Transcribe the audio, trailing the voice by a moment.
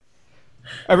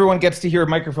Everyone gets to hear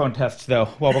microphone tests, though.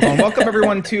 Well, we're going. Welcome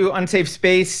everyone to Unsafe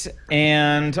Space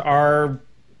and our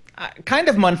kind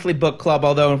of monthly book club.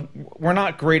 Although we're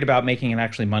not great about making it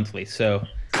actually monthly, so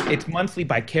it's monthly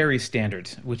by Carrie's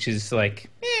standards, which is like,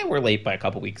 we're late by a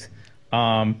couple weeks.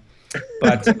 But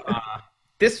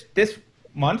this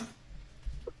month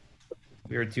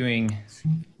we are doing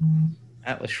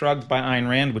Atlas Shrugged by Ayn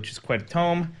Rand, which is quite a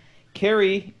tome.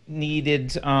 Carrie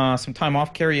needed some time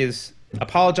off. Carrie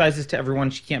apologizes to everyone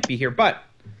she can't be here, but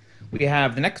we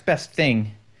have the next best thing,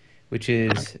 which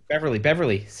is Beverly.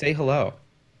 Beverly, say hello.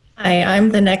 Hi,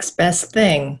 I'm the next best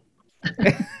thing.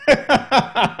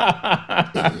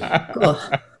 Cool.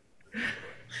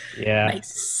 Yeah.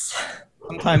 Nice.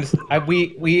 Sometimes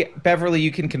we Beverly,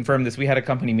 you can confirm this. We had a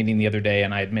company meeting the other day,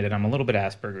 and I admitted I'm a little bit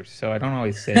Asperger's, so I don't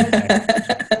always say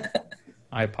that.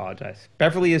 I apologize.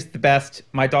 Beverly is the best.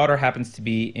 My daughter happens to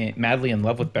be madly in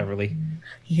love with Beverly.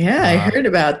 Yeah, I heard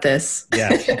about this.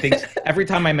 Yeah, she thinks every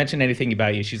time I mention anything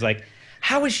about you, she's like,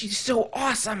 "How is she so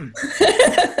awesome?"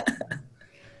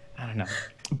 I don't know.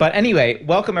 But anyway,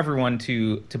 welcome everyone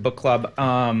to book club.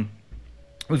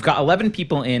 We've got 11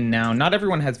 people in now. Not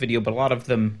everyone has video, but a lot of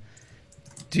them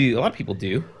do. A lot of people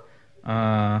do.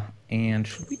 And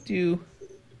should we do?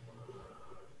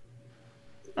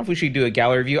 I don't know if we should do a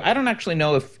gallery view. I don't actually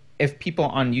know if people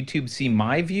on YouTube see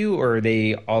my view or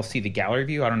they all see the gallery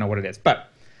view. I don't know what it is,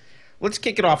 but let's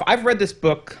kick it off. I've read this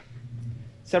book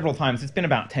several times. It's been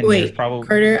about 10 years, probably.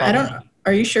 Carter,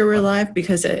 are you sure we're live?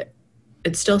 Because it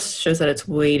still shows that it's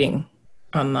waiting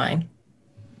online.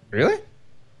 Really?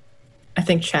 I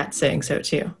think chat's saying so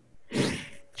too.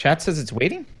 Chat says it's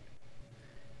waiting?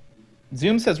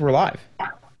 Zoom says we're live.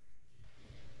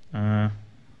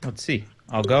 Let's see.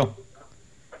 I'll go.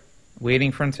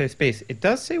 Waiting for unsafe space. It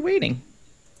does say waiting.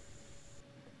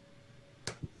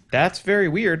 That's very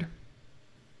weird.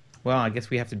 Well, I guess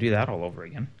we have to do that all over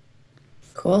again.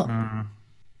 Cool.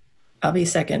 I'll be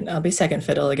second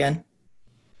fiddle again.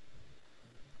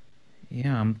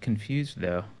 Yeah, I'm confused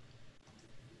though.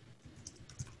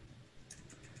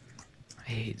 I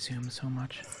hate Zoom so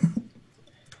much.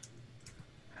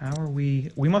 How are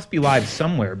we? We must be live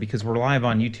somewhere because we're live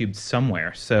on YouTube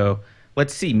somewhere. So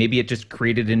let's see. Maybe it just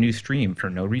created a new stream for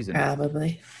no reason.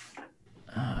 Probably.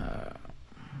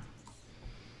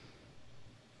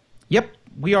 Yep,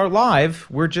 we are live.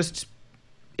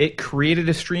 It created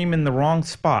a stream in the wrong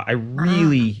spot. I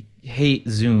really hate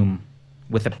Zoom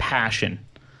with a passion.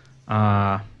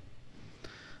 Let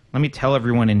me tell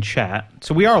everyone in chat.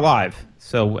 So we are live,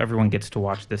 so everyone gets to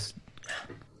watch this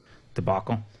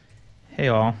debacle. Hey,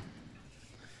 all.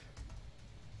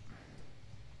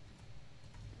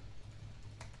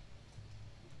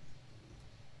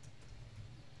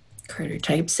 Carter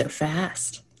types so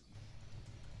fast.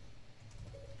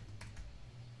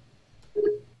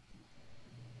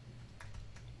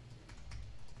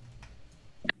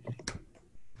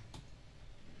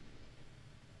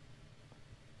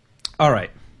 All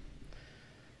right.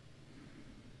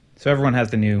 So everyone has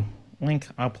the new link.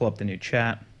 I'll pull up the new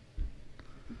chat,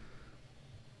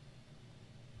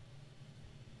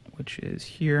 which is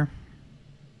here.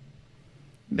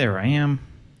 There I am.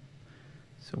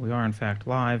 So we are in fact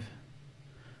live.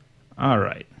 All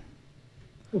right.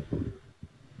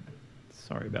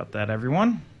 Sorry about that,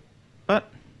 everyone.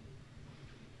 But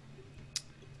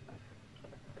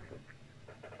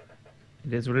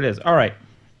it is what it is. All right.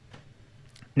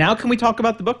 Now can we talk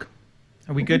about the book?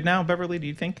 Are we good now, Beverly? Do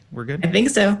you think we're good? I think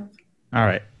so. All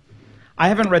right. I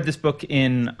haven't read this book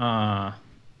in a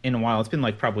while. It's been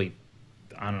like probably,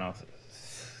 I don't know,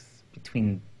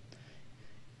 between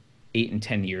 8 and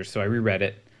 10 years. So I reread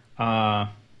it.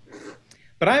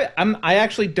 But I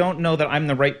actually don't know that I'm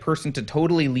the right person to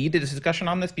totally lead a discussion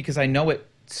on this because I know it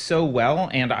so well,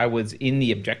 and I was in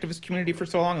the objectivist community for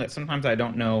so long that sometimes I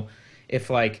don't know if,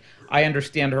 like, I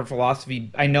understand her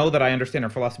philosophy. I know that I understand her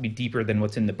philosophy deeper than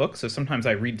what's in the book, so sometimes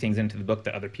I read things into the book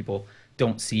that other people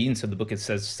don't see, and so the book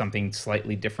says something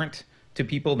slightly different to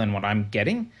people than what I'm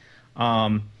getting.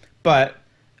 But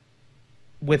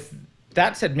with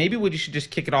that said, maybe we should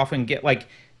just kick it off and get, like,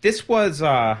 this was...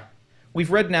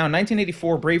 we've read now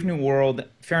 1984, Brave New World,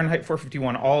 Fahrenheit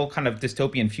 451, all kind of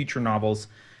dystopian future novels.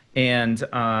 And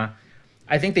I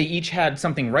think they each had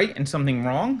something right and something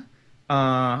wrong,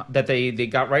 that they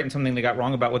got right and something they got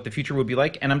wrong about what the future would be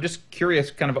like. And I'm just curious,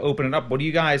 kind of open it up. What do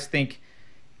you guys think?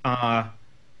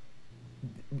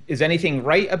 Is anything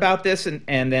right about this?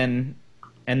 And then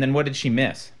what did she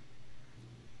miss?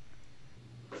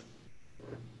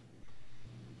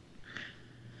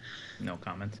 No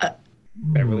comments.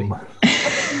 Beverly.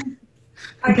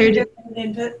 I can give an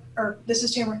input, or this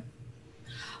is Tamara.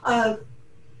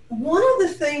 one of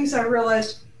the things I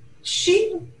realized,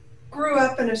 she grew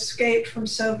up and escaped from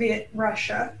Soviet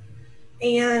Russia,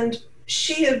 and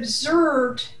she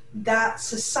observed that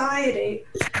society,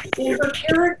 and her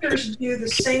characters do the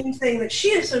same thing that she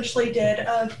essentially did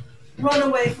of run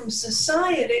away from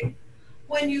society.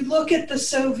 When you look at the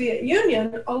Soviet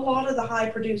Union, a lot of the high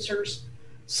producers,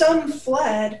 some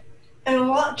fled, and a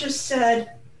lot just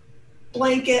said,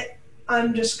 blanket,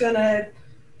 I'm just going to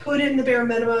put in the bare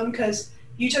minimum because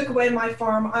you took away my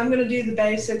farm. I'm going to do the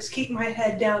basics, keep my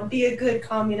head down, be a good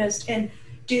communist, and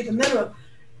do the minimum.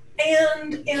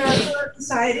 And in our current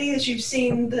society, as you've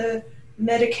seen the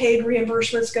Medicaid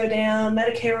reimbursements go down,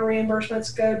 Medicare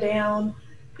reimbursements go down,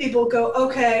 people go,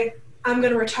 okay, I'm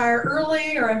going to retire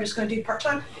early or I'm just going to do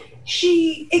part-time.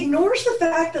 She ignores the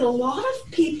fact that a lot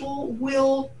of people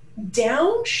will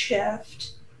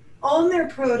downshift on their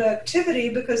productivity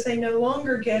because they no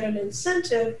longer get an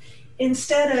incentive,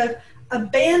 instead of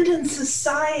abandon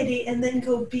society and then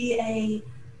go be a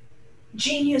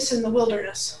genius in the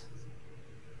wilderness.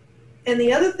 And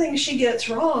the other thing she gets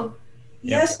wrong,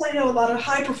 yes, I know a lot of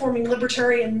high-performing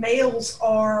libertarian males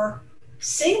are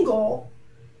single,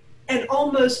 and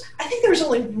almost, I think there's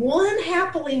only one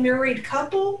happily married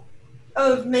couple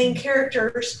of main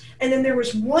characters, and then there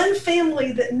was one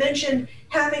family that mentioned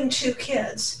having 2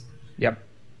 kids. Yep.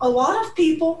 A lot of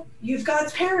people, you've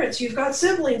got parents, you've got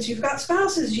siblings, you've got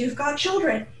spouses, you've got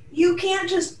children. You can't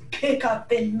just pick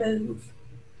up and move.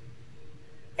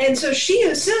 And so she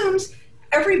assumes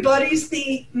everybody's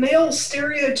the male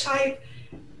stereotype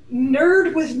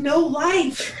nerd with no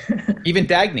life. Even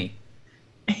Dagny.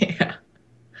 Yeah.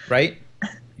 Right?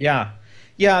 Yeah.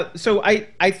 Yeah. So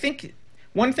I think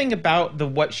one thing about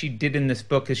what she did in this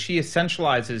book is she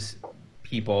essentializes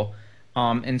people.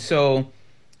 And so,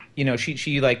 you know,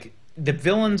 she like, the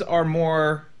villains are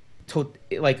more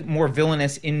more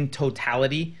villainous in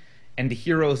totality, and the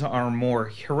heroes are more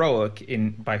heroic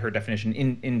by her definition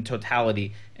in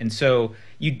totality. And so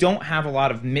you don't have a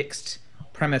lot of mixed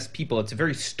premise people. It's a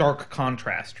very stark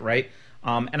contrast, right?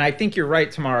 And I think you're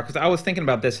right, Tamara, because I was thinking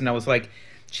about this and I was like,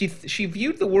 she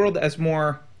viewed the world as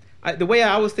more, the way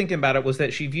I was thinking about it was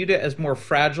that she viewed it as more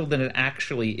fragile than it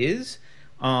actually is.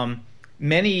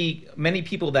 Many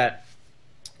people that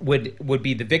would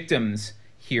be the victims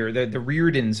here, the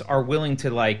Reardons, are willing to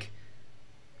like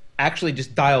actually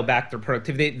just dial back their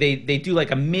productivity. They do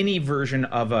like a mini version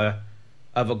of a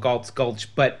Galt's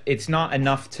Gulch, but it's not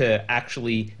enough to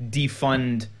actually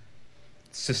defund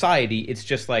society. It's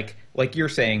just like you're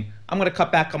saying, I'm going to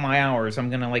cut back on my hours. I'm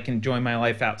going to like enjoy my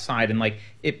life outside, and like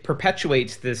it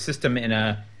perpetuates the system in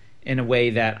a way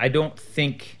that I don't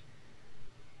think.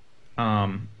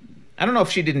 I don't know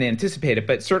if she didn't anticipate it,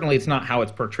 but certainly it's not how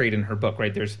it's portrayed in her book,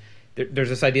 right? There's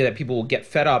this idea that people will get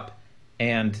fed up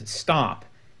and stop,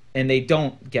 and they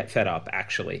don't get fed up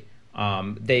actually.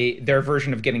 Their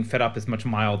version of getting fed up is much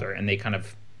milder, and they kind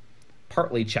of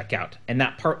partly check out, and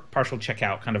that partial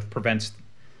checkout kind of prevents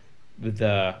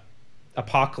the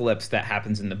apocalypse that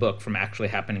happens in the book from actually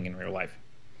happening in real life.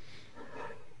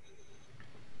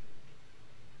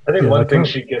 I think one thing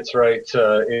she gets right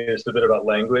is the bit about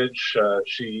language.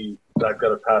 I've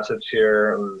got a passage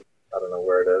here, and I don't know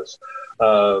where it is.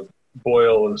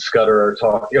 Boyle and Scudder are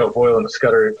talking. Boyle and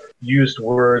Scudder used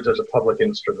words as a public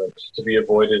instrument to be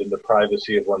avoided in the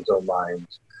privacy of one's own mind.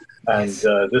 And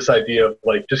this idea of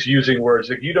like just using words,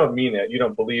 like you don't mean it, you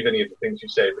don't believe any of the things you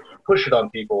say, but you push it on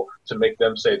people to make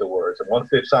them say the words. And once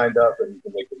they've signed up, then you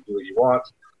can make them do what you want.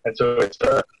 And so it's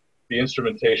the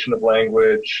instrumentation of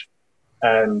language.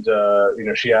 And,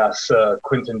 she asks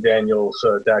Quentin Daniels,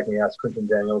 Dagny asks Quentin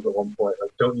Daniels at one point,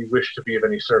 like, don't you wish to be of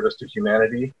any service to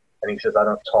humanity? And he says, I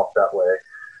don't talk that way.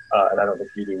 And I don't think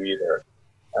you do either.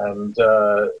 And,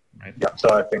 so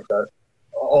I think that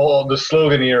all the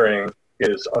sloganeering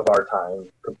is of our time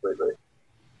completely.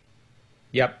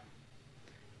 Yep.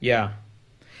 Yeah.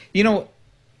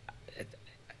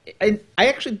 I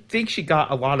actually think she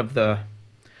got a lot of the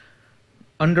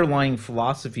underlying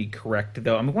philosophy correct,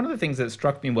 though. I mean, one of the things that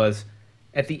struck me was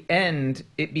at the end,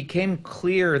 it became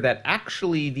clear that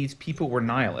actually these people were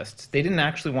nihilists. They didn't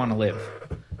actually want to live.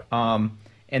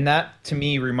 And that, to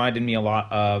me, reminded me a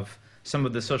lot of some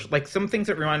of the some things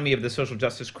that remind me of the social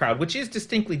justice crowd, which is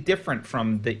distinctly different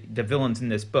from the villains in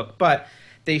this book. But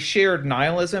they shared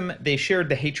nihilism. They shared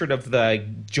the hatred of the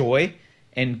joy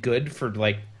and good for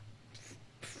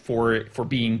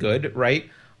being good, right?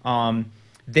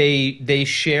 They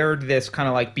shared this kind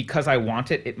of like, because I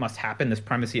want it, it must happen, this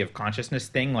primacy of consciousness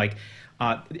thing.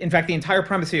 In fact, the entire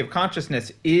primacy of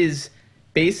consciousness is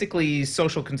basically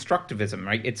social constructivism,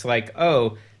 right? It's like,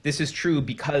 oh, this is true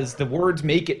because the words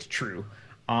make it true.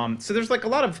 So there's like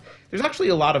there's actually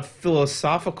a lot of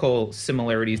philosophical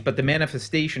similarities, but the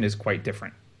manifestation is quite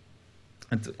different,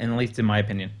 and at least in my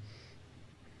opinion.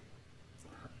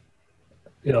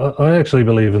 Yeah, I actually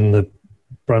believe in the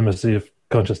primacy of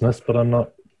consciousness, but I'm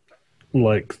not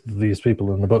like these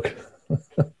people in the book.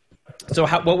 So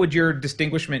what would your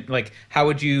distinguishment, like,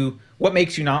 what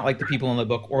makes you not like the people in the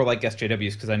book or like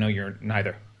SJWs? Because I know you're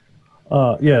neither.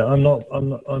 Yeah, I'm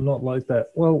not like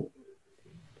that. Well,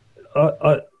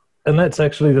 and that's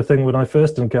actually the thing. When I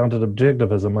first encountered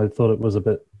objectivism, I thought it was a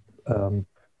bit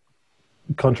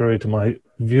contrary to my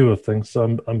view of things. So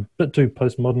I'm a bit too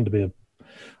postmodern to be a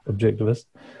objectivist.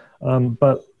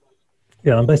 But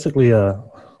yeah, I'm basically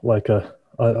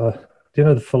do you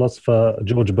know the philosopher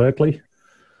George Berkeley?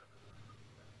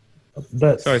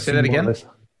 Sorry, say that again.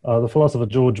 The philosopher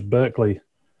George Berkeley.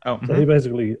 Oh, so he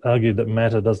basically argued that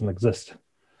matter doesn't exist,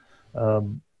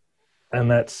 and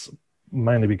that's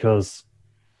mainly because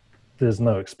there's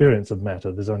no experience of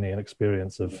matter. There's only an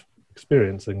experience of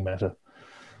experiencing matter.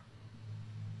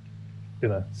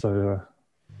 So,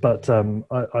 but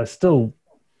I still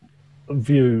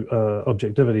view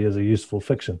objectivity as a useful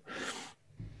fiction.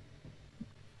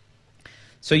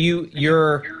 So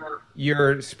your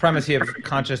supremacy of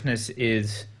consciousness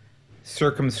is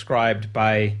circumscribed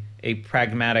by a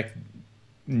pragmatic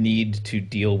need to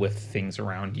deal with things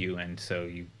around you, and so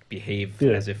you behave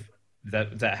as if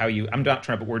that how you. I'm not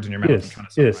trying to put words in your mouth. Yes, I'm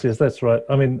trying to yes, that's right.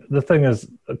 I mean, the thing is,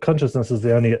 consciousness is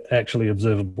the only actually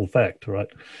observable fact, right?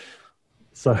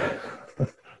 So,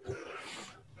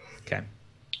 okay.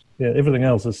 Yeah, everything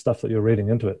else is stuff that you're reading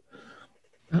into it.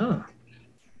 Oh.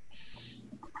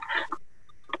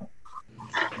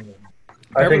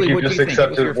 I think you just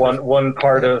accepted one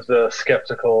part of the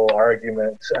skeptical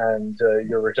argument, and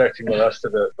you're rejecting the rest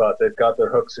of it. But they've got their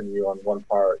hooks in you on one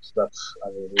part.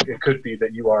 It could be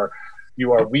that you are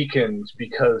weakened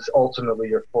because ultimately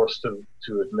you're forced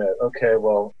to admit, okay,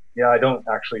 well, yeah, I don't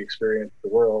actually experience the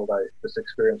world. I just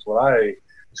experience what I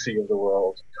see of the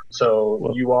world.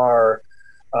 So you are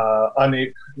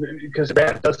because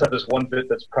man does have this one bit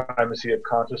that's primacy of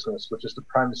consciousness, which is the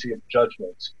primacy of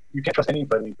judgment. You can't trust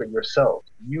anybody but yourself.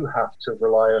 You have to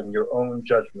rely on your own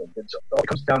judgment. It all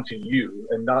comes down to you,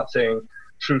 and not saying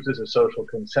truth is a social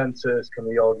consensus. Can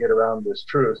we all get around this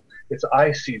truth? It's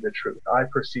I see the truth. I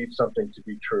perceive something to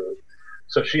be true.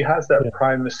 So she has that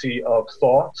primacy of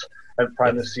thought and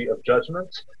primacy of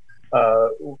judgment.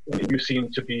 You seem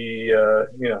to be, to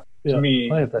me,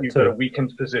 you've got a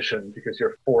weakened position because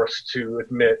you're forced to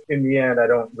admit, in the end, I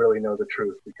don't really know the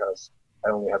truth because I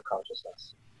only have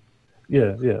consciousness.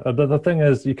 Yeah. But the thing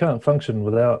is, you can't function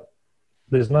without.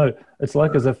 It's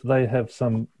like as if they have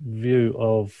some view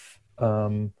of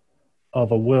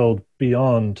a world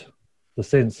beyond the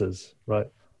senses, right?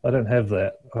 I don't have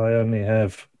that. I only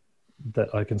have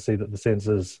that. I can see that the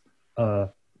senses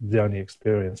are the only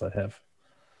experience I have.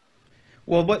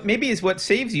 Well, what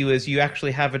saves you is you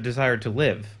actually have a desire to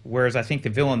live, whereas I think the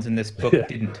villains in this book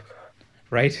didn't,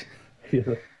 right? Yeah,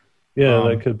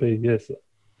 that could be, yes.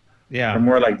 Yeah. They're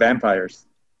more like vampires.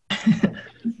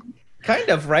 Kind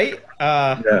of, right?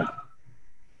 Yeah.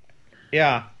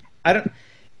 I don't.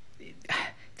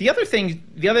 The other thing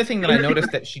that I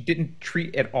noticed that she didn't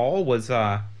treat at all was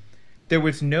there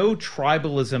was no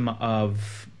tribalism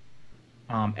of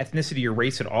ethnicity or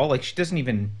race at all. Like she doesn't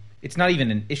even. It's not even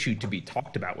an issue to be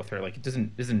talked about with her. Like it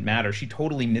doesn't matter. She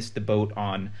totally missed the boat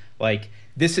on like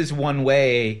this is one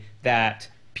way that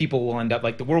people will end up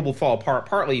like the world will fall apart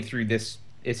partly through this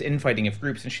infighting of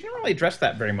groups, and she didn't really address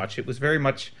that very much. It was very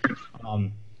much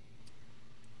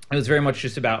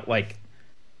just about like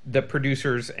the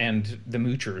producers and the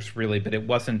moochers really, but it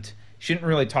wasn't. She didn't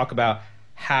really talk about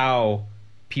how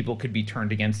people could be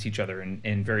turned against each other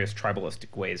in various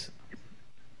tribalistic ways.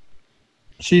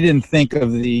 She didn't think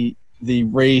of the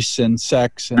race and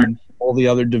sex and all the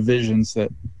other divisions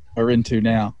that are into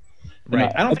now.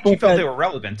 Right. I don't think she felt they were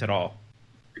relevant at all,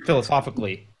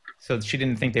 philosophically. So she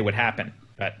didn't think they would happen.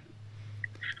 But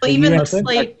well, even the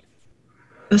slate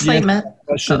met.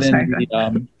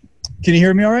 Can you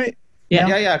hear me all right?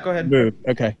 Yeah. Go ahead.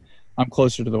 Okay. I'm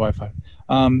closer to the Wi-Fi.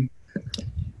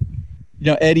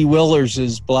 Eddie Willers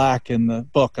is black in the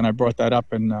book, and I brought that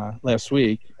up in last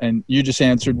week, and you just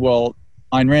answered, well,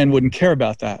 Ayn Rand wouldn't care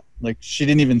about that. Like, she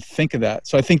didn't even think of that.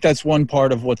 So I think that's one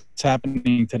part of what's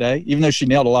happening today. Even though she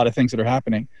nailed a lot of things that are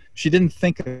happening, she didn't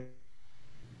think of it.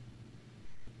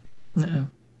 No.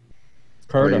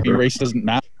 Race doesn't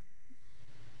matter.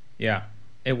 Yeah,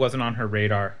 it wasn't on her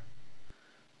radar.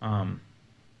 You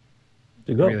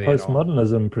got really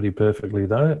postmodernism pretty perfectly,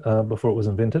 though, before it was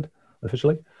invented,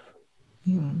 officially.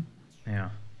 Yeah.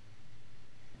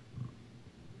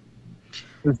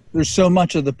 There's so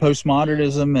much of the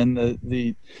postmodernism and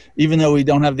the even though we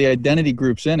don't have the identity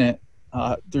groups in it,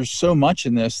 there's so much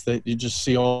in this that you just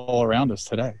see all around us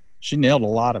today. She nailed a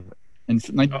lot of it in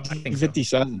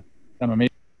 1957. I'm amazing.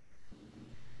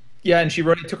 Yeah, and she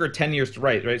wrote. It took her 10 years to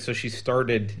write, right? So she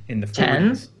started in the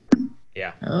 10? 40s.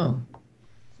 Yeah. Oh.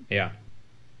 Yeah.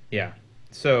 Yeah.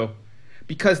 So,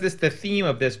 because the theme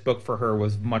of this book for her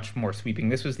was much more sweeping.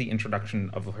 This was the introduction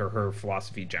of her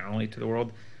philosophy generally to the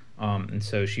world, and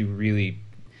so she really,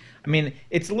 I mean,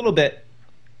 it's a little bit.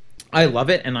 I love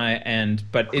it,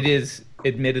 but it is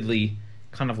admittedly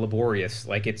kind of laborious.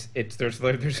 Like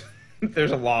there's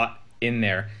there's a lot in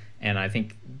there, and I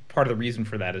think part of the reason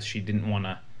for that is she didn't want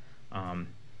to.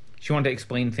 She wanted to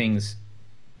explain things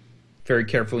very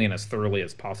carefully and as thoroughly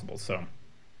as possible. So,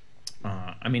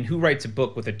 I mean, who writes a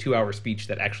book with a 2-hour speech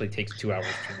that actually takes 2 hours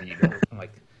to read?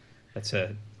 Like, that's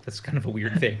kind of a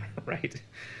weird thing, right?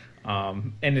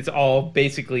 And it's all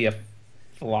basically a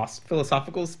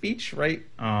philosophical speech, right?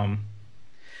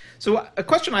 So a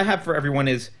question I have for everyone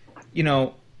is,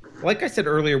 like I said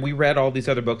earlier, we read all these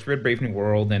other books. We read Brave New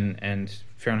World and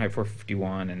Fahrenheit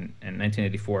 451 and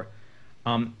 1984.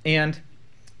 And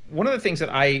one of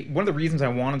the reasons I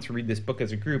wanted to read this book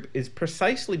as a group is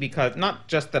precisely because, not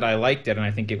just that I liked it and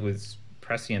I think it was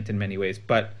prescient in many ways,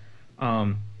 but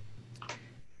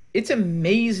it's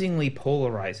amazingly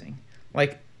polarizing.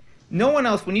 Like, no one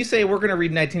else, when you say I'm going to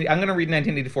read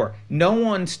 1984, no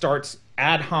one starts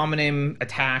ad hominem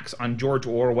attacks on George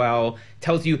Orwell,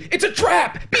 tells you, it's a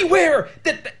trap, beware,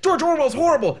 that George Orwell's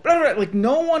horrible, blah, blah, blah. Like,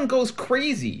 no one goes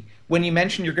crazy when you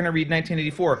mention you're going to read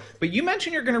 1984, but you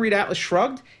mention you're going to read Atlas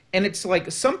Shrugged, and it's like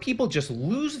some people just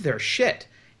lose their shit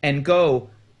and go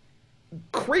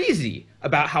crazy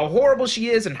about how horrible she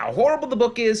is and how horrible the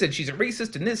book is, and she's a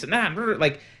racist and this and that.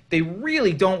 Like, they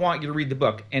really don't want you to read the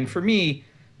book. And for me,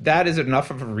 that is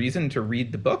enough of a reason to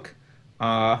read the book,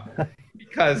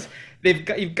 because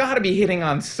you've got to be hitting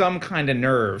on some kind of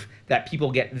nerve that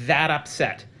people get that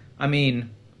upset. I mean,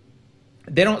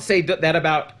 they don't say that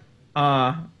about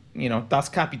Das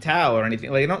Kapital or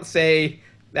anything. Like, they don't say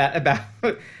that about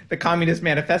the Communist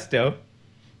Manifesto,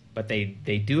 but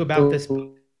they do about this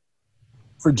book.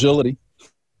 Fragility.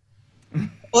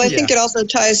 Well, I think it also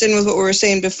ties in with what we were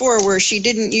saying before, where she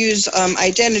didn't use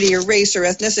identity or race or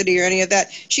ethnicity or any of that.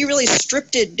 She really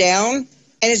stripped it down, and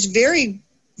it's very,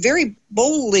 very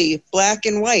boldly black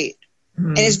and white.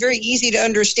 And it's very easy to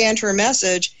understand her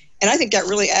message, and I think that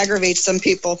really aggravates some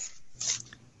people.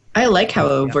 I like how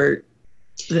overt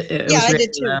it was. I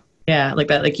did too. Yeah, like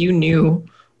that. Like, you knew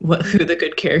who the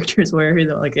good characters were.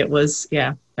 Like, it was,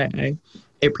 I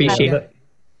appreciate it.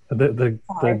 The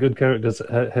good characters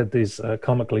had these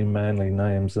comically manly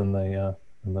names, and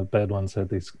the bad ones had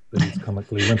these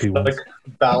comically wimpy ones. Like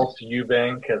Balf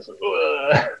Eubank as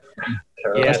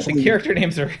yeah, the character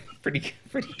names are pretty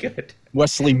good.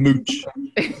 Wesley Mooch.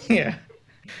 yeah.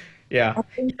 I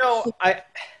think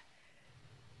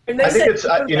it's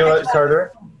you know what,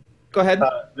 Carter? Go ahead.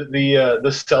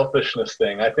 The selfishness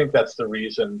thing. I think that's the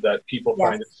reason that people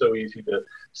find it so easy to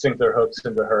sink their hooks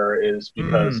into her, is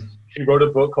because she wrote a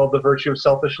book called The Virtue of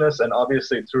Selfishness, and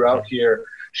obviously throughout here,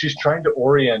 she's trying to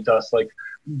orient us. Like,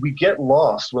 we get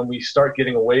lost when we start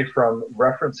getting away from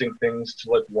referencing things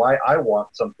to, like, why I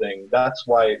want something. That's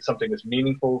why something is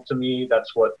meaningful to me.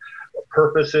 That's what a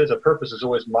purpose is. A purpose is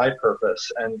always my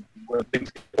purpose. And when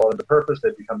things fall into purpose, they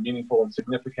become meaningful and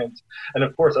significant. And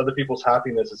of course, other people's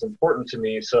happiness is important to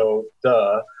me, so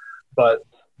duh. But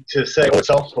to say, oh, it's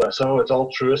selfless, oh, it's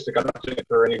altruistic, I'm not doing it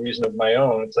for any reason of my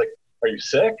own, it's like, are you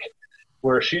sick?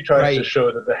 Where she tries to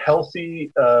show that the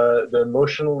healthy, the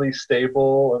emotionally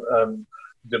stable,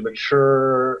 the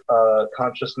mature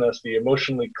consciousness, the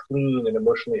emotionally clean and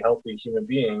emotionally healthy human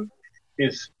being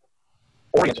is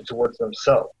oriented towards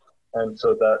themselves. And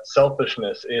so that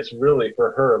selfishness is really,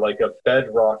 for her, like a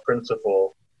bedrock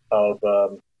principle of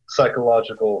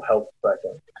psychological health, I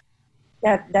think.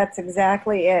 That's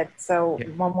exactly it. So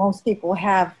when most people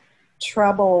have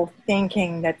trouble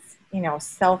thinking that,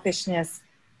 selfishness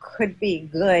could be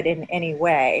good in any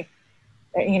way,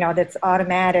 that's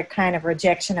automatic kind of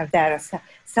rejection of that.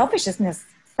 Selfishness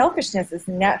is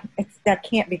not, that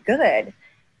can't be good.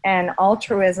 And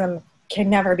altruism can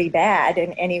never be bad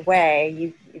in any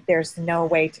way. There's no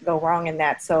way to go wrong in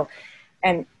that. So,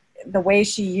 and the way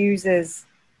she uses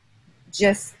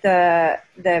just the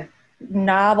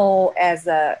novel as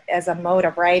a mode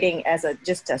of writing, as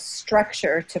just a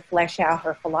structure to flesh out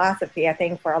her philosophy, I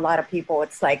think for a lot of people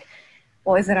it's like,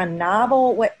 well, is it a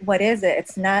novel? What is it?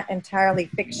 It's not entirely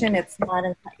fiction. It's not,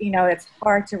 it's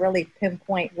hard to really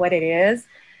pinpoint what it is.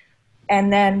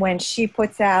 And then when she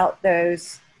puts out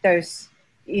those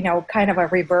kind of a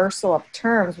reversal of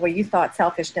terms where you thought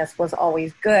selfishness was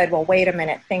always good. Well, wait a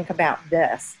minute, think about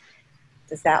this.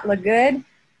 Does that look good?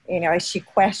 She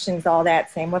questions all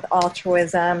that. Same with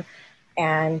altruism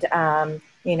and,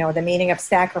 the meaning of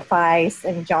sacrifice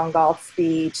in John Galt's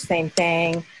speech, same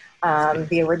thing.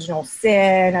 The original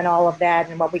sin and all of that,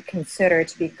 and what we consider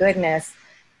to be goodness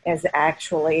is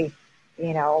actually,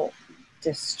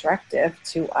 destructive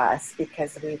to us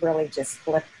because we really just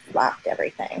flip-flopped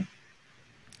everything.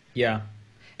 Yeah.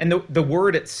 And the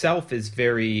word itself is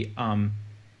very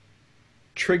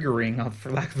triggering,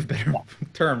 for lack of a better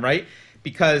term, right?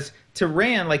 Because to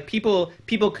Rand, like people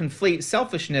conflate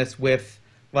selfishness with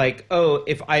like, oh,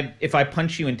 if I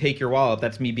punch you and take your wallet,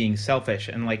 that's me being selfish.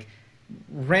 And like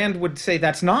Rand would say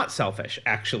that's not selfish,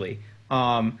 actually.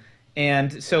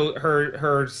 And so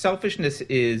her selfishness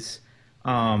is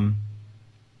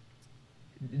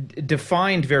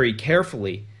defined very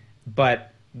carefully,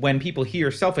 but when people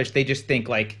hear selfish, they just think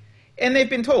like, and they've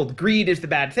been told greed is the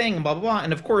bad thing, and blah blah blah.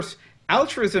 And of course,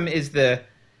 altruism is good,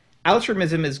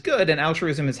 and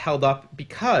altruism is held up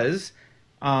because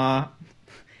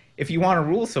if you want to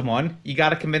rule someone, you got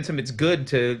to convince them it's good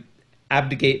to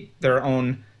abdicate their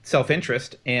own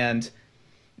self-interest and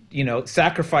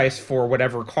sacrifice for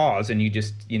whatever cause. And you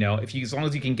just as long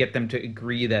as you can get them to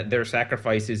agree that their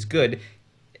sacrifice is good,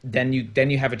 then you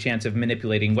have a chance of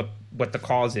manipulating what the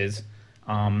cause is,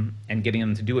 and getting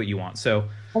them to do what you want. So,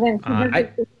 and then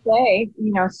to say,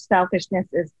 selfishness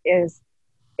is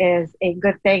a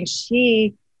good thing.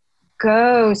 She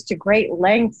goes to great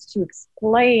lengths to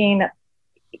explain,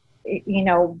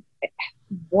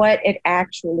 what it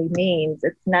actually means.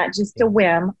 It's not just a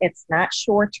whim. It's not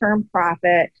short-term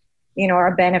profit, or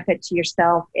a benefit to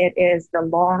yourself. It is the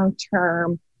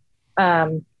long-term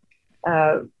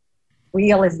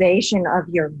realization of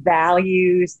your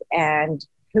values and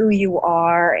who you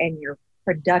are and your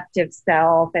productive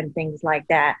self and things like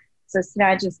that. So it's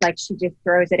not just like she just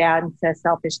throws it out and says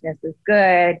selfishness is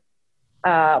good.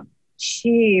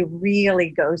 She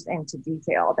really goes into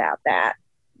detail about that,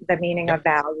 the meaning of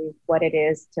values, what it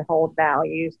is to hold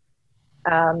values,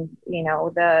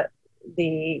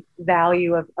 the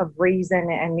value of reason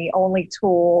and the only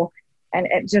tool. And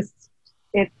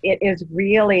it is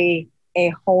really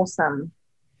a wholesome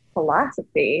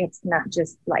philosophy. It's not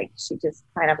just like she just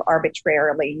kind of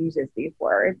arbitrarily uses these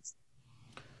words.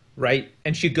 Right.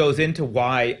 And she goes into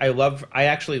why I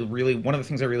actually really, one of the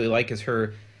things I really like is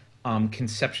her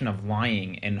conception of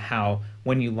lying, and how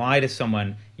when you lie to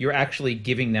someone, you're actually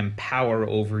giving them power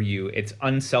over you. It's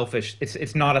unselfish.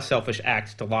 It's not a selfish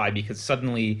act to lie, because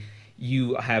suddenly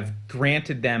you have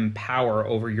granted them power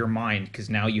over your mind, because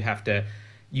now you have to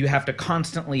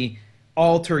constantly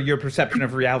alter your perception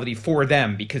of reality for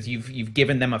them because you've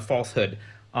given them a falsehood.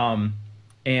 I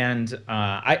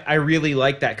really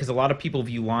like that, because a lot of people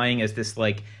view lying as this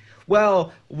like,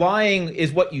 well, lying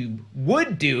is what you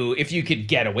would do if you could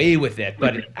get away with it,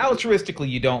 but altruistically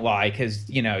you don't lie because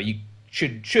you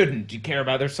shouldn't. You care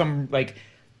about, there's some like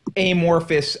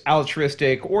amorphous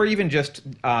altruistic or even just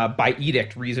by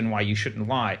edict reason why you shouldn't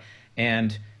lie.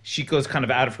 And she goes kind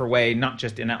of out of her way, not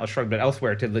just in Atlas Shrugged, but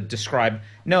elsewhere, to describe,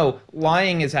 no,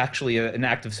 lying is actually an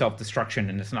act of self-destruction,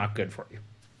 and it's not good for you.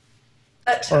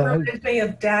 That reminds me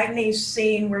of Dagny's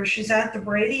scene where she's at the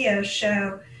radio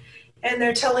show, and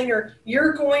they're telling her,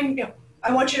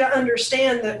 I want you to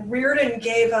understand that Reardon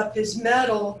gave up his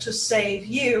medal to save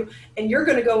you, and you're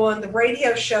going to go on the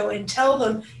radio show and tell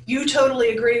them you totally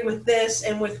agree with this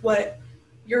and with what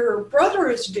your brother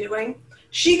is doing.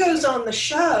 She goes on the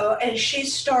show and she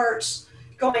starts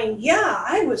going, yeah,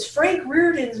 I was Frank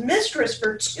Reardon's mistress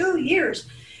for 2 years.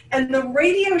 And the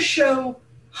radio show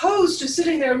host is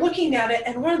sitting there looking at it,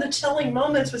 and one of the telling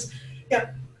moments was,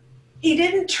 he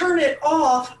didn't turn it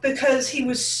off because he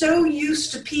was so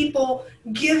used to people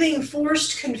giving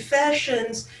forced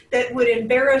confessions that would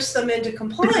embarrass them into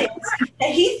compliance,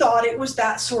 and he thought it was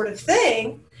that sort of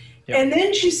thing. Yep. And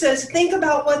then she says, think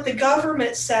about what the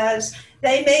government says.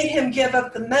 They made him give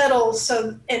up the medals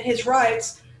and his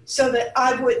rights so that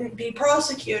I wouldn't be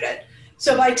prosecuted.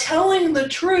 So by telling the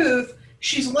truth,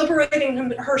 she's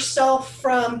liberating herself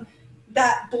from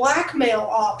that blackmail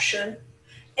option.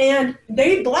 And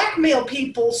they blackmail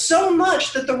people so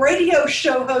much that the radio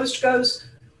show host goes,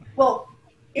 well,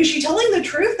 is she telling the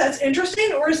truth? That's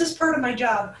interesting. Or is this part of my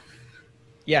job?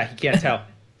 Yeah, he can't tell.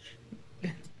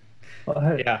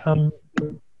 Yeah.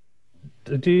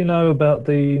 Do you know about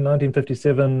the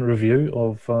 1957 review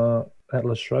of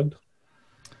Atlas Shrugged?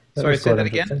 Sorry, say that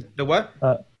again? The what?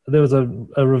 There was a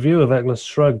review of Atlas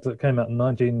Shrugged that came out in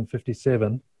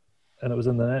 1957, and it was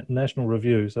in the National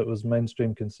Review, so it was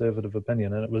mainstream conservative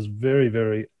opinion, and it was very,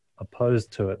 very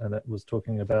opposed to it, and it was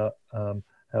talking about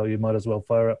how you might as well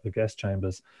fire up the gas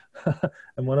chambers.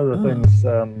 And one of the things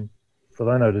that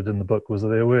I noted in the book was that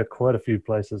there were quite a few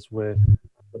places where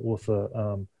the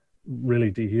author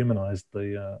really dehumanized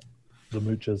the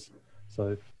moochers.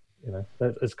 So, you know,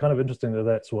 it's kind of interesting that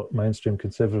that's what mainstream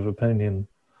conservative opinion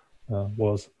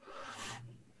was.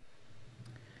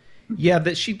 Yeah,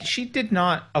 that she did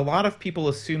not. A lot of people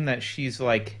assume that she's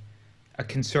like a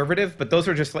conservative, but those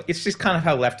are just like, it's just kind of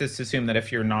how leftists assume that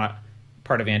if you're not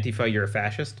part of Antifa, you're a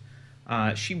fascist.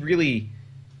 She really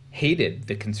hated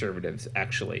the conservatives,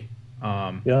 actually.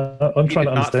 Yeah, I'm trying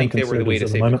to understand. Not think they were the way to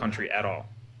save the country at all.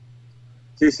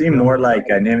 She seemed more like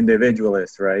an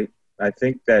individualist, right? I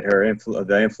think that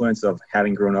the influence of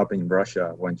having grown up in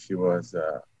Russia when she was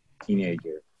a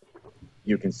teenager,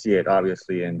 you can see it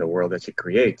obviously in the world that she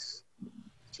creates.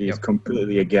 She's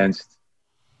completely against,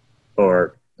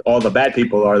 or all the bad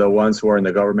people are the ones who are in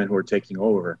the government who are taking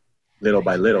over little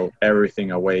by little,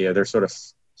 everything away. They're sort of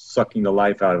sucking the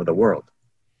life out of the world.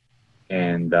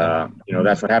 And, you know,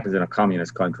 that's what happens in a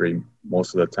communist country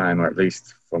most of the time, or at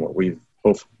least from what we've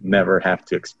both never have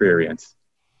to experience.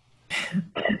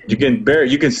 You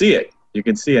can see it. You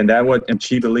can see, and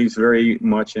she believes very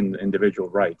much in individual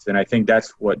rights. And I think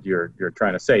that's what you're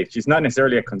trying to say. She's not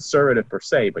necessarily a conservative per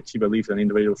se, but she believes in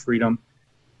individual freedom,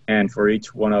 and for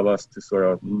each one of us to sort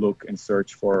of look and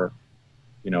search for,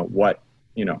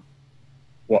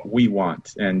 what we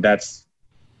want. And that's,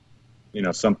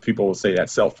 some people will say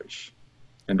that's selfish,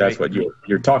 and that's what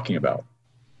you're talking about,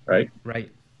 right?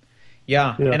 Right.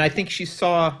 Yeah. And I think she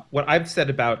saw what I've said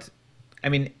about, I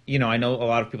mean, I know a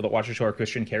lot of people that watch the show are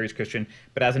Christian, Carrie's Christian,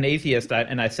 but as an atheist,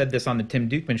 and I said this on the Tim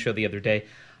Dukeman show the other day,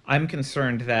 I'm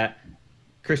concerned that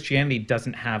Christianity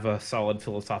doesn't have a solid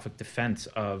philosophic defense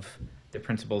of the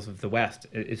principles of the West,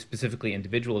 specifically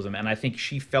individualism. And I think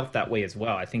she felt that way as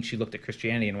well. I think she looked at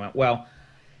Christianity and went, well,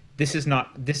 this is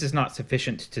not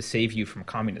sufficient to save you from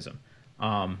communism.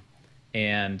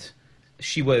 And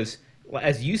she was,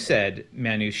 as you said,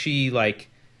 Manu, she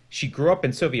grew up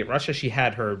in Soviet Russia. She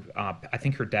had her, I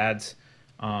think her dad's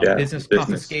business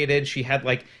confiscated. She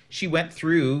had she went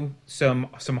through some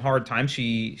hard times.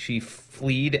 She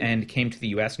fled and came to the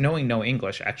U.S. knowing no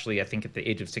English, actually, I think at the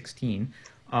age of 16.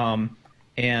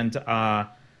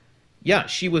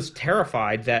 She was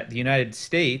terrified that the United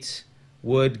States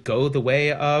would go the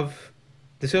way of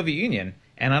the Soviet Union.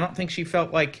 And I don't think she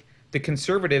felt like the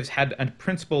conservatives had a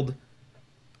principled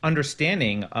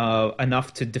understanding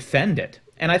enough to defend it.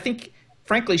 And I think,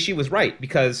 frankly, she was right,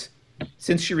 because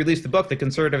since she released the book, the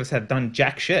conservatives had done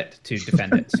jack shit to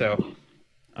defend it. So,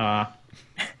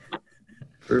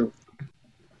 true.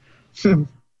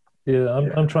 Yeah,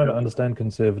 I'm trying to understand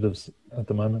conservatives at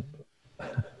the moment.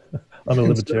 I'm a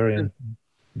libertarian.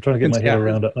 I'm trying to get my head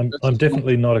around it. I'm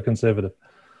definitely not a conservative.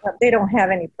 They don't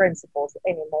have any principles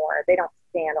anymore. They don't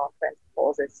stand on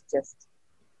principles. It's just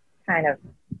kind of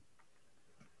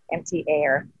empty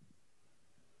air.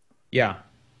 Yeah.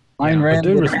 I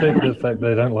do respect the fact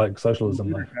they don't like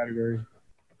socialism, though.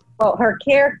 Well, her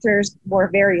characters were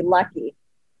very lucky.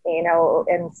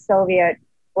 In Soviet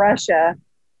Russia,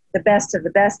 the best of the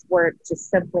best were just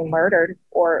simply murdered,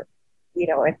 or,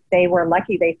 if they were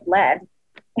lucky, they fled.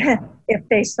 If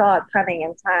they saw it coming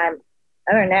in time.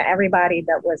 Other than that, everybody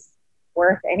that was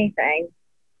worth anything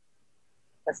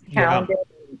was hounded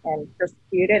and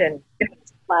persecuted and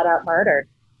flat out murdered.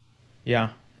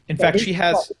 Yeah. In fact, she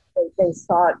has... They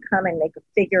saw it coming. They could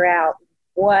figure out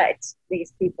what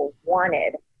these people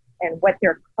wanted and what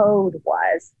their code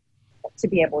was to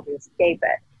be able to escape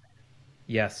it.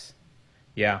 Yes.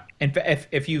 Yeah. And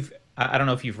if you've... I don't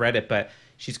know if you've read it, but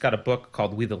she's got a book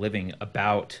called We the Living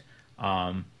about...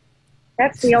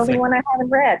 That's the only one I haven't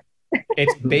read.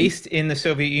 It's based in the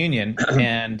Soviet Union,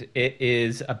 and it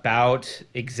is about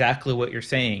exactly what you're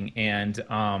saying. And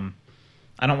I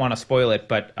don't want to spoil it,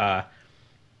 but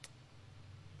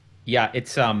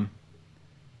it's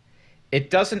it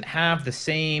doesn't have the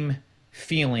same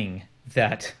feeling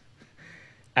that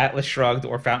Atlas Shrugged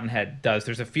or Fountainhead does.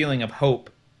 There's a feeling of hope,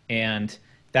 and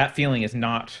that feeling is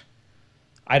not...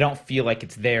 I don't feel like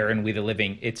it's there in We the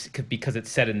Living. It's because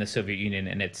it's set in the Soviet Union,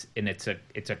 and it's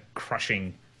a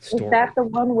crushing story. Is that the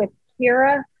one with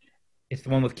Kira? It's the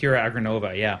one with Kira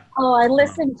Agranova, yeah. Oh, I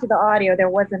listened to the audio. There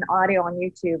was an audio on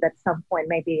YouTube at some point.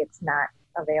 Maybe it's not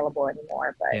available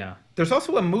anymore. But yeah, there's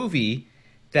also a movie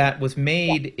that was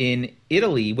made in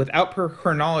Italy without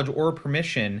her knowledge or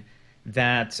permission.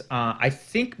 That I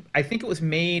think it was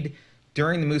made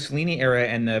during the Mussolini era,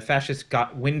 and the fascists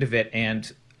got wind of it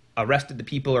and arrested the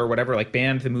people or whatever,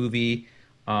 banned the movie.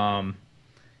 But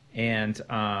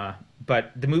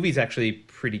the movie's actually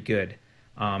pretty good.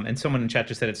 And someone in chat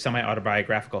just said it's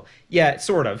semi-autobiographical. Yeah,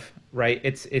 sort of, right?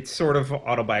 It's sort of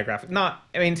autobiographical.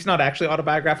 It's not actually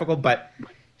autobiographical, but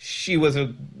she was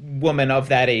a woman of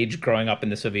that age growing up in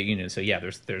the Soviet Union. So yeah,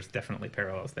 there's definitely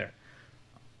parallels there.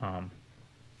 I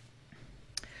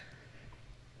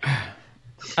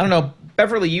don't know,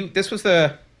 Beverly.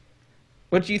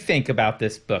 What did you think about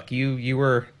this book?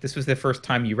 This was the first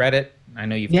time you read it. I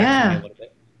know you've texted me a little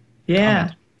bit.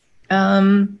 Yeah.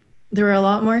 There were a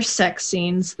lot more sex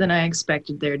scenes than I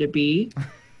expected there to be.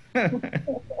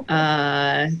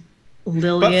 Lillian,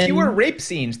 but fewer rape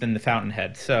scenes than The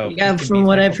Fountainhead. So yeah, from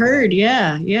what I've heard,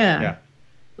 yeah.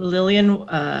 Lillian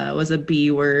was a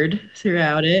B word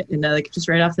throughout it, and just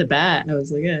right off the bat, I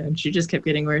was like, yeah, and she just kept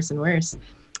getting worse and worse.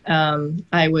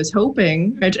 I was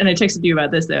hoping, and I texted you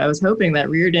about this, though. I was hoping that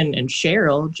Reardon and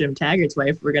Cheryl, Jim Taggart's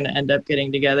wife, were going to end up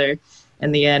getting together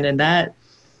in the end, and that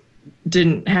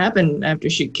didn't happen after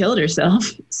she killed herself.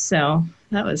 So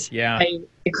that was, I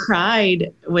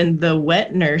cried when the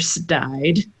wet nurse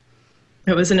died.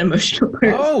 It was an emotional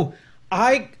part. Oh,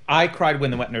 I cried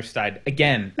when the wet nurse died.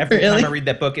 Again, every time I read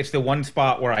that book, it's the one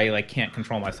spot where I can't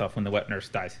control myself when the wet nurse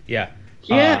dies. Yeah.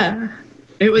 Yeah.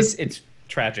 It's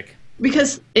tragic.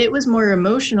 Because it was more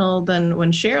emotional than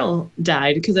when Cheryl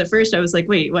died. Because at first I was like,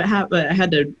 wait, what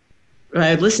happened? I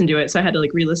had listened to it, so I had to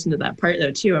re-listen to that part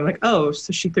though too. I'm like, oh,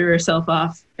 so she threw herself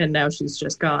off and now she's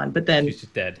just gone. But then she's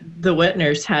just dead. The wet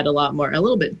nurse had a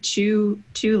little bit too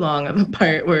long of a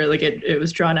part where it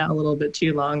was drawn out a little bit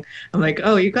too long. I'm like,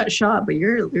 oh, you got shot, but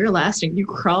you're lasting. You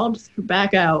crawled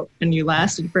back out and you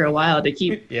lasted for a while to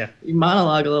keep you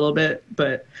monologue a little bit,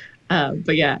 but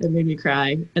yeah, it made me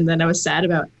cry. And then I was sad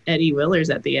about Eddie Willers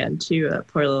at the end too. That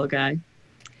poor little guy.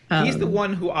 He's the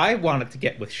one who I wanted to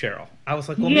get with Cheryl. I was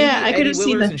like, well, maybe Eddie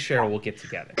Willers and Cheryl will get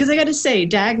together. Because I got to say,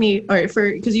 Dagny,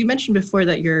 because you mentioned before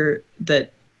that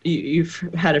you've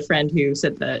had a friend who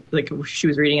said that she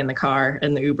was reading in the car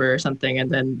in the Uber or something,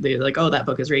 and then they're like, oh, that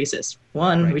book is racist.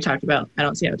 One, we talked about, I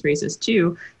don't see how it's racist.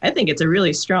 Two, I think it's a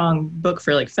really strong book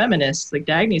for feminists.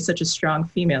 Dagny is such a strong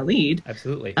female lead.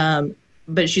 Absolutely.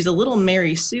 But she's a little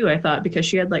Mary Sue, I thought, because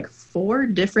she had 4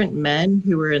 different men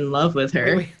who were in love with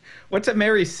her. Wait. What's a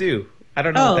Mary Sue? I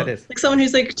don't know what that is. Someone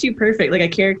who's too perfect, a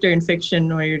character in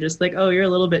fiction where you're just oh, you're a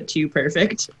little bit too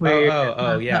perfect. Where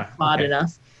you're not flawed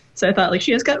enough. So I thought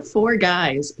she has got 4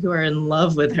 guys who are in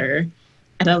love with her,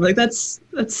 and I'm like, that's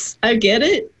I get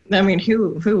it. I mean,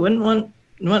 who wouldn't want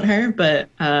her? But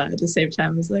at the same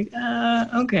time, I was like,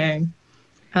 okay.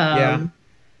 Yeah.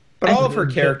 But all of her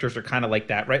characters are kind of like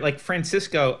that, right?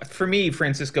 Francisco, for me,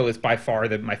 Francisco is by far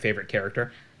my favorite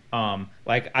character. I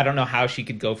don't know how she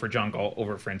could go for John Galt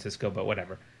over Francisco, but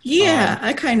whatever. Yeah,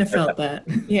 I kind of felt that.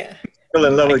 Yeah. Fell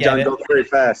in love with John Galt very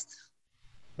fast.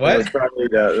 What? It was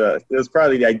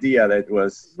probably the idea that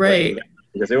was right,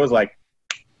 because it was it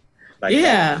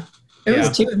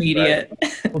was too immediate.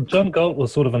 Right. Well, John Galt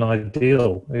was sort of an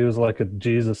ideal. He was like a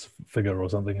Jesus figure or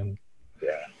something, and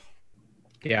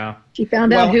yeah. She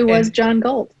found out who was John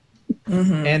Galt.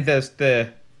 Mm-hmm. And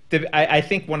I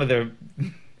think one of the,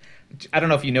 I don't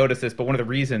know if you noticed this, but one of the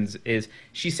reasons is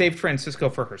she saved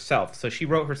Francisco for herself. So she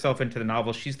wrote herself into the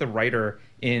novel. She's the writer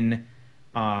in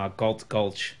Galt's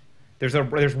Gulch. There's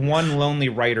one lonely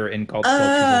writer in Galt's Gulch,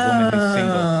 who's a woman who's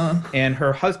single, and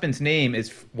her husband's name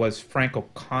was Frank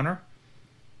O'Connor.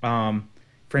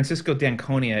 Francisco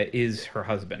d'Anconia is her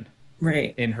husband.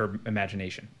 Right. In her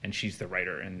imagination, and she's the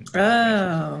writer.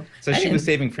 So she was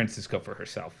saving Francisco for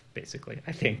herself, basically,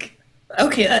 I think.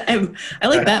 Okay, I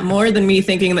like that more than me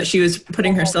thinking that she was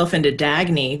putting herself into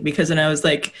Dagny, because then I was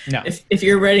like, no. if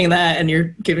you're writing that and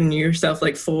you're giving yourself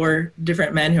 4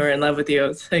 different men who are in love with you,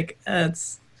 it's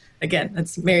that's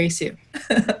Mary Sue.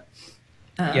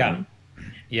 Yeah.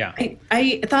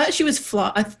 I thought she was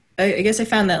flawed. I guess I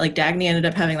found that Dagny ended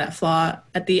up having that flaw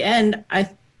at the end.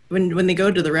 When they go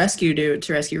to the rescue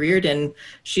to rescue Reardon,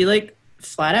 she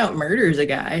flat out murders a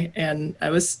guy, and I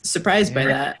was surprised by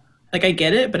that. I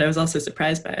get it, but I was also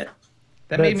surprised by it.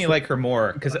 That made me like her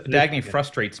more, because Dagny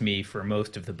frustrates me for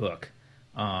most of the book.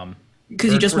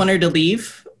 Because you just want her to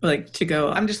leave, to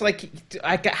go. I'm just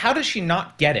how does she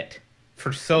not get it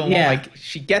for so long?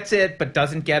 She gets it, but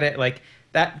doesn't get it.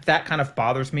 That kind of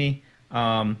bothers me.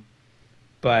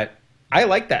 But I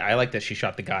like that. I like that she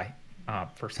shot the guy.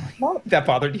 Personally, that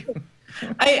bothered you?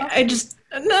 I just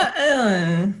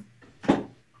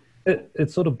It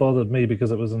sort of bothered me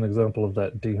because it was an example of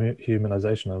that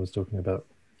dehumanization I was talking about.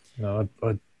 I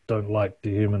don't like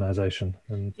dehumanization.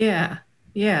 And yeah.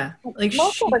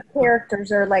 Most of the characters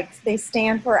are they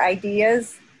stand for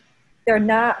ideas. They're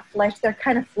not flesh. They're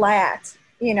kind of flat,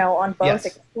 on both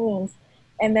extremes.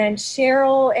 And then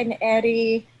Cheryl and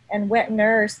Eddie and Wet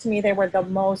Nurse, to me, they were the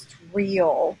most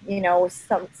real,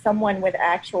 someone with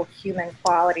actual human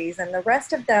qualities. And the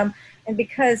rest of them, and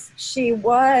because she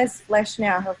was fleshing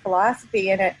out her philosophy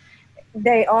in it,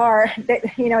 they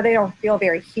don't feel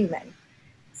very human.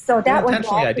 So that was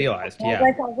intentionally idealized. Yeah.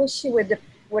 Like, I wish she would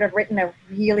have written a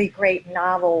really great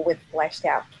novel with fleshed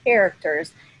out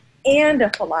characters and a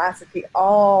philosophy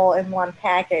all in one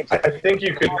package. I think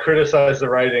you could criticize the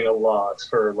writing a lot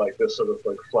for like this sort of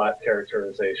like flat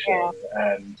characterization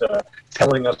and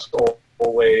telling us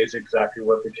always exactly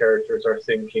what the characters are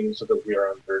thinking, so that we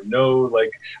are under no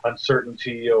like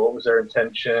uncertainty of what was their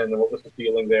intention and what was the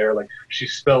feeling there. Like, she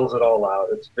spells it all out.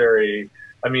 It's very,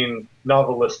 I mean,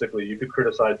 novelistically, you could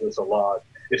criticize this a lot.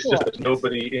 It's just there's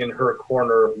nobody in her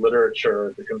corner of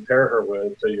literature to compare her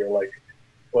with, so you're like,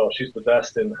 well, she's the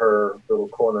best in her little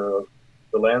corner of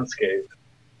the landscape.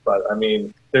 But, I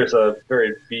mean, there's a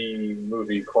very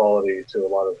B-movie quality to a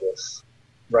lot of this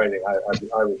writing,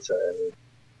 I would say.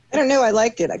 I don't know, I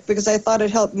liked it because I thought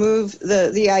it helped move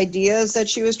the ideas that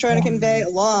she was trying to convey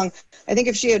along. I think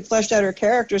if she had fleshed out her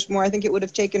characters more, I think it would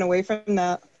have taken away from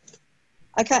that.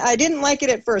 I didn't like it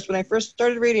at first. When I first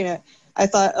started reading it, I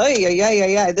thought, oh,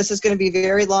 yeah, this is going to be a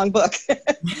very long book.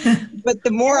 But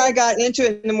the more I got into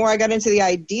it, and the more I got into the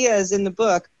ideas in the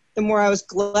book, the more I was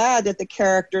glad that the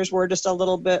characters were just a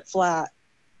little bit flat.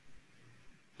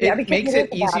 It makes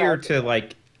it easier to,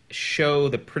 like, show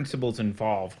the principles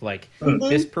involved. Like,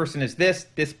 this person is this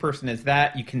person is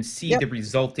that. You can see the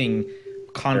resulting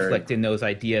conflict in those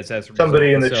ideas as a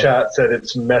somebody result. In the chat said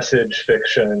it's message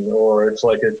fiction, or it's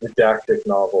like a didactic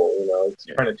novel. It's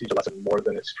trying to teach a lesson more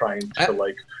than it's trying to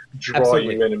like draw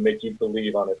you in and make you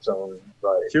believe on its own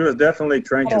right. She was definitely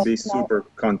trying to be super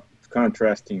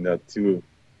contrasting the two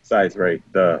sides, right?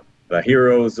 The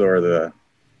heroes or the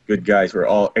good guys were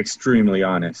all extremely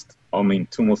honest. I mean,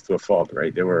 almost to a fault,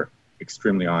 right? They were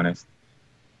extremely honest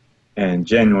and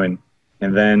genuine,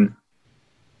 and then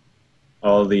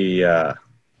all the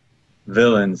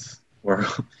villains were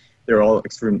they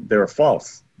were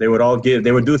false. They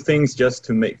would do things just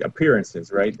to make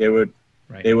appearances, right? They would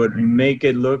make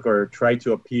it look or try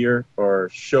to appear or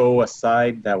show a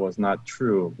side that was not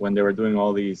true when they were doing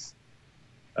all these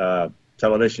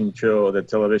television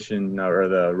or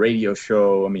the radio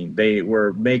show. I mean, they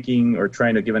were making or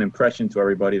trying to give an impression to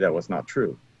everybody that was not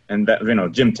true. And that,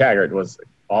 Jim Taggart was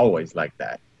always like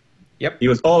that. Yep. He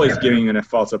was always giving a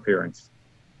false appearance.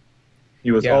 He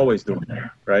was always doing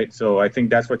that, right? So I think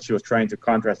that's what she was trying to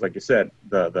contrast, like you said,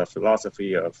 the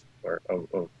philosophy of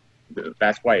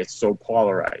that's why it's so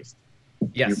polarized.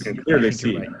 Yes. You can clearly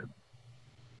see. Right.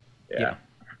 Yeah.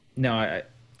 No, I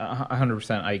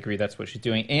 100% I agree. That's what she's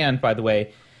doing. And by the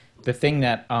way, the thing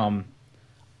that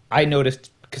I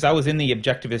noticed, because I was in the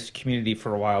objectivist community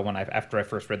for a while after I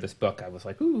first read this book, I was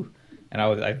like, ooh. And I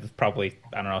was probably,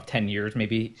 10 years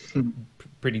maybe,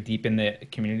 pretty deep in the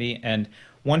community. And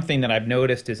one thing that I've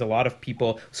noticed is a lot of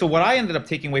people. So what I ended up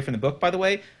taking away from the book, by the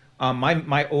way,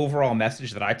 my overall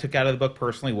message that I took out of the book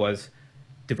personally was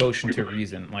devotion to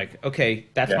reason. Like, okay,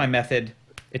 that's my method.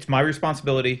 It's my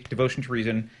responsibility, devotion to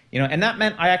reason. And that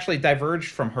meant I actually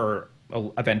diverged from her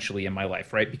eventually in my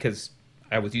life, right? Because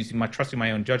I was trusting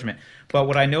my own judgment. But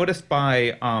what I noticed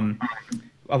by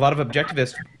a lot of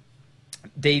objectivists,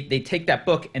 they take that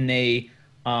book and they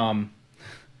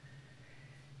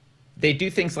do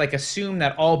things like assume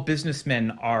that all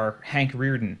businessmen are Hank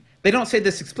Rearden. They don't say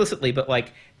this explicitly, but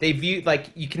like they view,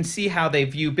 like you can see how they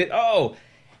view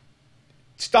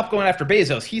stop going after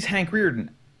Bezos. He's Hank Rearden.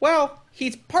 Well,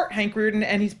 he's part Hank Rearden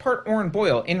and he's part Oren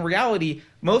Boyle. In reality,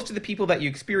 most of the people that you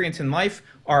experience in life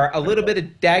are a little bit of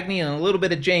Dagny and a little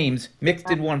bit of James mixed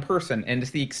in one person. And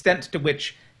it's the extent to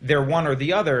which they're one or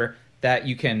the other that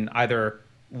you can either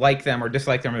like them or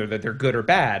dislike them, or that they're good or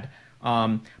bad.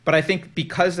 But I think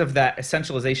because of that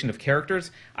essentialization of characters,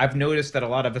 I've noticed that a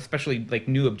lot of, especially like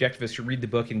new objectivists who read the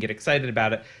book and get excited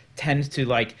about it, tend to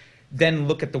like then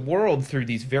look at the world through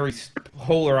these very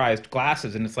polarized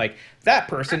glasses, and it's like that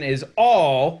person is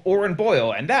all Oren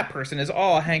Boyle and that person is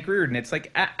all Hank Rearden. It's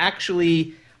like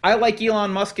actually, I like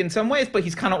Elon Musk in some ways, but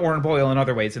he's kind of Oren Boyle in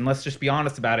other ways, and let's just be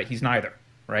honest about it, he's neither,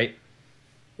 right?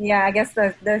 Yeah, I guess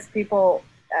those people.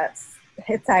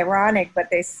 It's ironic, but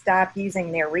they stop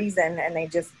using their reason and they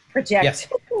just project.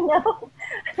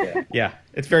 Yes. Yeah.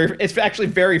 It's actually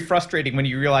very frustrating when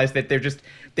you realize that there's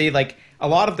actually a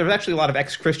lot of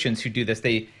ex-Christians who do this.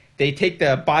 They take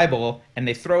the Bible and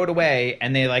they throw it away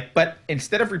and but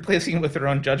instead of replacing it with their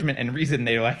own judgment and reason,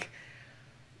 they're like,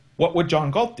 what would John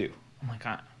Galt do? I'm like,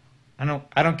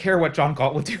 I don't care what John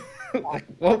Galt would do. Like,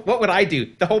 what would I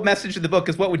do? The whole message of the book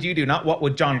is what would you do, not what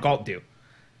would John Galt do.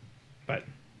 But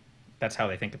that's how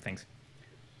they think of things.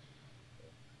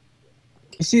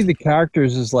 see the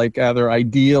characters as like either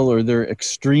ideal or they're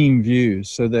extreme views,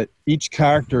 so that each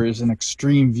character is an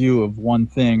extreme view of one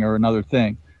thing or another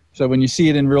thing. So when you see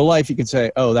it in real life, you can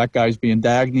say, oh, that guy's being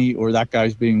Dagny or that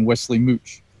guy's being Wesley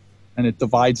Mooch. And it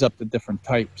divides up the different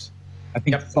types. I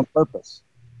think it's on purpose.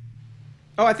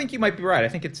 Oh, I think you might be right. I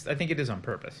think it is on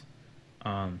purpose.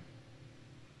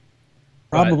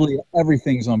 Probably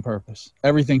everything's on purpose.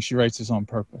 Everything she writes is on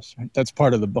purpose. Right? That's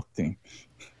part of the book theme.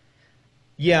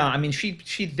 Yeah, I mean,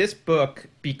 this book,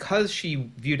 because she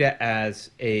viewed it as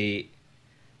I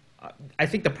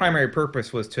think the primary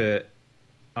purpose was to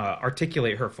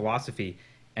articulate her philosophy,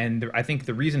 and I think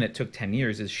the reason it took 10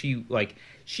 years is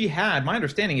my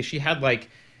understanding is she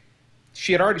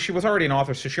was already an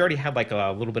author, so she already had like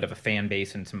a little bit of a fan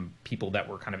base and some people that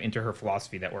were kind of into her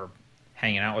philosophy that were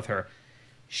hanging out with her.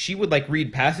 She would like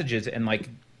read passages and like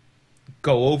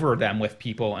go over them with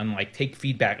people and like take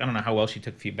feedback. I don't know how well she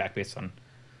took feedback based on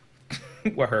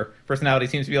what her personality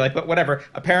seems to be like, but whatever.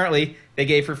 Apparently they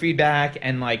gave her feedback,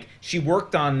 and like she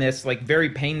worked on this like very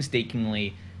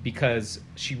painstakingly because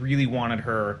she really wanted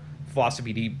her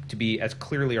philosophy to be as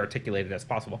clearly articulated as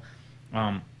possible.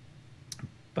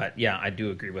 But yeah, I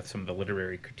do agree with some of the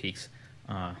literary critiques.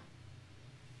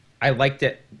 I liked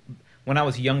it when I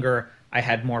was younger. I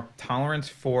had more tolerance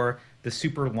for the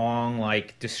super long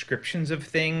like descriptions of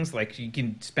things. Like you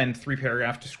can spend 3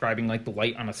 paragraphs describing like the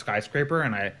light on a skyscraper,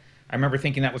 and I remember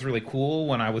thinking that was really cool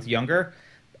when I was younger.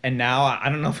 And now I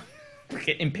don't know if I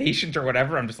get impatient or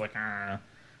whatever. I'm just like,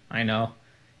 I know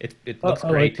it looks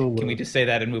great. Can we just say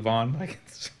that and move on? Like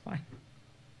it's fine.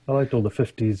 I liked all the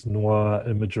 50s noir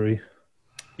imagery.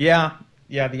 Yeah,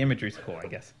 the imagery's cool, I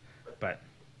guess. But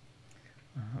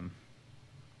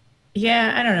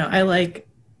yeah, I don't know.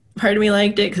 Part of me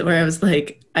liked it where I was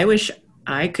like, I wish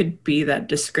I could be that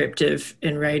descriptive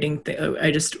in writing.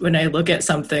 When I look at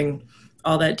something,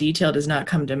 all that detail does not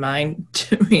come to mind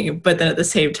to me. But then at the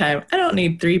same time, I don't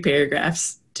need 3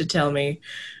 paragraphs to tell me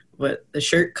what the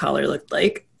shirt collar looked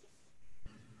like.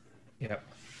 Yep.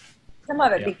 Some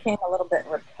of it became a little bit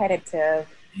repetitive.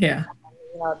 Yeah.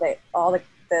 All the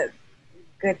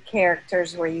good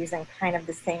characters were using kind of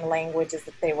the same language as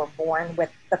if they were born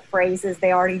with the phrases.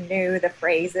 They already knew the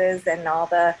phrases, and all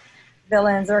the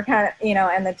villains are kind of,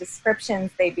 and the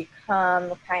descriptions, they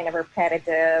become kind of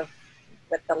repetitive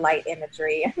with the light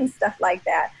imagery and stuff like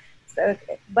that. So,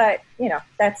 but,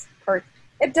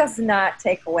 it does not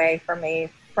take away from me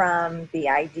from the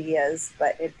ideas,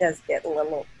 but it does get a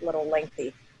little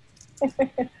lengthy.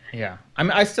 Yeah. I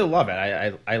mean, I still love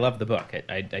it. I love the book.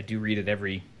 I do read it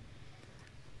every,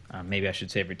 maybe I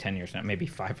should say every 10 years now, maybe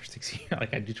 5 or 6 years.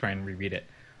 Like I do try and reread it.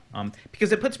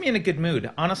 Because it puts me in a good mood.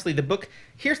 Honestly, the book,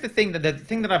 here's the thing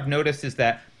that I've noticed is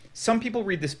that some people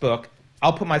read this book.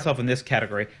 I'll put myself in this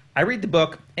category. I read the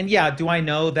book, and yeah, do I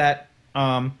know that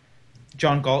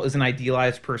John Galt is an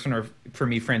idealized person, or for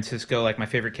me, Francisco, like my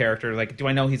favorite character, like, do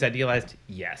I know he's idealized?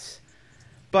 Yes.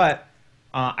 But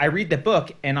I read the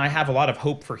book, and I have a lot of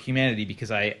hope for humanity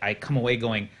because I come away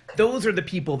going, those are the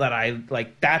people that I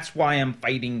like. That's why I'm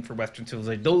fighting for Western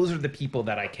civilization. Those are the people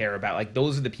that I care about. Like,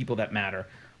 those are the people that matter.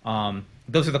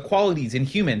 Those are the qualities in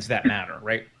humans that matter,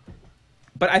 right?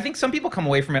 But I think some people come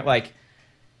away from it like,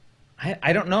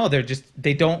 I don't know.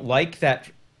 They don't like that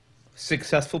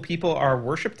successful people are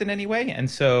worshipped in any way, and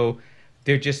so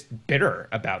they're just bitter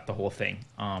about the whole thing,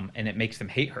 and it makes them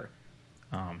hate her.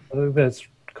 I think that's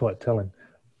quite telling.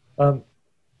 Well,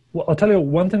 I'll tell you,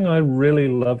 one thing I really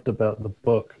loved about the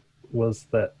book was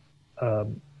that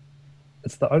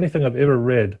it's the only thing I've ever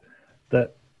read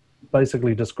that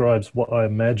basically describes what I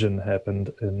imagine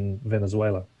happened in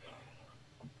Venezuela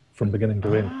from beginning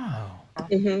to end. Oh.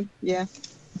 Mm-hmm. Yeah.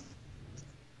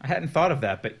 I hadn't thought of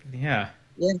that, but yeah.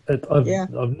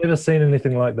 I've never seen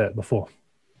anything like that before.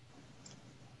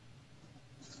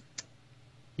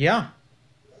 Yeah.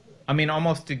 I mean,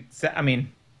 not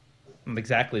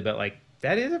exactly, but like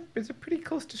that is a pretty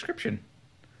close description.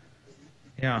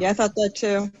 Yeah. Yeah, I thought that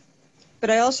too. But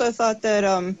I also thought that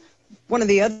one of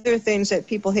the other things that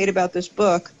people hate about this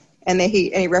book, and they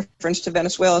hate any reference to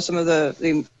Venezuela, some of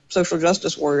the social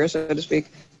justice warriors, so to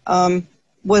speak,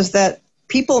 was that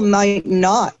people might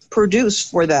not produce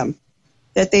for them,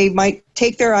 that they might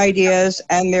take their ideas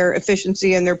and their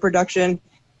efficiency and their production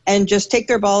and just take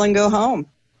their ball and go home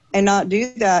and not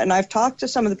do that. And I've talked to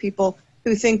some of the people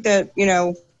who think that,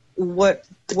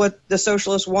 what the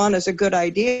socialists want is a good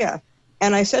idea.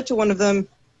 And I said to one of them,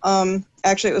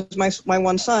 actually it was my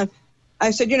one son,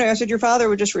 I said, your father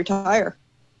would just retire.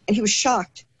 And he was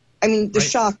shocked. I mean, the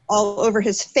shock all over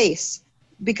his face,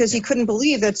 because he couldn't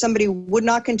believe that somebody would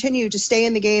not continue to stay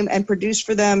in the game and produce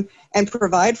for them and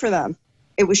provide for them.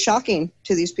 it was shocking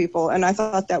to these people. And I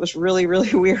thought that was really,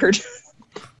 really weird.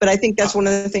 But I think that's one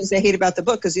of the things they hate about the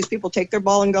book, because these people take their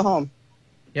ball and go home.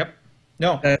 Yep.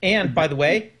 No. And by the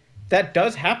way, that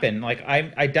does happen. Like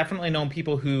I definitely know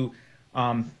people who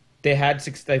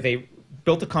they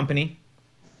built a company,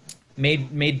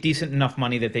 made decent enough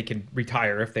money that they could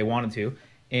retire if they wanted to,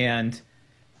 and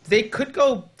they could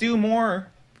go do more.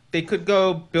 They could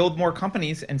go build more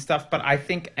companies and stuff. But I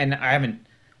think, and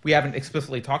we haven't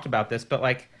explicitly talked about this, but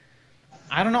like,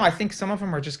 I don't know. I think some of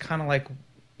them are just kind of like,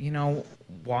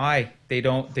 why they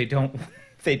don't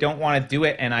want to do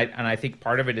it. And I think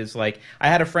part of it is like, I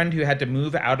had a friend who had to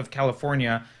move out of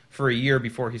California for a year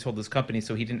before he sold his company,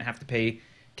 so he didn't have to pay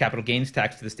capital gains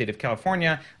tax to the state of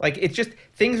California. Like, it's just,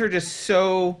 things are just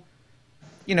so,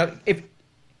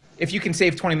 if you can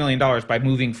save $20 million by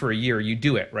moving for a year, you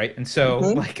do it, right? And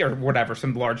so, or whatever,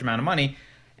 some large amount of money.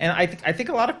 And I think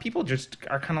a lot of people just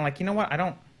are kind of like, you know what,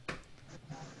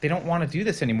 they don't want to do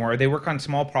this anymore. Or they work on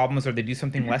small problems, or they do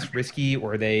something less risky,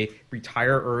 or they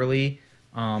retire early.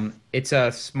 It's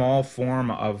a small form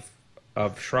of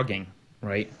shrugging,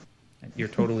 right? I think you're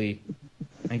totally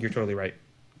right.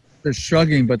 They're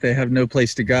shrugging, but they have no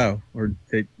place to go, or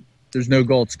there's no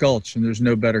Galt's Gulch, and there's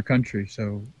no better country.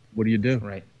 So what do you do?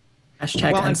 Right.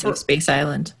 Hashtag unsafe Space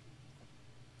Island.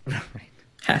 Right.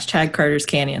 Hashtag Carter's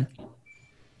Canyon.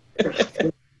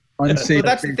 Unsafe. Well,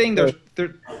 that's the thing. Go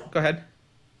ahead.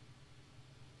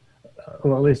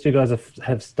 Well, at least you guys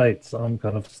have states. I'm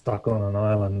kind of stuck on an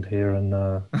island here in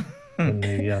the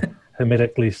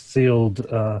hermetically sealed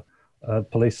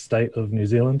police state of New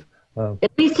Zealand.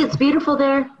 At least it's beautiful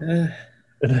there.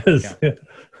 It is.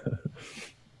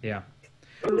 Yeah.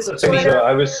 One of the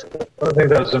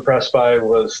things I was impressed by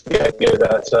was the idea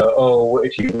that,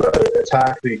 if you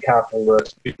attack the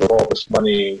capitalist people with all this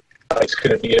money, it's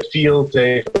going to be a field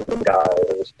day for the guy.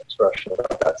 There was an expression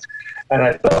about that. And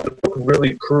I thought the book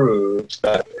really proves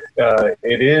that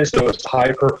it is those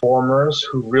high performers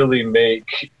who really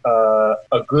make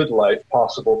a good life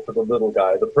possible for the little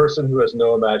guy. The person who has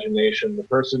no imagination, the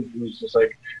person who's just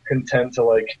like content to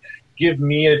like, give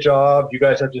me a job, you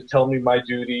guys have to tell me my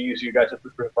duties, you guys have to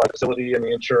provide the facility and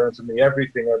the insurance and the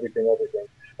everything.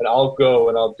 And I'll go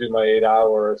and I'll do my 8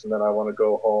 hours and then I want to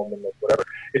go home and whatever.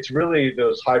 It's really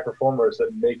those high performers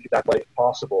that make that life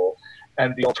possible.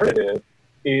 And the alternative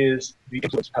is the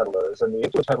influence peddlers. And the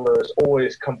influence peddlers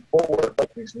always come forward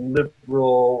like these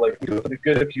liberal, like, we do for the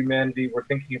good of humanity, we're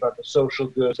thinking about the social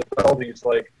goods, all these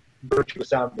like virtuous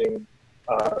sounding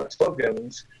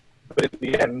slogans. But in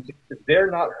the end,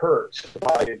 they're not hurt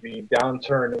by the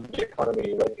downturn in the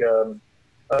economy. Like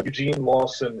Eugene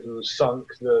Lawson, who sunk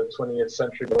the 20th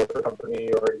Century Motor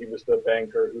Company, or he was the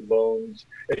banker who loaned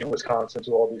in Wisconsin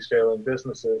to all these failing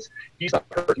businesses. He's not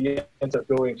hurt. He ends up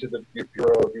going to the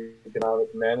Bureau of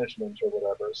Economic Management or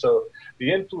whatever. So the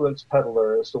influence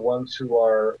peddlers, the ones who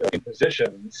are in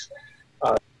positions,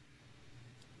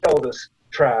 all this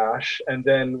trash, and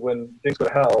then when things go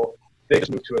to hell, they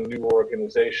just move to a new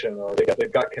organization, or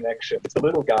they've got connections. It's the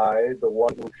little guy, the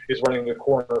one who is running the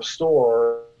corner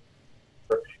store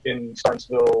in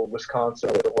Starnesville, Wisconsin,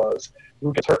 whatever it was,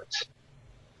 who gets hurt.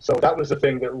 So that was the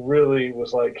thing that really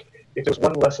was like, if there's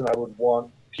one lesson I would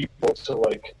want people to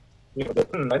like, I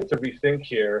need to rethink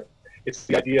here, it's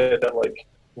the idea that like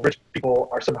rich people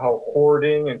are somehow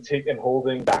hoarding and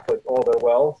holding back like all their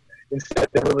wealth. Instead,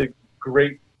 they're really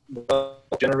great wealth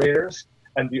generators.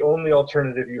 And the only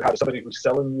alternative you have is somebody who's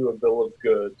selling you a bill of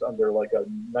goods under like a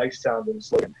nice sounding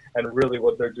slogan, and really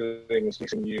what they're doing is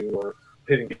fixing you or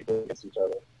pitting people against each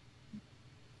other.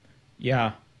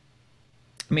 Yeah.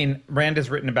 I mean, Rand has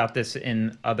written about this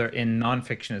in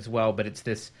nonfiction as well, but it's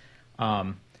this,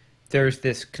 there's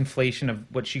this conflation of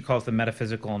what she calls the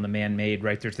metaphysical and the man-made,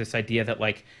 right? There's this idea that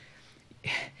like,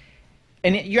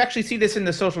 and you actually see this in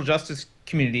the social justice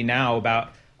community now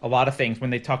about a lot of things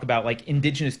when they talk about like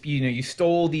indigenous, you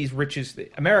stole these riches.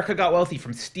 America got wealthy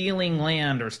from stealing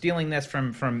land or stealing this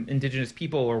from indigenous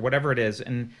people or whatever it is.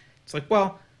 And it's like,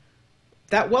 well,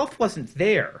 that wealth wasn't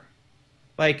there.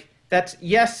 Like that's,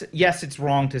 yes, it's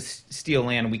wrong to steal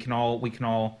land. We can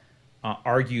all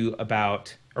argue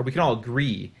about, or we can all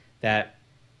agree that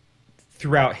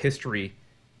throughout history,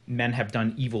 men have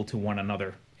done evil to one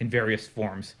another in various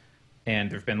forms.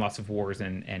 And there've been lots of wars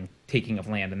and taking of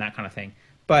land and that kind of thing.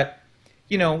 But,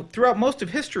 throughout most of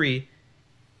history,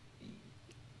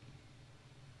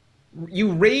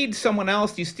 you raid someone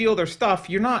else, you steal their stuff,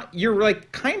 you're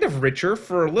like kind of richer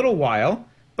for a little while,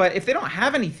 but if they don't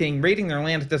have anything, raiding their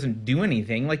land doesn't do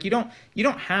anything. Like you don't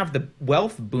have the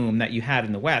wealth boom that you had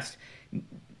in the West.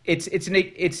 It's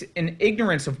an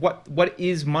ignorance of what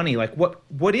is money. Like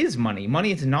what is money?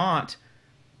 Money is not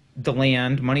the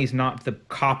land, money's not the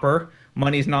copper,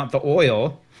 money's not the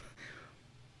oil.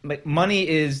 Like, money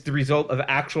is the result of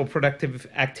actual productive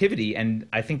activity, and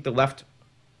I think the left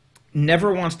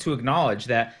never wants to acknowledge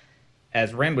that,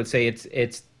 as Rand would say,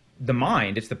 it's the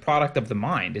mind, it's the product of the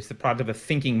mind, it's the product of a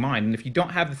thinking mind. And if you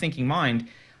don't have the thinking mind,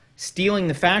 stealing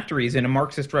the factories in a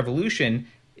Marxist revolution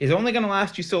is only going to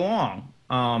last you so long,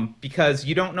 because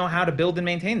you don't know how to build and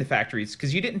maintain the factories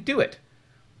because you didn't do it.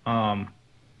 And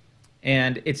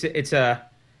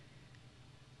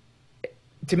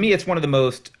to me, it's one of the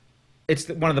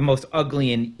most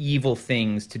ugly and evil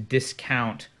things to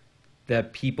discount the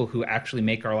people who actually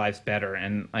make our lives better.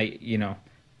 And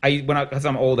because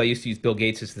I'm old, I used to use Bill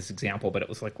Gates as this example, but it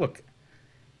was like, look,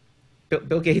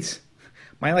 Bill Gates,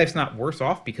 my life's not worse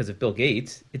off because of Bill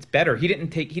Gates. It's better. He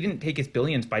didn't take his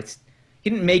billions he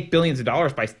didn't make billions of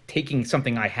dollars by taking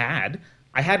something I had.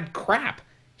 I had crap.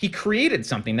 He created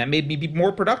something that made me be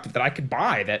more productive, that I could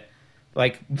buy, that,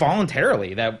 like,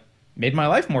 voluntarily, that made my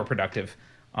life more productive.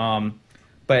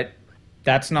 But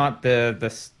that's not that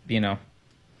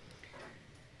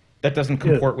doesn't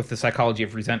comport with the psychology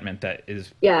of resentment that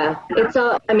is. Yeah, it's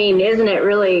all, I mean, isn't it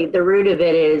really, the root of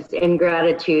it is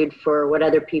ingratitude for what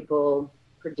other people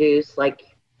produce,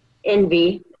 like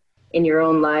envy in your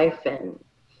own life and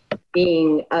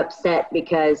being upset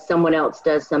because someone else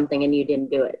does something and you didn't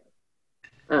do it.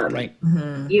 Right.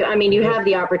 You have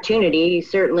the opportunity, you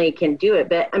certainly can do it,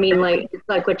 but I mean, like, it's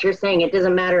like what you're saying, it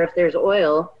doesn't matter if there's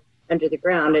oil under the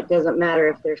ground, it doesn't matter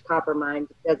if there's copper mines,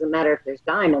 it doesn't matter if there's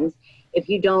diamonds. If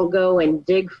you don't go and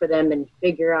dig for them and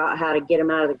figure out how to get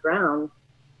them out of the ground,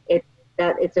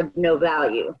 it's of no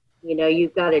value.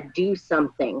 You've got to do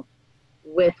something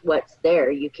with what's there.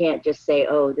 You can't just say,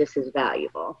 oh, this is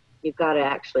valuable. You've got to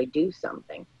actually do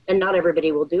something. And not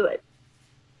everybody will do it.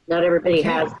 Not everybody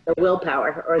has the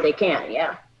willpower, or they can't,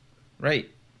 yeah. Right.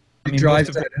 I mean, most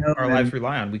of what our lives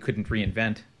rely on, we couldn't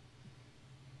reinvent.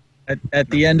 At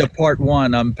the end of part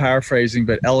 1, I'm paraphrasing,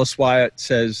 but Ellis Wyatt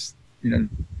says,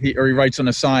 he writes on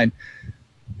a sign,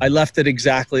 I left it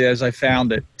exactly as I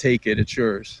found it. Take it, it's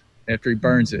yours. After he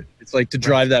burns it. It's like to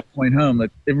drive that point home,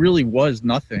 that it really was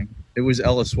nothing. It was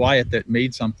Ellis Wyatt that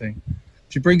made something.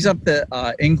 She brings up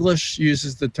that English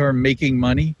uses the term making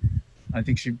money. I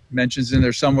think she mentions in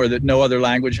there somewhere that no other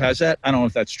language has that. I don't know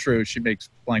if that's true. She makes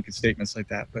blanket statements like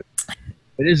that. But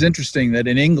it is interesting that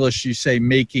in English you say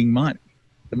making money.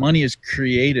 The money is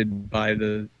created by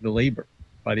the labor,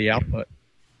 by the output.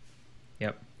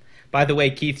 Yep. By the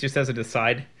way, Keith, just as an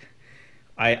aside,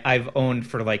 I've owned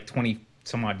for like 20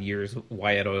 some odd years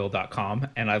wyattoil.com,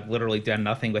 and I've literally done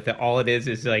nothing with it. All it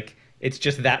is like, it's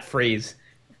just that phrase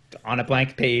on a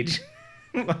blank page.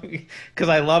 Because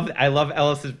I love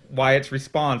Wyatt's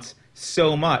response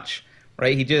so much,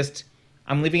 right?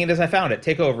 I'm leaving it as I found it.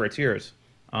 Take over, it's yours.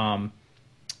 And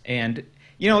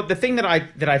the thing that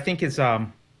I think is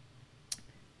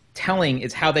telling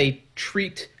is how they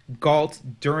treat Galt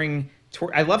during.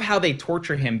 I love how they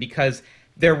torture him, because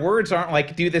their words aren't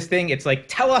like, do this thing. It's like,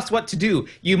 tell us what to do.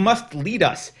 You must lead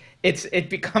us. It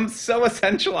becomes so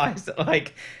essentialized.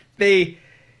 Like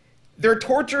they're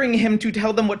torturing him to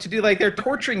tell them what to do. Like, they're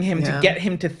torturing him to get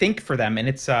him to think for them. And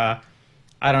it's, I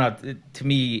don't know, to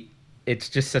me, it's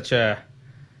just such a,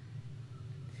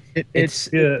 it's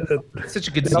such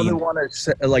a good scene. The other one is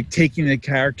like taking the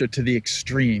character to the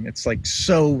extreme. It's like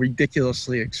so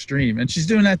ridiculously extreme. And she's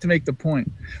doing that to make the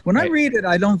point. When I read it,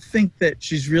 I don't think that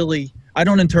I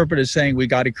don't interpret it as saying we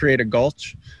got to create a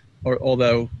gulch,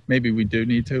 although maybe we do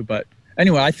need to. But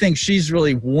anyway, I think she's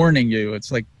really warning you.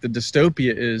 It's like the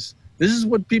dystopia is, this is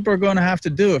what people are going to have to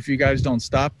do if you guys don't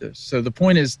stop this. So the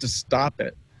point is to stop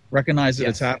it, recognize that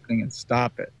it's happening and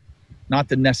stop it, not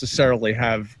to necessarily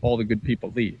have all the good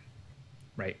people leave.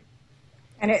 Right.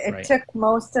 And it took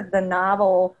most of the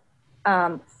novel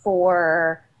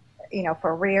for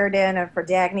Reardon and for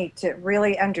Dagny to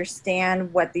really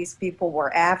understand what these people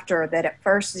were after. That at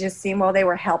first it just seemed, they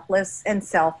were helpless and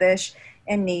selfish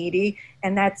and needy,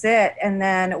 and that's it. And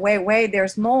then wait,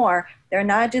 there's more. They're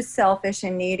not just selfish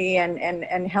and needy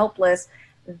and helpless.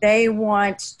 They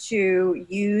want to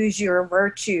use your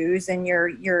virtues and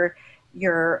your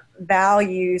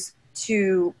values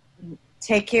to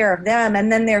take care of them.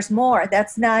 And then there's more.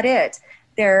 That's not it.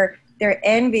 Their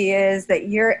envy is that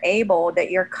you're able,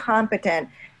 that you're competent.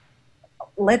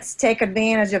 Let's take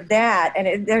advantage of that.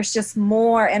 And there's just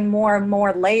more and more and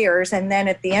more layers. And then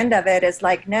at the end of it, it's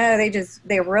like, no,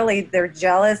 they're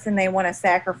jealous, and they want to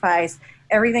sacrifice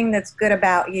everything that's good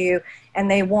about you.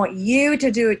 And they want you to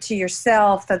do it to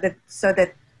yourself so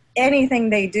that anything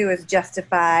they do is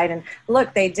justified. And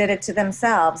look, they did it to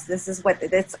themselves.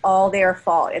 It's all their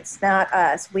fault. It's not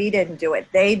us. We didn't do it.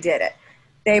 They did it.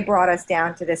 they brought us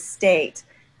down to this state.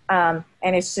 And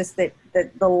it's just that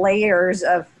the layers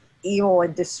of evil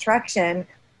and destruction,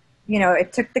 you know,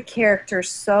 it took the characters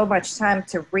so much time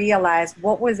to realize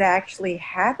what was actually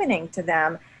happening to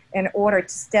them in order to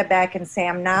step back and say,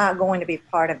 I'm not going to be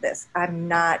part of this. I'm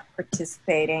not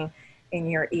participating in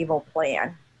your evil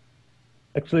plan.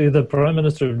 Actually, the Prime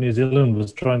Minister of New Zealand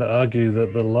was trying to argue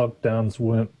that the lockdowns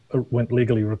weren't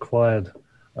legally required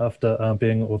after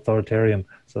being authoritarian.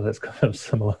 So that's kind of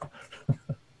similar.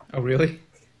 Oh, really?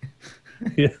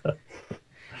 Yeah.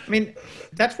 I mean,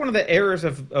 that's one of the errors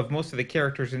of most of the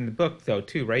characters in the book, though,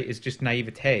 too, right? Is just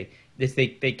naivete.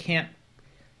 They can't...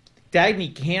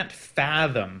 Dagny can't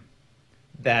fathom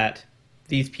that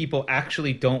these people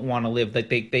actually don't want to live.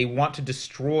 Like, they want to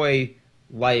destroy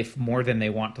life more than they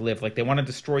want to live. Like, they want to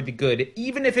destroy the good,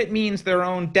 even if it means their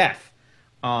own death.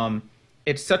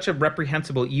 It's such a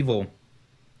reprehensible evil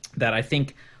that I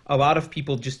think a lot of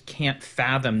people just can't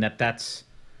fathom that that's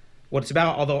what it's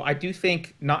about. Although I do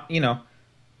think, not, you know,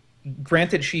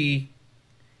 granted, she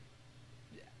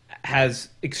has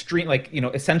extreme, like, you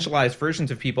know, essentialized versions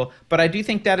of people, but I do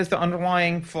think that is the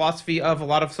underlying philosophy of a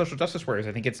lot of social justice warriors.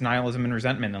 I think it's nihilism and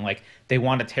resentment, and like they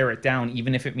want to tear it down,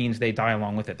 even if it means they die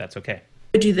along with it. That's okay.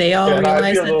 Do they all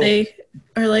realize that they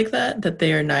are like that? That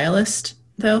they are nihilist,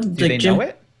 though? Do they know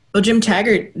it? Well, Jim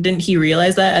Taggart, didn't he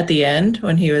realize that at the end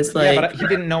when he was like... Yeah, but he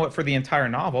didn't know it for the entire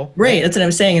novel. Right, that's what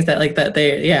I'm saying, is that like that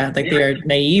they, yeah, like they are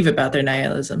naive about their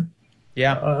nihilism.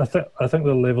 Yeah, I think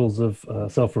the levels of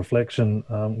self-reflection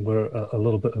were a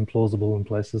little bit implausible in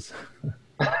places.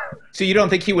 So you don't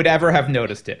think he would ever have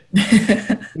noticed it?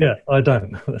 Yeah, I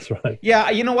don't. That's right. Yeah,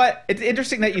 you know what? It's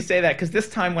interesting that you say that, because this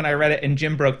time when I read it and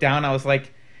Jim broke down, I was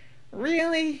like,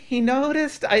 really? He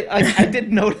noticed? I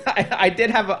did note.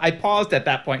 I paused at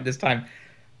that point this time,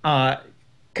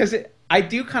 because I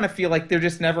do kind of feel like they're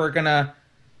just never gonna.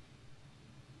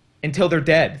 Until they're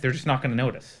dead, they're just not going to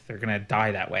notice. They're going to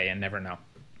die that way and never know.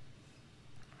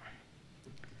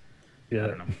 Yeah, I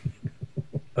don't know.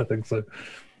 I think so.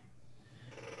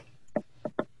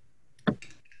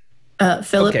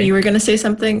 Philip, Okay. you were going to say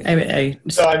something? No,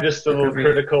 I'm just a little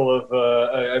critical of.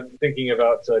 I'm thinking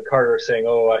about Carter saying,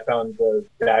 "Oh, I found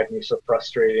Dagny so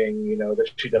frustrating. You know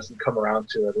that she doesn't come around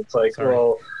to it." It's like,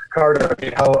 well, Carter, I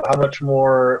mean, how much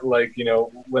more, like, you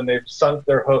know, when they've sunk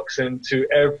their hooks into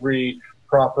every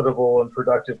profitable and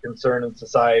productive concern in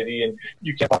society, and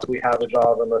you can't possibly have a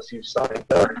job unless you've signed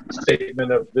a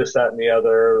statement of this, that, and the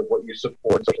other, what you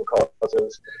support, social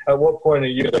causes. At what point are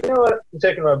you like, you know what, I'm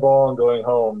taking my ball and going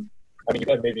home? I mean,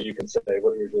 maybe you can say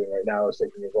what you're doing right now is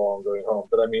taking your ball and going home,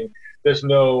 but I mean, there's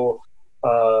no,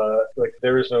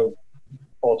 there is no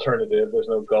alternative. There's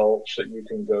no gulch that you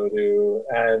can go to,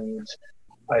 and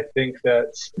I think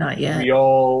that Not yet.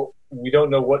 we don't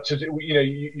know what to do. You know,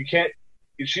 you can't.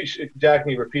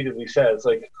 Dagny repeatedly says,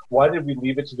 like, why did we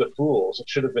leave it to the fools? It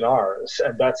should have been ours.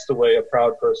 And that's the way a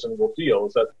proud person will feel,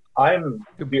 is that I'm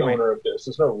the owner of this.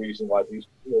 There's no reason why these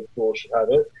fools should have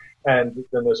it. And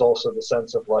then there's also the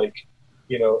sense of, like,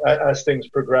 you know, as things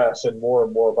progress and more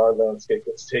of our landscape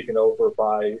gets taken over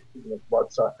by, you know,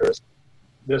 bloodsuckers,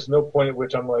 there's no point at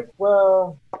which I'm like,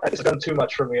 well, it's done too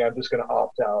much for me. I'm just going to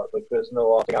opt out. Like, there's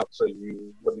no opting out. So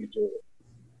what do you do?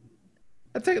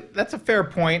 That's a fair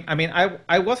point. I mean,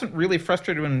 I wasn't really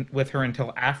frustrated with her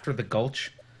until after the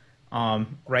Gulch,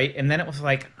 right? And then it was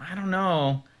like, I don't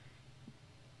know.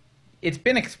 It's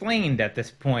been explained at this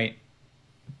point,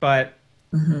 but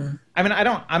I mean, I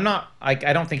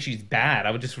don't think she's bad.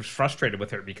 I just was frustrated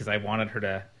with her because I wanted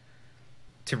her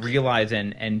to realize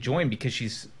and join, because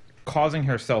she's causing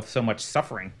herself so much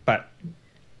suffering. But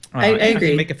I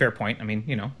agree. You make a fair point. I mean,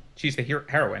 you know, she's the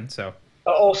heroine, so.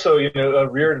 Also, you know,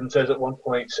 Reardon says at one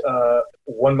point,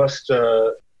 one must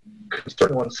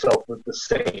concern oneself with the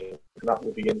sane, not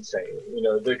with the insane. You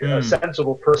know, a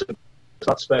sensible person does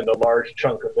not spend a large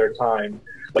chunk of their time,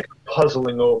 like,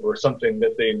 puzzling over something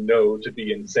that they know to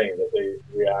be insane, that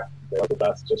they react to.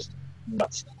 That's just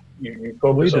nuts. You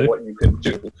focus on what you can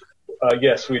do.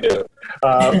 Yes, we do.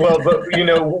 Well, but, you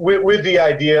know, with the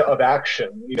idea of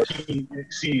action, you know, he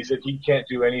sees that he can't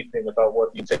do anything about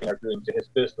what the insane are doing to his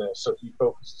business, so he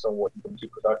focuses on what he can do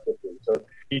productively. So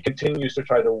he continues to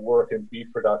try to work and be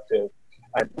productive,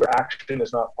 and where action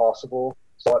is not possible,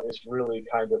 Scott is really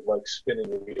kind of like spinning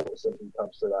the wheels, and he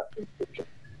comes to that conclusion.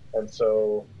 And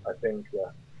so I think,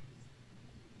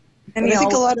 And I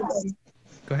think a lot of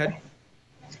Go ahead.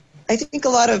 I think a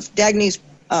lot of Dagny's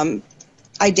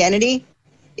identity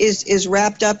is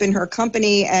wrapped up in her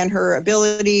company and her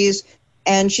abilities,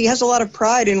 and she has a lot of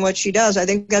pride in what she does. I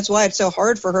think that's why it's so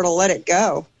hard for her to let it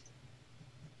go.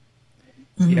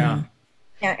 Yeah.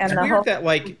 And It's the weird whole, that,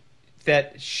 like,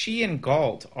 that she and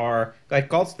Galt are like,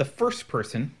 Galt's the first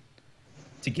person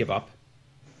to give up,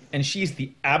 and she's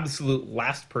the absolute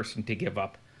last person to give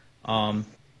up.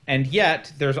 And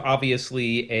yet, there's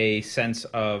obviously a sense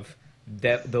of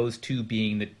that those two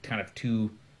being the kind of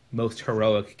two most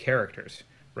heroic characters,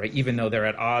 right? Even though they're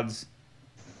at odds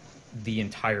the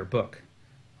entire book.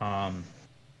 I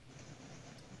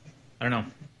don't know.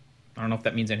 I don't know if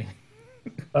that means anything.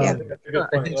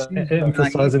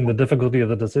 Emphasizing the difficulty of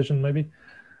the decision, maybe?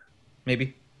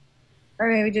 Maybe. Or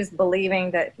maybe just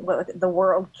believing that the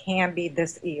world can be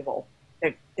this evil.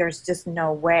 There's just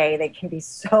no way they can be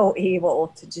so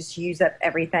evil to just use up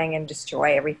everything and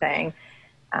destroy everything,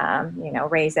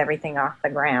 raise everything off the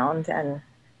ground. And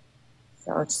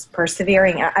so it's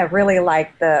persevering. I really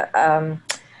like the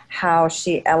how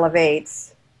she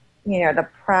elevates, the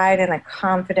pride and the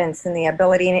confidence and the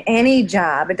ability in any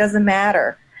job. It doesn't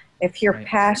matter. If you're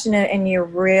passionate and you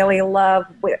really love,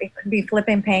 it could be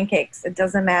flipping pancakes. It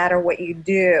doesn't matter what you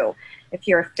do. If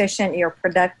you're efficient, you're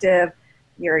productive,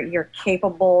 you're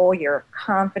capable, you're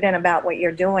confident about what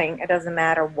you're doing, it doesn't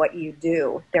matter what you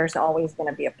do. There's always going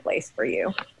to be a place for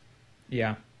you.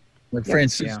 Yeah. Like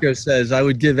Francisco says, I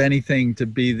would give anything to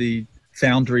be the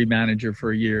foundry manager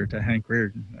for a year to Hank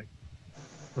Reardon.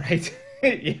 Right.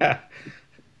 Yeah.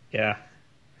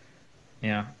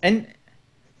 And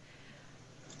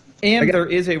there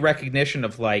is a recognition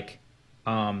of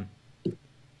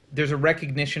there's a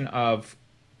recognition of,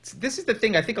 this is the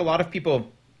thing, I think a lot of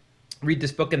people read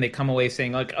this book and they come away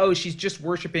saying oh, she's just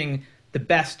worshiping the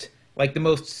best,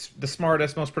 the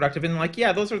smartest, most productive, and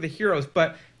those are the heroes.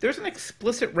 But there's an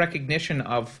explicit recognition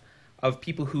of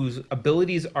people whose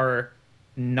abilities are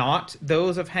not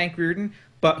those of Hank Reardon,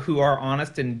 but who are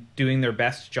honest and doing their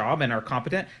best job and are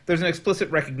competent. There's an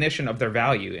explicit recognition of their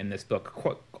value in this book.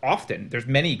 Quite often, there's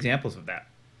many examples of that.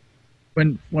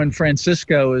 When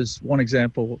Francisco is one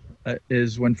example,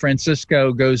 is when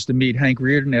Francisco goes to meet Hank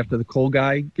Reardon after the coal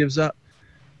guy gives up,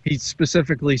 he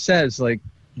specifically says,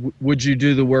 would you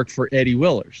do the work for Eddie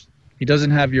Willers? He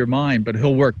doesn't have your mind, but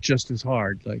he'll work just as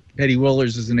hard. Eddie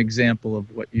Willers is an example of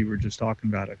what you were just talking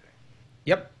about, I think.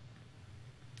 Yep.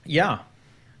 Yeah.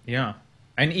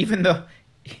 And even the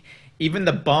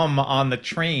bum on the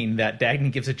train that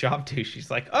Dagny gives a job to, she's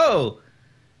like, oh,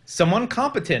 someone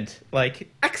competent,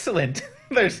 excellent.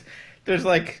 there's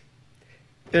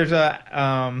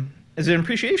an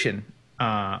appreciation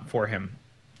for him,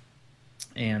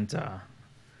 and I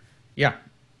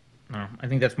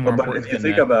think that's more important. But if you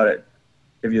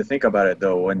think about it,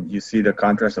 though, when you see the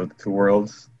contrast of the two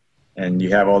worlds, and you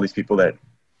have all these people that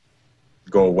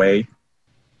go away,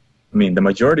 I mean, the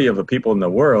majority of the people in the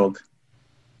world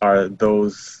are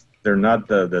those. They're not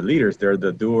the leaders; they're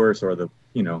the doers, or the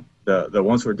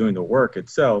ones who are doing the work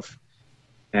itself.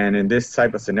 And in this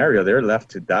type of scenario, they're left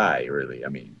to die, really. I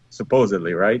mean,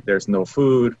 supposedly, right? There's no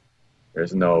food.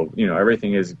 There's no,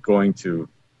 everything is going to,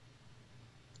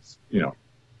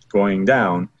 going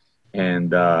down.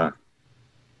 And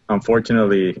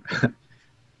unfortunately,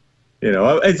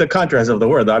 it's a contrast of the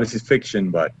world. Obviously, it's fiction,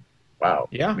 but wow.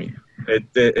 Yeah. I mean,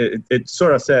 it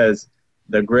sort of says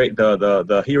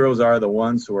the heroes are the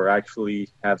ones who are actually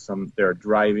they're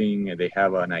driving, and they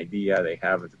have an idea, they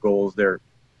have goals, they're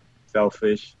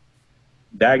selfish.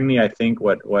 Dagny, I think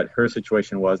what her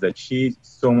situation was, that she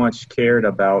so much cared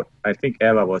about, I think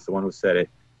Eva was the one who said it,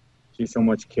 she so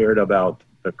much cared about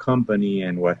the company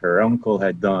and what her uncle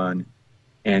had done,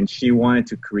 and she wanted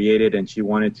to create it, and she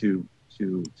wanted to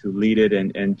lead it,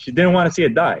 and she didn't want to see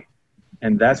it die.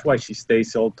 And that's why she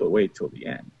stays all the way till the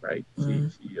end, right?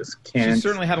 She just can't. She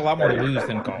certainly had a lot more to lose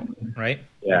than Galt, right?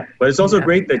 Yeah, but it's also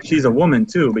great that she's a woman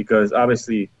too, because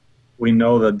obviously we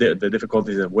know the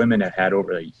difficulties that women have had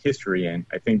over history, and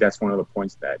I think that's one of the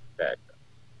points that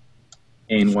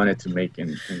Ayn wanted to make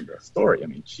in the story. I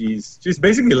mean, she's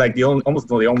basically almost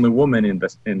the only woman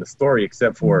in the story,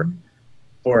 except for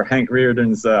Hank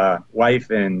Reardon's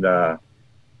wife and the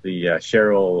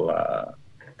Cheryl.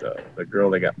 The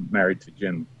girl that got married to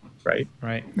Jim, right?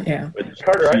 Right. Yeah.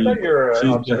 Carter, I thought your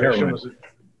observation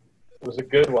was a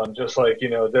good one. Just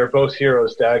they're both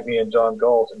heroes, Dagny and John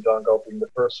Galt being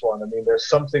the first one. I mean, there's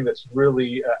something that's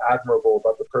really admirable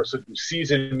about the person who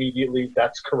sees it immediately,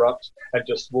 that's corrupt, and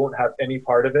just won't have any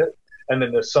part of it. And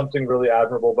then there's something really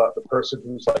admirable about the person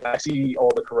who's I see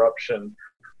all the corruption,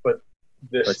 but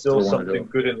there's still something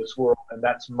good in this world, and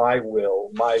that's my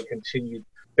will, my continued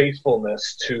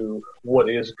faithfulness to what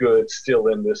is good still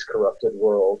in this corrupted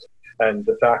world. And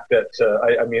the fact that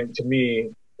to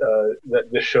me that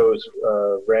this shows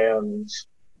Rand's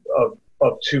of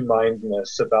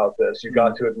two-mindedness about this. You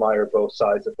got to admire both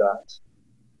sides of that.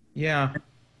 Yeah,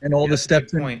 and all the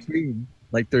steps in between.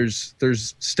 Like there's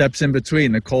steps in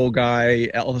between. The Cole guy,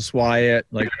 Ellis Wyatt,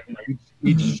 like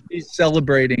he's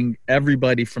celebrating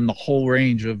everybody from the whole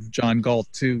range of John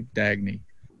Galt to Dagny.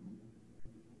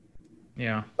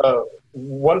 Yeah.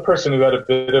 One person who had a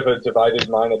bit of a divided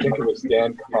mind, I think it was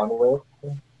Dan Conway,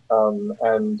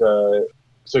 and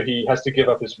so he has to give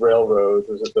up his railroad.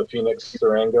 Was it the Phoenix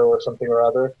Durango or something or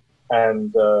other?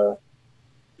 And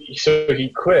so he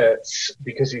quits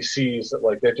because he sees that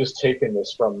like they're just taking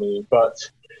this from me. But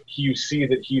you see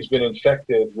that he's been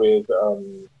infected with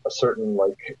a certain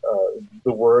like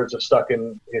the words have stuck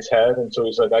in his head, and so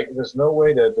he's like, there's no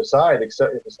way to decide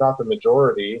except if it's not the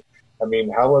majority. I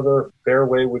mean, how other fair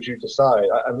way would you decide?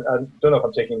 I don't know if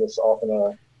I'm taking this off in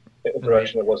a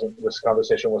direction that wasn't, this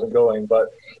conversation wasn't going, but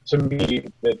to me,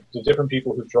 the different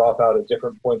people who drop out at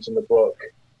different points in the book,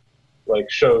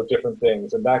 like, show different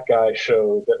things. And that guy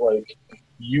showed that, like,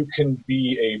 you can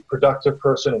be a productive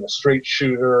person and a straight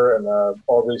shooter and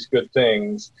all these good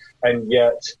things, and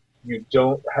yet you've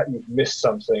missed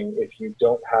something if you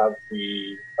don't have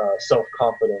the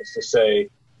self-confidence to say,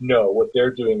 no, what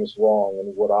they're doing is wrong,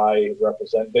 and what I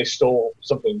represent, they stole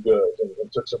something good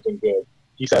and took something good.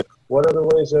 He said, what other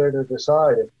ways there to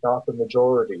decide if not the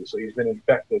majority? So he's been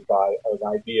infected by an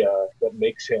idea that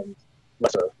makes him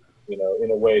lesser, you know, in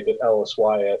a way that Ellis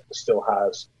Wyatt still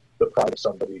has the pride of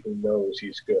somebody who knows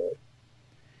he's good.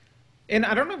 And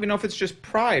I don't even know if it's just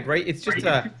pride, right? It's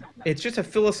just a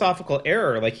philosophical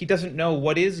error. Like, he doesn't know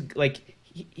what is, like,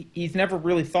 he's never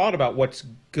really thought about what's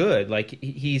good. Like,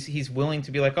 he's willing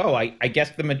to be like, oh, I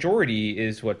guess the majority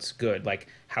is what's good. Like,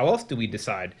 how else do we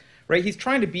decide, right? He's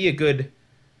trying to be a good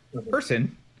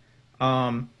person,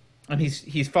 and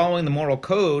he's following the moral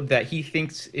code that he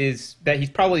thinks that he's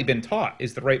probably been taught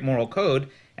is the right moral code,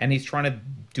 and he's trying to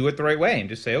do it the right way and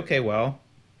just say, okay, well,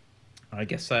 I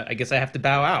guess I have to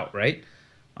bow out, right?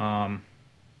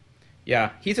 Yeah,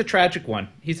 he's a tragic one.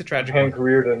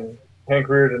 Hank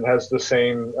Reardon has the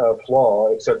same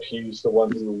flaw, except he's the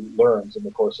one who learns in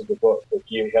the course of the book. That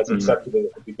he has accepted it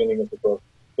at the beginning of the book,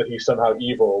 that he's somehow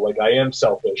evil. Like, I am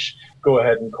selfish. Go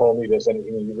ahead and call me this. And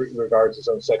he regards his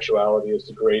own sexuality as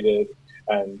degraded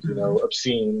and, you know,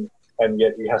 obscene. And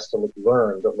yet he has to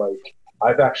learn that, like,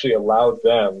 I've actually allowed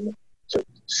them to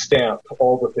stamp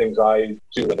all the things I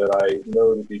do that I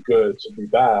know to be good to be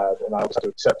bad, and I have to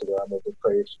accept that I'm a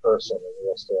depraved person, and he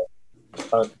has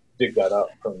to dig that up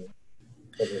from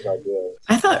his ideas.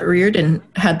 I thought Reardon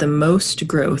had the most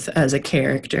growth as a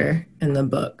character in the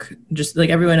book. Just like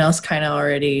everyone else kind of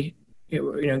already,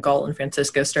 you know, Galt and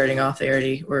Francisco starting off, they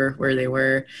already were where they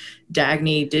were.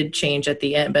 Dagny did change at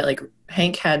the end, but like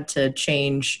Hank had to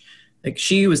change. Like,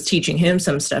 she was teaching him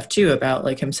some stuff too about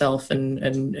like himself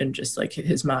and just like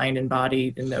his mind and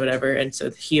body and whatever. And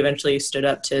so he eventually stood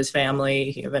up to his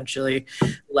family. He eventually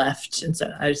left. And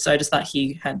so I just thought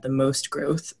he had the most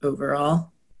growth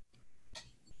overall.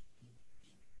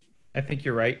 I think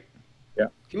you're right. Yeah.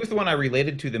 He was the one I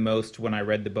related to the most when I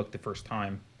read the book the first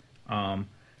time.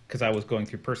 Because I was going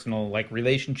through personal, like,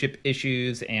 relationship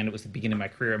issues, and it was the beginning of my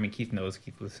career. I mean, Keith knows.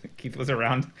 Keith was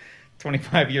around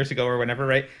 25 years ago or whenever,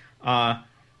 right?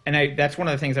 And that's one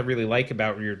of the things I really like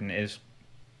about Reardon is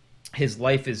his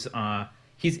life is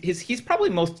he's probably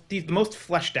the most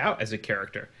fleshed out as a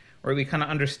character, where we kind of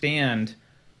understand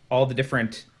all the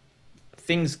different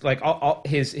things, like all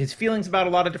his feelings about a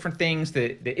lot of different things,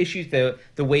 the issues,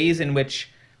 the ways in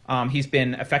which he's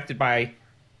been affected by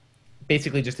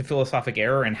basically just a philosophic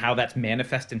error, and how that's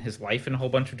manifest in his life in a whole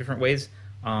bunch of different ways,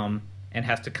 and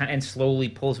has to and slowly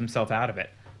pulls himself out of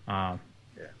it.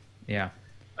 Yeah.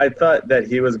 I thought that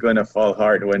he was going to fall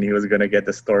hard when he was going to get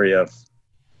the story of,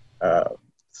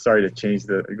 sorry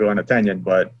to go on a tangent,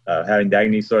 but having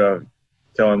Dagny sort of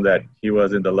tell him that he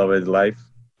wasn't the love of his life.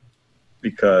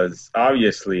 Because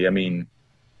obviously, I mean,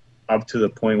 up to the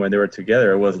point when they were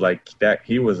together, it was like that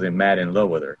he was mad in love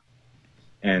with her.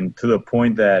 And to the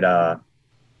point that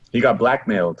he got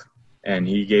blackmailed and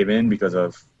he gave in because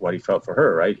of what he felt for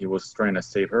her, right? He was trying to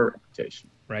save her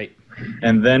reputation. Right.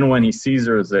 And then when he sees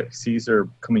her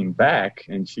coming back,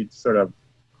 and she sort of,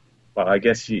 well, I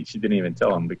guess she didn't even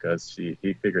tell him because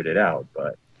he figured it out.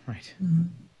 But right.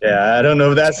 Yeah, I don't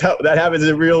know if that's how that happens in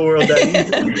the real world.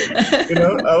 You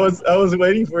know, I was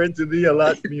waiting for it to be a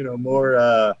lot, you know,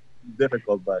 more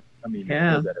difficult, but I mean,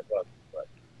 yeah. That it was. But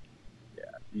yeah,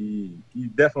 he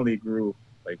definitely grew,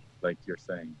 like you're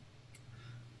saying.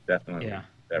 Definitely. Yeah.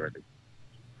 Everything.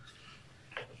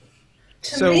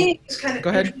 To me, it was kind of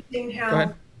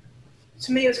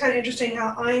interesting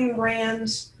how Ayn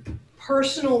Rand's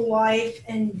personal life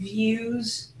and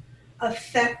views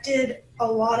affected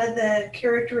a lot of the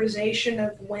characterization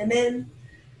of women.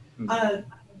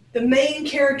 the main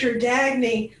character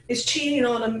Dagny is cheating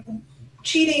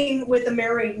with a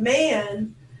married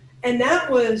man, and that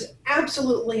was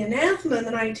absolutely anathema in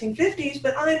the 1950s.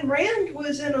 But Ayn Rand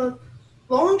was in a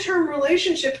long-term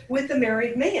relationship with a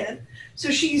married man, so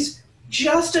she's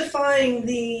justifying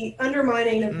the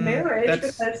undermining of marriage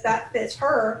because that fits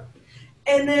her.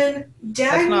 And then Dagny,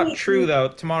 that's not true though,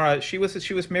 Tamara. She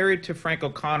was married to Frank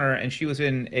O'Connor, and she was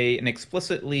in an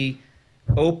explicitly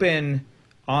open,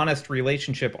 honest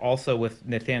relationship also with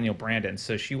Nathaniel Branden.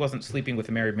 So she wasn't sleeping with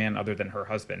a married man other than her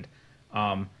husband,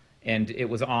 and it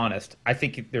was honest. I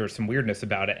think there was some weirdness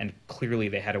about it, and clearly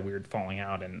they had a weird falling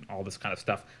out and all this kind of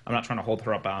stuff. I'm not trying to hold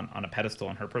her up on a pedestal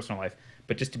in her personal life,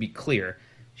 but just to be clear,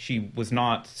 she was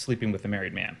not sleeping with a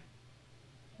married man.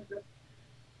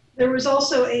 There was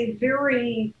also a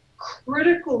very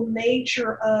critical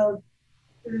nature of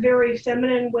very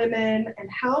feminine women and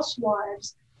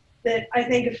housewives that I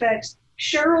think affects.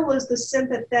 Cheryl is the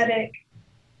sympathetic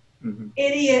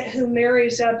idiot who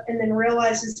marries up and then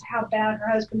realizes how bad her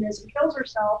husband is and kills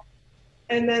herself.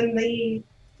 And then the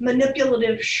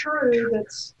manipulative shrew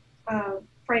that's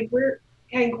Hank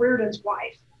Reardon's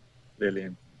wife.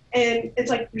 Lillian. And it's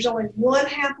like there's only one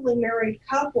happily married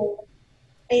couple,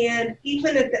 and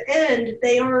even at the end,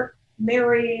 they aren't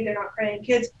married, they're not creating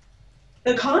kids.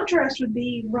 The contrast would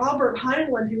be Robert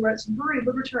Heinlein, who wrote some very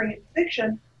libertarian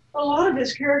fiction. A lot of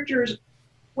his characters,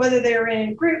 whether they're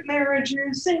in group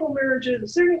marriages, single marriages, a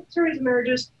series of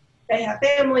marriages, they have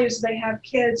families, they have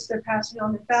kids, they're passing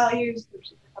on their values,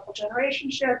 there's a couple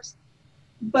generationships.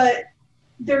 But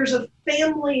there's a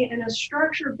family and a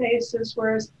structure basis,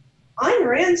 whereas Ayn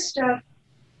Rand's stuff,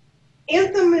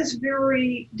 Anthem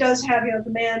does have,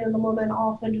 the man and the woman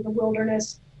off into the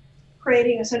wilderness,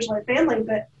 creating essentially a family,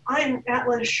 but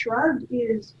Atlas Shrugged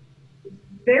is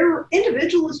very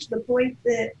individualist to the point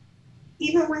that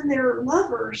even when they're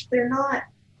lovers, they're not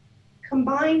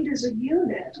combined as a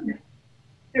unit.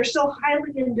 They're still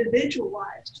highly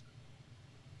individualized.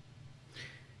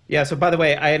 Yeah, so by the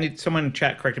way, I need someone in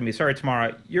chat corrected me. Sorry,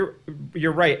 Tamara. You're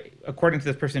right. According to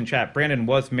this person in chat, Branden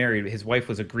was married. His wife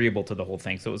was agreeable to the whole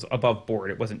thing, so it was above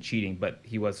board. It wasn't cheating, but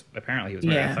he was married.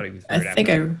 Yeah, I thought he was married. I think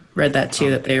I read that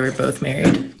too, that they were both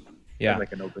married. Yeah.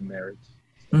 Like an open marriage.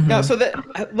 Mm-hmm. No, so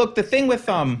look, the thing with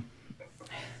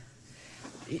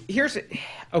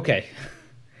okay.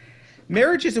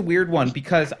 Marriage is a weird one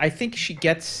because I think she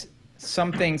gets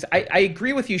some things. I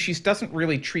agree with you. She doesn't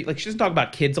really treat, she doesn't talk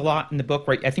about kids a lot in the book,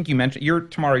 right? I think you mentioned,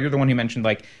 Tamara, you're the one who mentioned,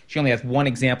 she only has one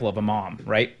example of a mom,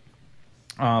 right?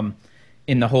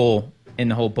 In the whole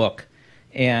book,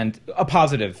 and a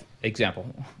positive example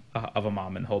of a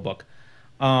mom in the whole book.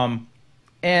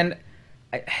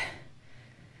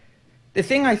 The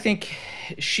thing I think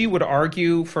she would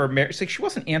argue for marriage, she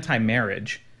wasn't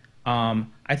anti-marriage.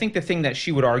 I think the thing that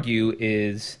she would argue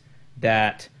is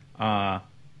that,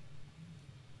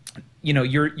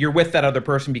 you're with that other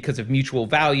person because of mutual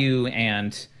value,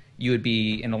 and you would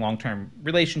be in a long-term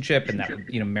relationship, and that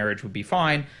marriage would be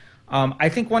fine. I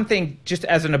think one thing, just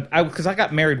as because I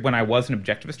got married when I was an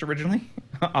objectivist originally,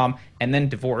 and then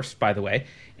divorced, by the way.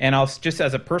 And just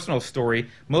as a personal story,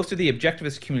 most of the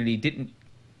objectivist community didn't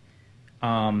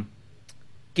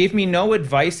gave me no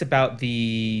advice about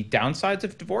the downsides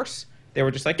of divorce. They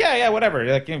were just like, yeah, whatever.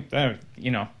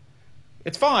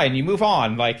 It's fine. You move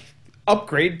on.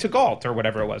 Upgrade to Galt or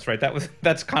whatever it was, right?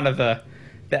 That's kind of the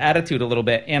attitude a little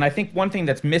bit. And I think one thing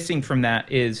that's missing from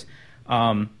that is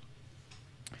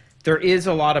there is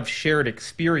a lot of shared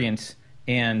experience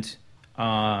and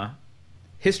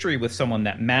history with someone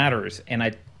that matters, and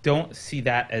I don't see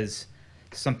that as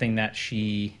something that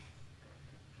she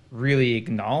really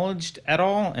acknowledged at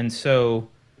all. And so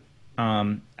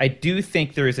I do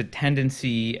think there is a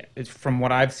tendency, from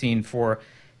what I've seen, for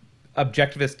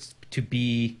objectivists to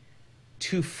be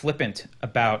too flippant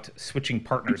about switching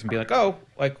partners and be like,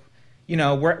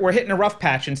 we're hitting a rough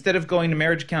patch. Instead of going to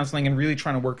marriage counseling and really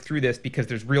trying to work through this because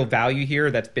there's real value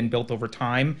here that's been built over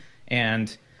time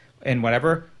and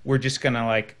whatever, we're just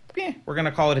gonna we're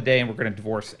gonna call it a day and we're gonna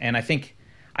divorce. And I think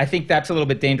that's a little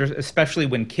bit dangerous, especially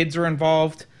when kids are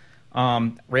involved.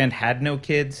 Rand had no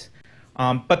kids.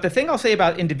 But the thing I'll say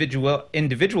about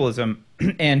individualism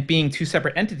and being two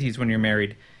separate entities when you're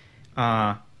married,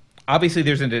 obviously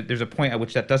there's a point at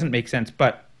which that doesn't make sense,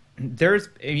 but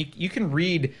you can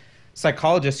read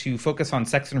psychologists who focus on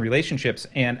sex and relationships,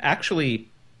 and actually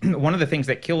one of the things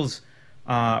that kills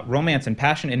romance and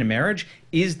passion in a marriage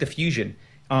is the fusion.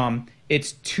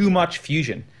 It's too much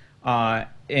fusion.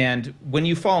 And when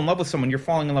you fall in love with someone, you're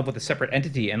falling in love with a separate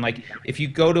entity. And if you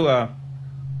go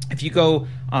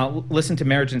listen to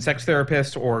marriage and sex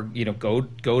therapists, or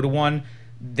go to one,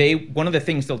 one of the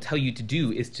things they'll tell you to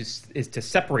do is to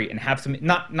separate and have some,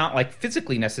 not like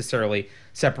physically necessarily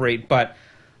separate, but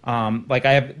like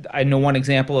I know one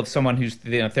example of someone who's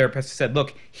the therapist said,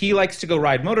 look, he likes to go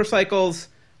ride motorcycles,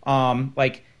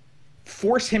 like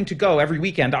force him to go every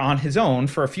weekend on his own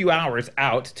for a few hours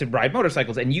out to ride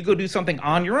motorcycles, and you go do something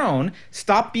on your own.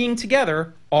 Stop being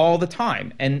together all the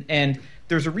time. And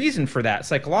there's a reason for that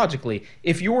psychologically.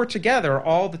 If you're together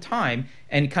all the time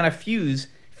and kind of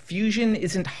fusion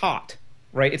isn't hot,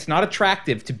 right? It's not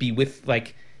attractive to be with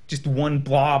like just one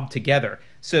blob together.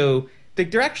 So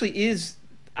there actually is,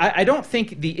 I don't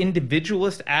think the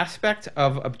individualist aspect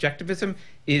of objectivism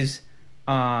is,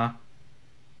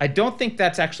 I don't think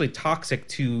that's actually toxic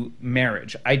to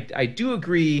marriage. I do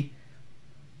agree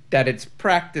that it's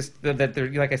practiced, that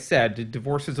there, like I said,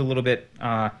 divorce is a little bit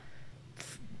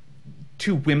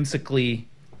too whimsically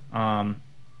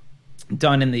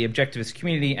done in the objectivist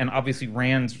community, and obviously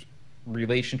Rand's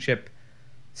relationship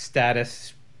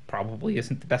status probably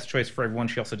isn't the best choice for everyone.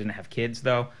 She also didn't have kids,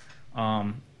 though.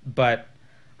 But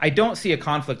I don't see a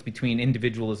conflict between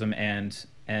individualism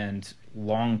and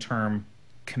long-term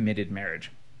committed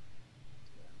marriage.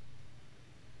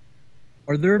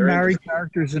 Are there married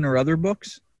characters in her other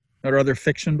books, or other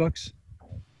fiction books?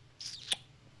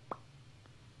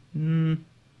 I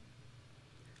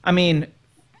mean,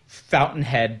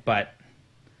 Fountainhead, but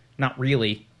not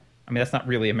really. I mean, that's not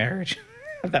really a marriage.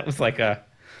 That was like a,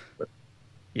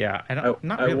 yeah.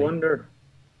 Not really.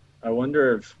 I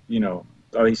wonder if, you know,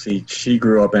 obviously she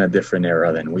grew up in a different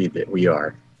era than we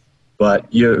are, but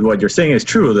what you're saying is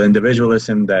true. The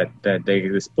individualism that they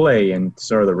display and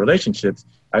sort of the relationships.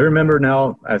 I remember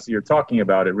now, as you're talking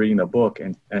about it, reading the book,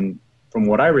 and from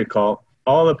what I recall,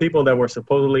 all the people that were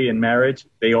supposedly in marriage,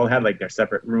 they all had like their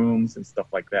separate rooms and stuff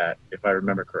like that, if I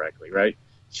remember correctly, right?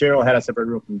 Cheryl had a separate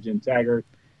room from Jim Taggart.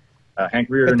 Hank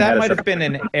Reardon. But that might have been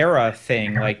an era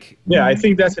thing, like. Yeah, I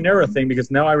think that's an era thing,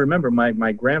 because now I remember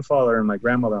my grandfather and my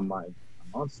grandmother on my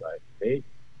mom's side, they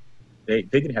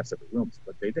didn't have separate rooms,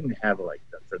 but they didn't have like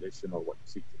the traditional what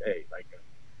you see today, like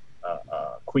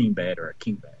a queen bed or a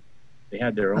king bed. They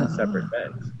had their own separate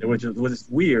beds, which was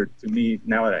weird to me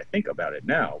now that I think about it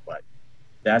now, but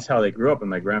that's how they grew up. And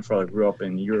my grandfather grew up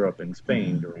in Europe and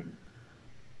Spain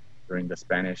during the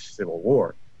Spanish Civil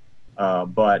War.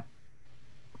 But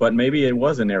maybe it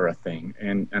was an era thing.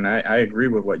 And I agree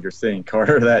with what you're saying,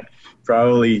 Carter, that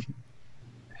probably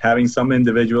having some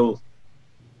individual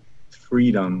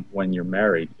freedom when you're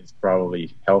married is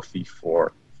probably healthy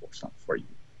for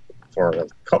a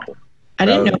couple. I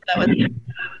didn't know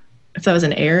if that was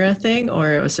an era thing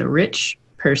or it was a rich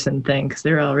person thing, because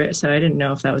they're all rich. So I didn't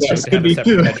know if that was just could be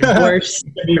too. Worse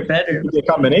or better. A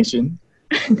combination,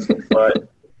 but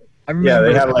yeah,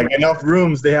 they have like enough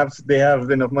rooms. They have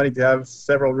enough money to have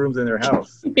several rooms in their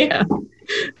house. Yeah,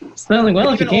 it's not like,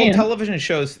 well, if you can. Old television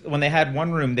shows, when they had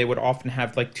one room, they would often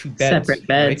have like two beds, separate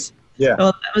beds. Right? Yeah.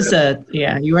 Well, that was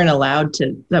you weren't allowed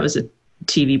to. That was a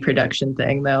TV production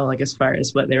thing, though. Like as far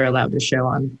as what they were allowed to show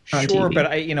on sure,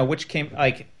 TV. But which came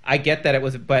like. I get that it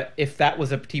was, but if that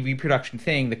was a TV production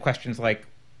thing, the question's like,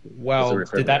 well,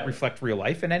 did that reflect real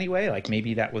life in any way? Like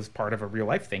maybe that was part of a real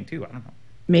life thing too. I don't know.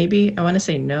 Maybe. I want to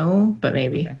say no, but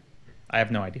maybe. Okay. I have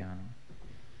no idea.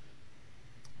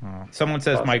 Someone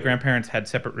says my grandparents had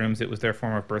separate rooms. It was their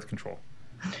form of birth control.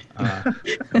 Hey,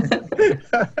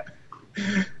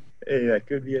 that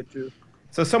could be it too.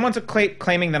 So someone's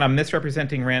claiming that I'm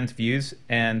misrepresenting Rand's views,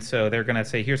 and so they're going to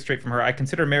say, here's straight from her, I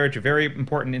consider marriage a very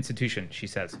important institution, she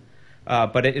says.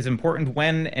 But it is important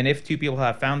when and if two people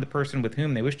have found the person with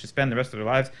whom they wish to spend the rest of their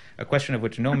lives, a question of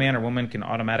which no man or woman can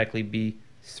automatically be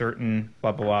certain,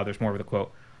 blah, blah, blah. There's more of the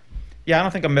quote. Yeah, I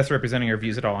don't think I'm misrepresenting her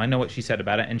views at all. I know what she said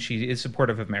about it, and she is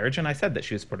supportive of marriage, and I said that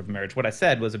she was supportive of marriage. What I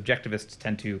said was objectivists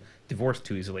tend to divorce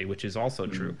too easily, which is also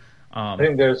true. I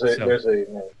think there's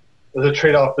a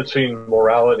trade-off between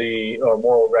morality or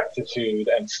moral rectitude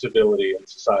and stability in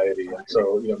society. And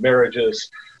so,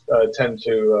 marriages tend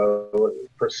to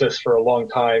persist for a long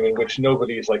time in which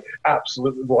nobody's like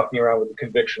absolutely walking around with the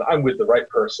conviction, I'm with the right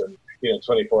person,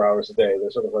 24 hours a day.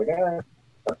 They're sort of like,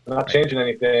 I'm not changing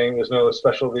anything. There's no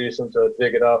special reason to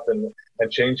dig it up and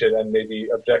change it. And maybe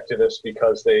objectivists,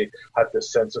 because they have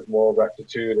this sense of moral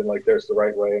rectitude and like there's the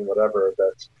right way and whatever,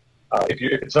 that if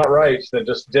it's not right, then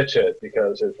just ditch it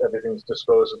because everything's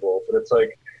disposable. But it's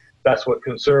like that's what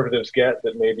conservatives get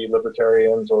that maybe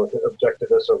libertarians or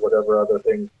objectivists or whatever other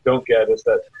thing don't get, is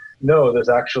that no, there's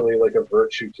actually like a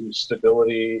virtue to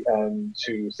stability and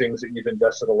to things that you've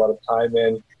invested a lot of time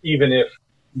in, even if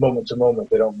moment to moment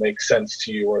they don't make sense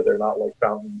to you or they're not like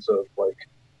fountains of like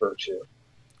virtue.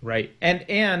 Right.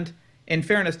 And in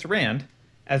fairness to Rand,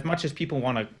 as much as people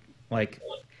want to like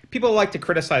people like to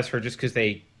criticize her just because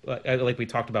they, like we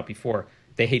talked about before,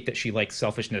 they hate that she likes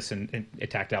selfishness and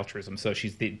attacked altruism. So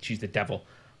she's the devil.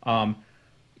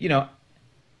 You know,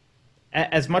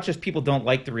 as much as people don't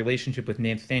like the relationship with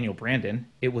Nathaniel Brandon,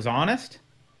 it was honest,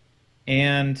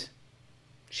 and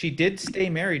she did stay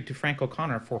married to Frank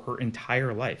O'Connor for her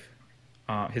entire life,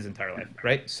 his entire life,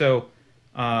 right? So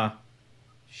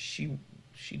she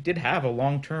did have a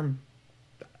long-term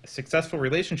successful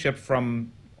relationship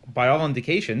from, by all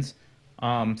indications.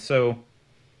 So,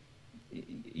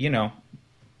 you know,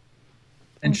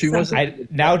 and she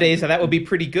wasn't. Nowadays, that would be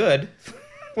pretty good.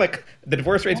 Like the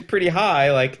divorce rate's pretty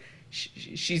high. Like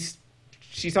she's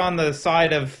on the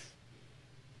side of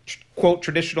quote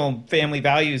traditional family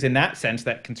values in that sense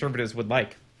that conservatives would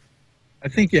like. I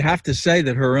think you have to say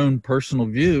that her own personal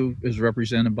view is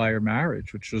represented by her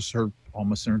marriage, which was her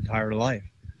almost her entire life.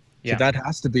 Yeah. So that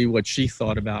has to be what she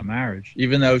thought about marriage,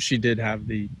 even though she did have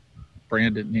the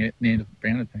Native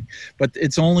Brandon thing. But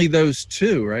it's only those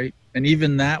two, right? And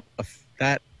even that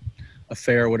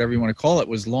affair, whatever you want to call it,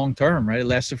 was long term, right? It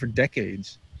lasted for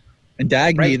decades. And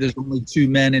Dagny, right. There's only two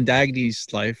men in Dagny's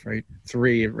life, right?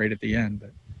 Three right at the end,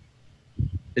 but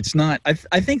it's not. I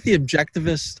think the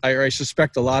objectivists, I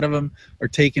suspect a lot of them are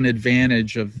taking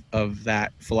advantage of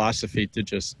that philosophy to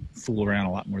just fool around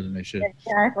a lot more than they should.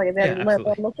 Exactly. They're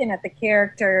looking at the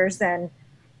characters and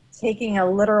taking a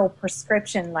literal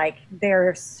prescription, like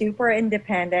they're super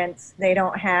independent. They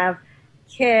don't have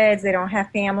kids. They don't have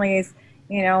families.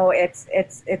 You know, it's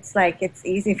like it's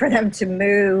easy for them to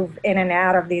move in and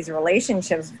out of these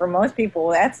relationships. For most people,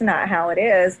 that's not how it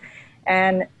is.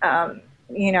 And,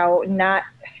 you know, not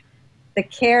the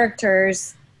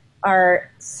characters are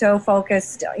so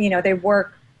focused, you know, they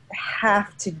work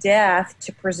half to death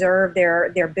to preserve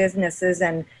their businesses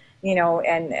and, you know,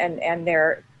 and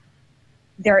their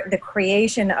the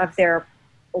creation of their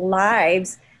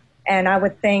lives. And I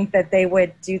would think that they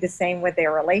would do the same with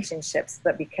their relationships,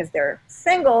 but because they're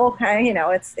single, you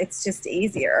know, it's just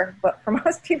easier. But for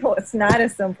most people, it's not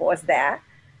as simple as that.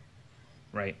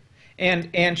 Right.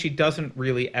 And she doesn't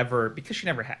really ever, because she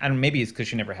never had, and maybe it's because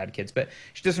she never had kids, but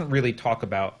she doesn't really talk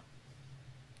about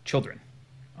children,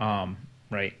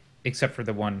 right? Except for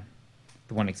the one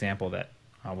example that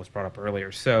was brought up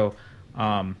earlier. So,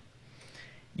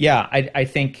 yeah, I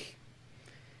think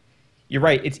you're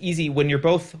right. It's easy when you're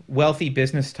both wealthy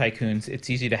business tycoons.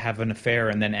 It's easy to have an affair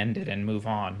and then end it and move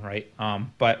on, right?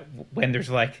 But when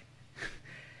there's like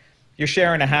you're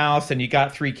sharing a house and you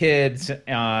got 3 kids,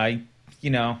 you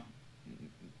know,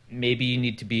 maybe you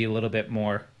need to be a little bit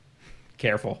more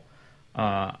careful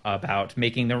about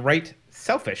making the right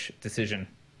selfish decision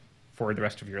for the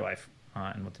rest of your life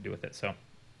and what to do with it. So.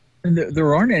 And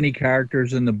there aren't any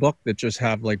characters in the book that just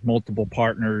have like multiple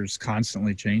partners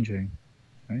constantly changing.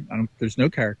 Right? There's no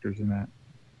characters in that.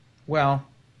 Well,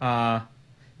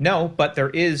 no, but there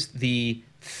is the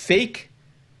fake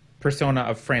persona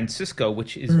of Francisco,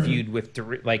 which is viewed with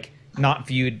not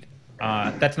viewed.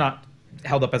 That's not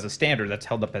held up as a standard. That's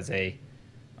held up as a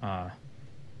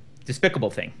despicable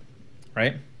thing,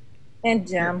 right? And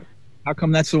Jim. How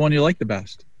come that's the one you like the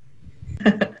best?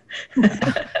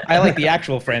 I like the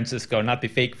actual Francisco, not the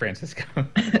fake Francisco.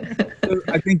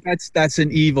 I think that's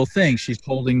an evil thing. She's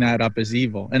holding that up as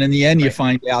evil. And in the end, you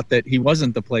find out that he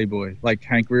wasn't the playboy. Like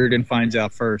Hank Reardon finds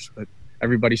out first, but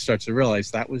everybody starts to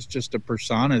realize that was just a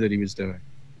persona that he was doing.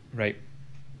 Right.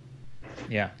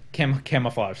 Yeah.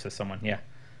 Camouflage, says someone. Yeah.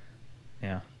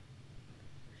 Yeah.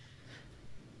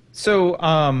 So,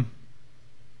 I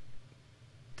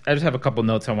just have a couple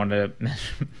notes I wanted to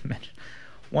mention.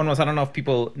 One was, I don't know if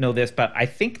people know this, but I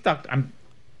think I'm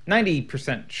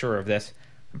 90% sure of this.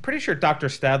 I'm pretty sure Dr.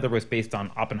 Stadler was based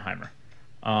on Oppenheimer,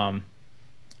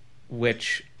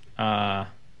 which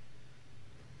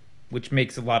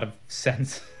makes a lot of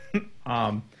sense.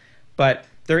 But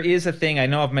there is a thing, I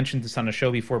know I've mentioned this on a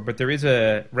show before, but there is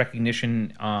a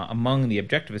recognition among the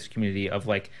objectivist community of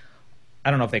like, I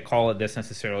don't know if they call it this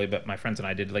necessarily, but my friends and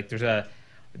I did, like there's a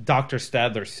Dr.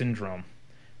 Stadler syndrome,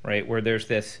 right? Where there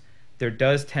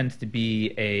does tend to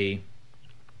be a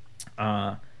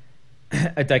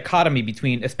dichotomy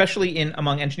between, especially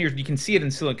among engineers. You can see it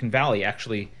in Silicon Valley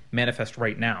actually manifest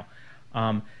right now.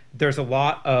 There's a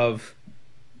lot of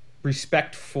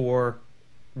respect for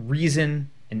reason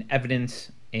and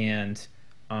evidence and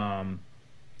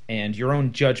your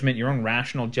own judgment, your own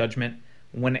rational judgment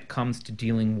when it comes to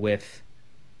dealing with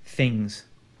things,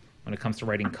 when it comes to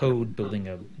writing code, building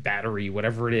a battery,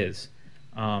 whatever it is.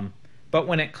 But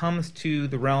when it comes to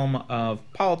the realm of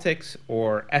politics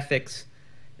or ethics,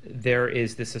 there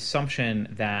is this assumption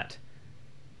that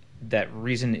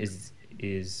reason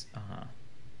is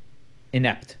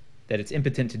inept, that it's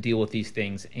impotent to deal with these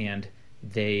things, and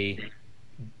they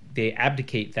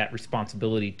abdicate that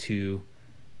responsibility to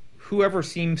whoever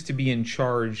seems to be in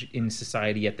charge in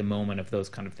society at the moment of those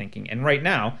kind of thinking. And right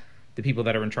now, the people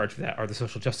that are in charge of that are the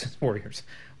social justice warriors,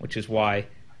 which is why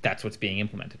that's what's being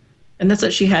implemented. And that's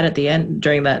what she had at the end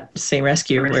during that same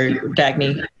rescue where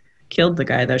Dagny killed the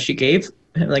guy, though. She gave,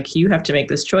 like, you have to make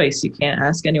this choice. You can't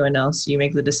ask anyone else. You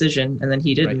make the decision. And then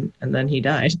he didn't. Right. And then he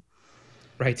died.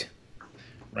 Right.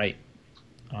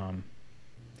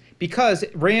 Because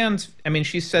Rand, I mean,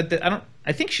 she said that,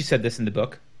 I think she said this in the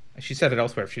book. She said it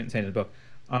elsewhere if she didn't say it in the book.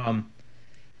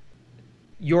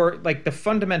 The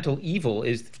fundamental evil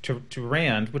is, to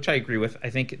Rand, which I agree with,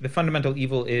 I think the fundamental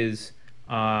evil is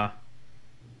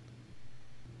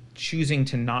choosing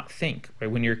to not think,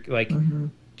 right? When you're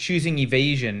choosing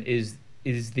evasion is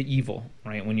the evil,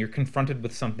 right? When you're confronted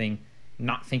with something,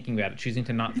 not thinking about it, choosing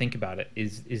to not think about it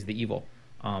is the evil.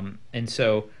 And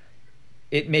so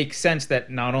it makes sense that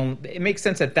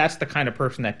that's the kind of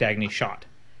person that Dagny shot,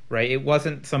 right? It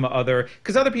wasn't some other,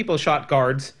 because other people shot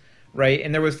guards, right?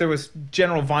 And there was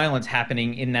general violence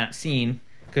happening in that scene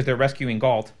because they're rescuing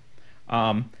Galt.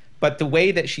 But the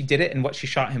way that she did it and what she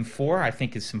shot him for, I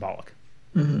think, is symbolic.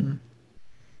 Mm-hmm.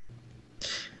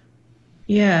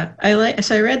 Yeah,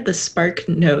 so I read the Spark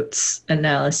Notes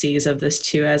analyses of this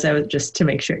too, as I was, just to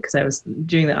make sure, because I was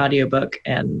doing the audiobook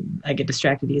and I get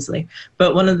distracted easily.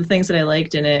 But one of the things that I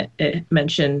liked in it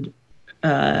mentioned,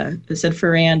 it said,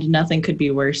 for Rand, nothing could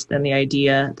be worse than the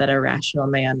idea that a rational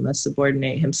man must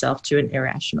subordinate himself to an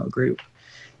irrational group.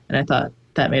 And I thought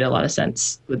that made a lot of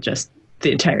sense with just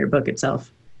the entire book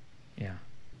itself. Yeah.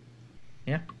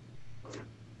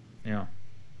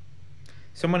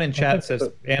 Someone in chat says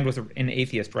Rand was an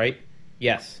atheist, right?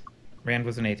 Yes, Rand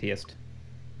was an atheist,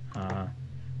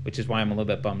 which is why I'm a little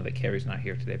bit bummed that Carrie's not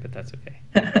here today, but that's okay.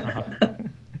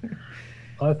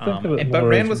 But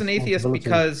Rand was an atheist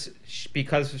because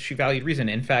she valued reason.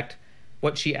 In fact,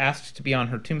 what she asked to be on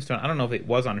her tombstone, I don't know if it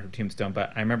was on her tombstone,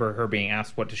 but I remember her being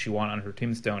asked what does she want on her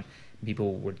tombstone.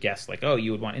 People would guess like, oh,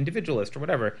 you would want individualist or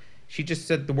whatever. She just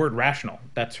said the word rational.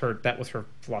 That was her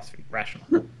philosophy, rational.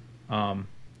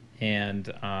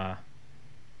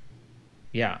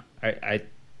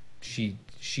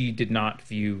 She did not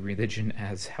view religion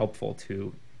as helpful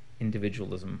to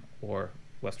individualism or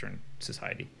Western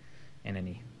society in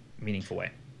any meaningful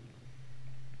way.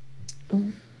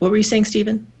 What were you saying,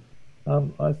 Stephen?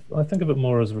 I think of it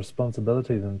more as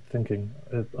responsibility than thinking.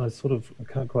 I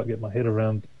can't quite get my head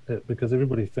around it because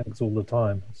everybody thinks all the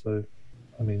time. So,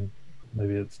 I mean,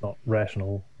 maybe it's not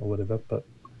rational or whatever, but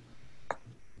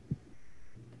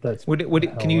that's.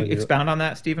 Can you expound on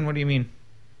that, Stephen? What do you mean?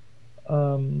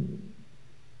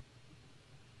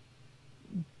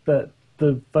 That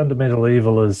the fundamental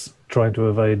evil is trying to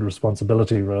evade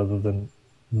responsibility rather than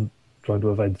trying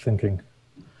to evade thinking.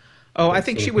 Oh, I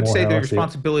think she would say the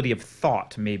responsibility of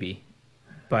thought, maybe,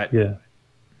 but yeah.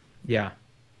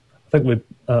 I think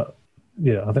I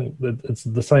think it's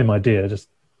the same idea, just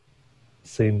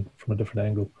seen from a different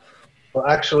angle. Well,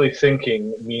 actually,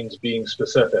 thinking means being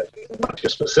specific. If you're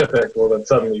specific, well, then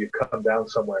suddenly you come down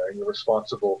somewhere, and you're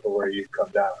responsible for where you come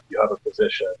down. You have a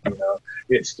position.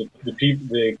 It's the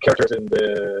characters in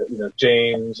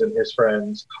James and his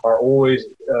friends are always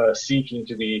seeking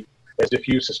to be as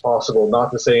diffuse as possible,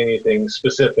 not to say anything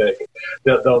specific.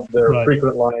 Their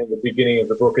frequent line at the beginning of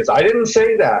the book is, "I didn't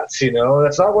say that.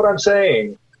 That's not what I'm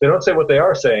saying." They don't say what they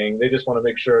are saying. They just want to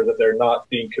make sure that they're not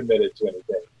being committed to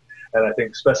anything. And I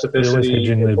think specificity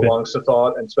belongs to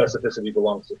thought, and specificity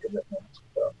belongs to commitment.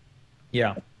 So.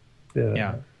 Yeah,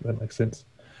 that makes sense.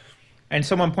 And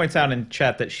someone points out in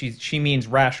chat that she means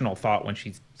rational thought when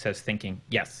she says thinking.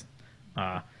 Yes,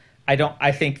 I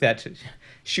think that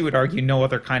she would argue no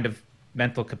other kind of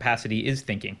mental capacity is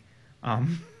thinking.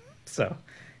 So,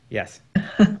 yes,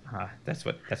 that's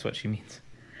what she means.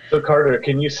 So Carter,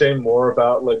 can you say more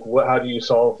about how do you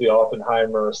solve the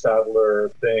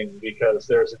Oppenheimer-Stadler thing? Because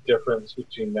there's a difference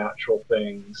between natural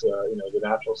things, the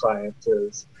natural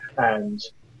sciences, and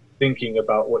thinking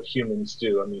about what humans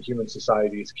do. I mean, human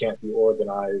societies can't be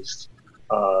organized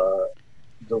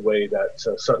the way that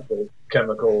the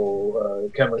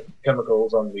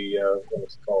chemicals on the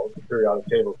the periodic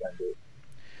table can do.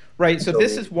 Right. So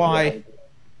this is why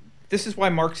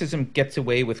Marxism gets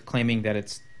away with claiming that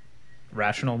it's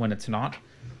rational when it's not,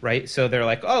 right? So they're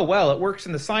like, oh, well, it works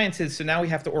in the sciences, so now we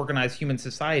have to organize human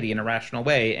society in a rational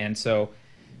way, and so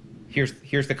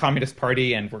here's the Communist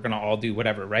Party, and we're going to all do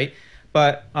whatever, right?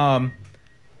 But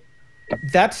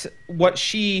that's what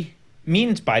she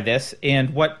means by this,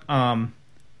 and what I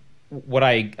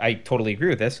totally agree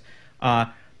with this.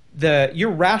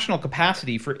 Your rational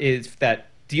capacity is that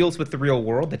deals with the real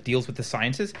world, that deals with the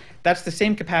sciences, that's the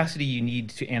same capacity you need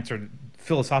to answer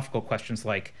philosophical questions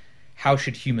like, how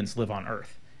should humans live on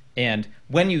Earth? And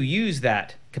when you use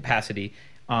that capacity,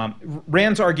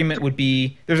 Rand's argument would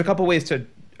be, there's a couple ways to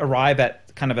arrive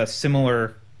at kind of a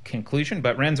similar conclusion,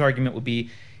 but Rand's argument would be,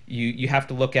 you have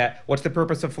to look at, what's the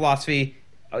purpose of philosophy?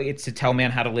 It's to tell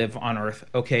man how to live on Earth.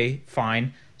 Okay,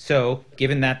 fine. So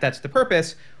given that that's the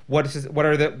purpose, what's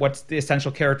the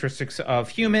essential characteristics of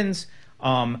humans?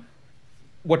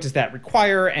 What does that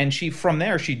require? And from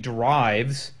there she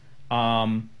derives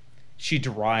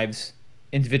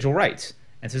individual rights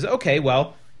and says, okay,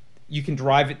 well, you can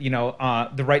derive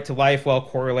the right to life. Well,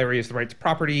 corollary is the right to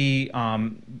property,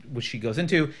 which she goes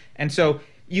into, and so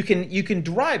you can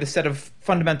derive a set of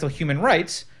fundamental human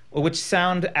rights, which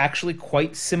sound actually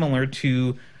quite similar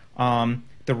to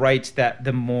the rights that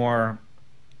the more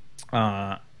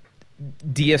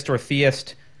deist or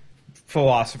theist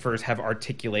philosophers have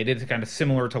articulated. It's kind of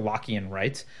similar to Lockean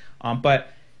rights, but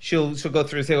she'll go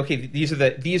through and say, okay, these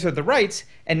are the rights,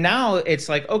 and now it's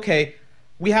like, okay,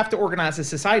 we have to organize a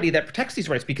society that protects these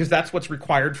rights because that's what's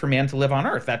required for man to live on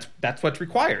Earth. That's what's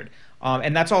required,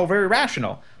 and that's all very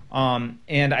rational. And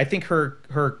I think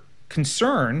her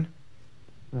concern,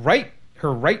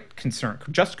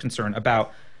 just concern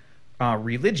about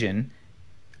religion,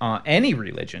 any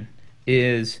religion,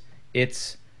 is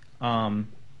it's at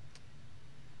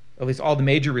least all the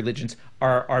major religions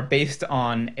are based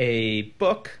on a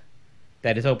book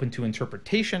that is open to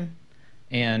interpretation,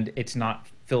 and it's not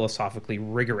philosophically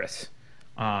rigorous.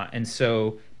 And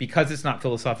so because it's not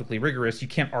philosophically rigorous, you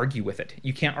can't argue with it.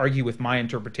 You can't argue with my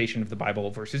interpretation of the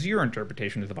Bible versus your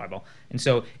interpretation of the Bible. And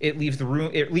so it leaves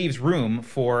room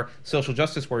for social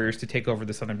justice warriors to take over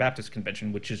the Southern Baptist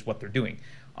Convention, which is what they're doing.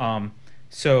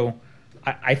 So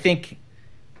I think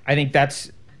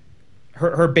that's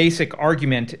her basic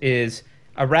argument is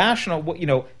a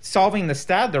rational, solving the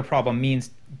Stadler problem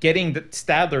means getting the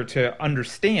Stadler to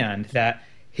understand that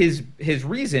his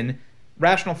reason,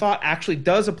 rational thought, actually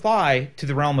does apply to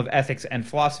the realm of ethics and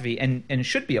philosophy, and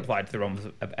should be applied to the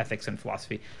realm of ethics and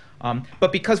philosophy.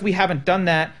 But because we haven't done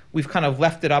that, we've kind of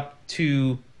left it up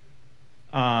to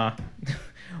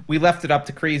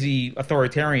crazy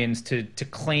authoritarians to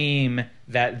claim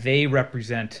that they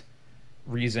represent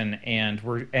reason, and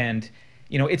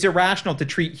it's irrational to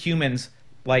treat humans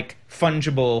like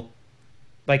fungible,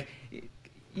 like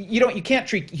you can't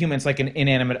treat humans like an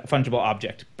inanimate fungible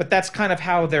object, but that's kind of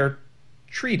how they're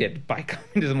treated by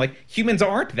communism. Like, humans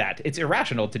aren't that. It's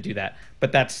irrational to do that,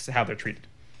 but that's how they're treated.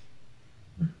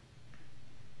 I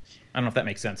don't know if that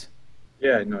makes sense.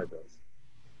 Yeah, no, it does.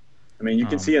 I mean, you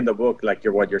can see in the book, like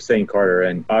what you're saying, Carter,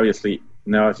 and obviously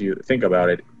now if you think about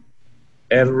it,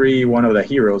 every one of the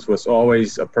heroes was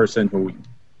always a person who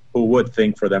would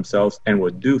think for themselves and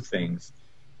would do things,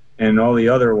 and all the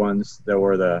other ones that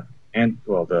were the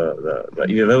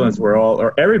villains were all,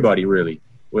 or everybody really,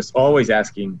 was always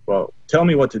asking, well, tell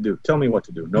me what to do. Tell me what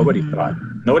to do. Nobody thought.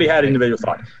 Nobody had individual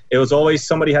thought. It was always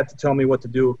somebody had to tell me what to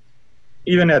do.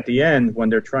 Even at the end, when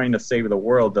they're trying to save the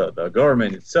world, the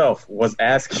government itself was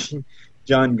asking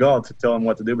John Galt to tell them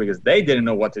what to do because they didn't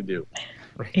know what to do.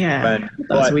 Yeah.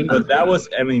 But that was,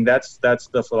 I mean, that's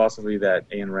the philosophy that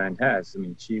Ayn Rand has. I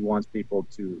mean, she wants people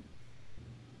to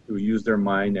use their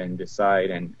mind and decide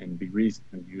and use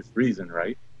reason,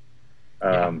 right?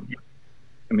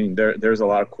 I mean, there's a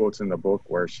lot of quotes in the book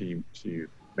where she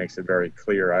makes it very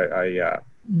clear.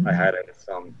 I had it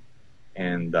some,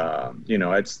 and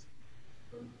it's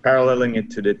paralleling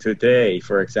it to today.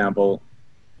 For example,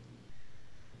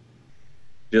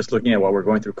 just looking at what we're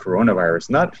going through coronavirus,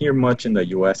 not here much in the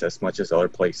U.S. as much as other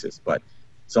places, but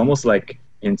it's almost like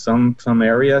in some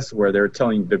areas where they're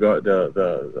telling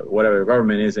the whatever the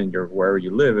government is in wherever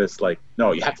you live, it's like,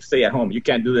 no, you have to stay at home. You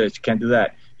can't do this. You can't do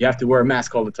that. You have to wear a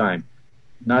mask all the time.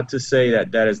 Not to say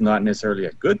that is not necessarily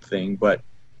a good thing, but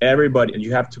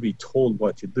you have to be told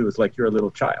what to do. It's like you're a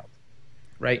little child.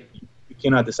 Right. You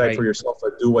cannot decide for yourself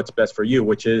or do what's best for you,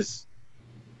 which is,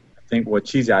 I think, what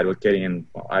she's advocating, and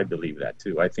I believe that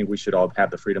too. I think we should all have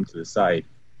the freedom to decide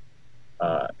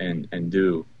and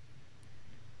do,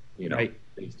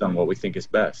 based on what we think is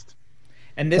best.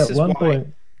 And this is why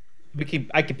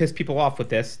I could piss people off with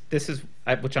this. This is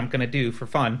which I'm going to do for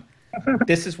fun.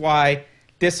 This is why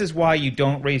you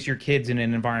don't raise your kids in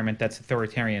an environment that's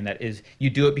authoritarian. That is,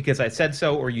 you do it because I said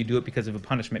so, or you do it because of a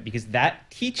punishment, because that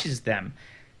teaches them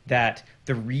that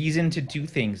the reason to do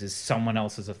things is someone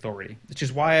else's authority, which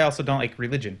is why I also don't like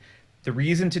religion. The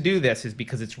reason to do this is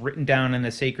because it's written down in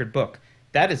a sacred book.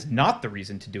 That is not the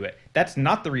reason to do it. That's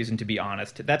not the reason to be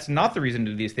honest. That's not the reason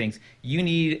to do these things. You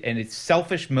need, and it's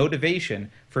selfish motivation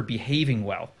for behaving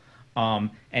well. and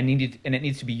it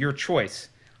needs to be your choice.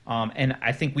 And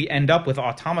I think we end up with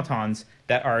automatons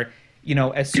that are,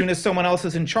 as soon as someone else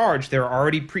is in charge, they're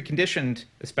already preconditioned,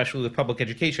 especially with public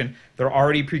education, they're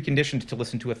already preconditioned to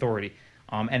listen to authority.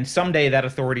 And someday that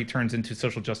authority turns into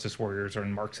social justice warriors or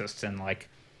Marxists, and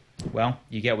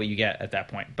you get what you get at that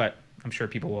point. But I'm sure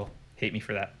people will hate me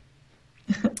for that.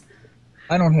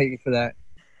 I don't hate you for that.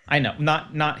 I know,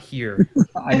 not here.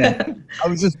 I know. I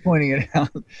was just pointing it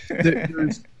out.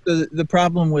 There's the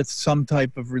problem with some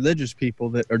type of religious people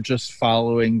that are just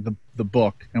following the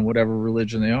book and whatever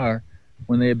religion they are.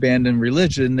 When they abandon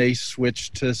religion, they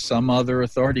switch to some other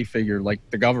authority figure like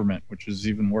the government, which is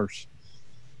even worse.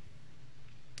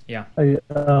 Yeah.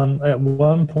 At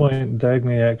one point,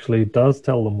 Dagny actually does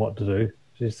tell them what to do.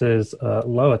 She says,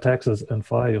 lower taxes and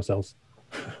fire yourselves.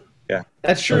 Yeah.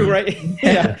 That's true, right?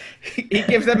 Yeah. He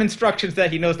gives them instructions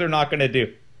that he knows they're not going to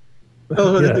do.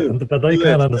 Yeah, but they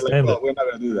can't understand it. We're not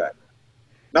going to do that.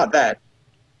 Not that.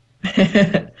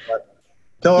 But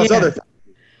tell us other things.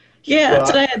 Yeah, that's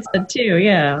what I had said too.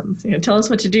 Yeah, tell us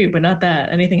what to do, but not that.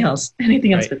 Anything else?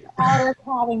 Anything else? Without us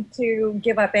having to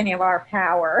give up any of our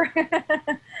power.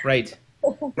 Right.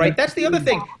 That's the other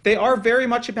thing. They are very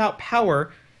much about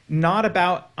power, not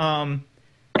about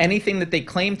anything that they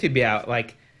claim to be about,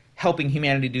 like helping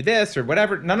humanity do this or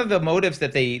whatever. None of the motives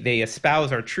that they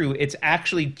espouse are true. It's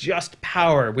actually just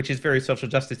power, which is very social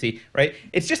justice-y, right?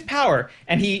 It's just power,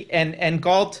 and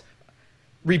Galt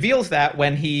reveals that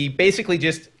when he basically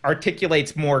just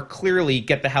articulates more clearly,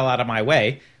 get the hell out of my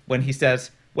way, when he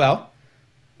says, well,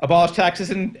 abolish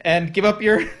taxes and give up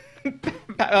your,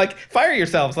 fire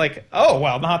yourselves. Oh,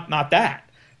 well, not that.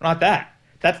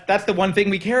 That's the one thing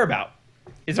we care about,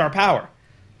 is our power.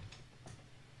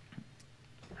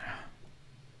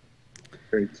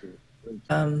 Very true.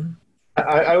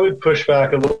 I would push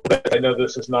back a little bit. I know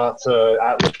this is not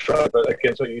Atlas Shrugged, but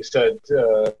against what you said,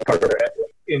 Carter,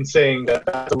 in saying that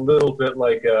that's a little bit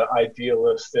like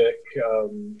idealistic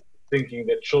thinking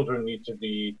that children need to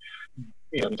be,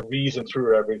 to reason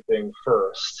through everything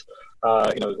first.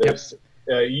 There's,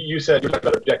 you said you're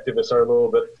about objectivists are a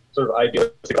little bit sort of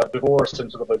idealistic about divorce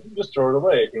and sort of like, just throw it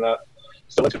away if you're not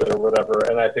still into it or whatever.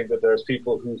 And I think that there's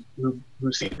people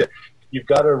who see that you've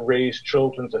got to raise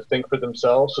children to think for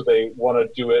themselves, so they want to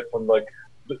do it from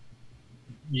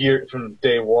from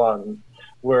day one.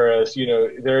 Whereas,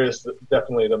 there is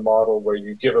definitely the model where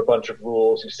you give a bunch of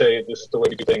rules, you say this is the way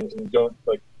to do things, and you don't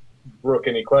brook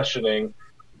any questioning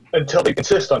until they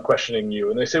insist on questioning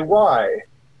you, and they say why,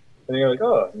 and you're like,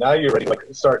 oh, now you're ready.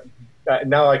 Start.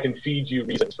 Now I can feed you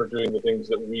reasons for doing the things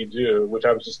that we do, which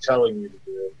I was just telling you to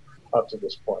do up to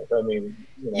this point. I mean,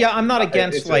 yeah, I'm not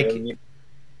against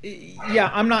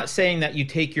I'm not saying that you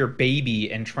take your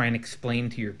baby and try and explain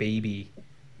to your baby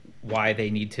why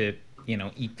they need to,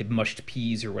 eat the mushed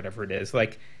peas or whatever it is.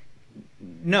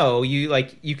 No, you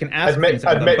can ask.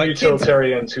 I've met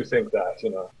utilitarians who think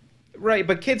that, Right,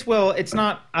 but kids will. It's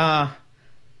not.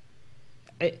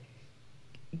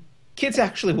 Kids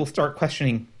actually will start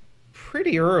questioning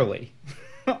pretty early.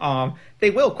 They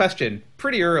will question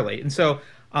pretty early, and so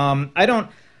I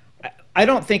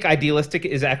don't think idealistic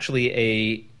is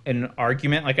actually an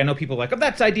argument. I know people are like, oh,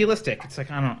 that's idealistic. It's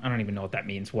I don't even know what that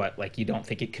means. What, you don't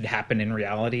think it could happen in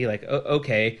reality?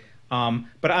 Okay.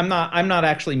 But I'm not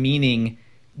actually meaning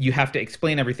you have to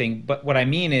explain everything. But what I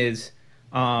mean is,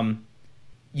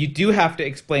 you do have to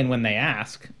explain when they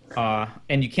ask,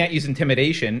 and you can't use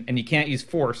intimidation and you can't use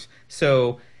force.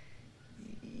 So,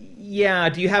 yeah,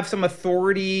 do you have some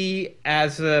authority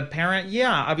as a parent?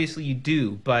 Yeah, obviously you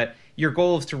do. But your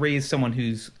goal is to raise someone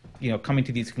who's coming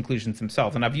to these conclusions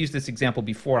themselves. And I've used this example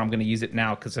before. I'm going to use it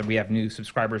now because we have new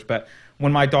subscribers. But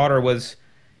when my daughter was,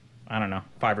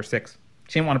 5 or 6,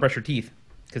 she didn't want to brush her teeth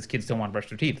because kids don't want to brush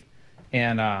their teeth.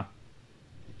 And I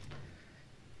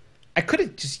could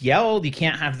have just yelled, you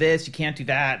can't have this, you can't do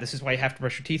that, this is why you have to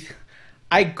brush your teeth.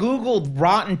 I Googled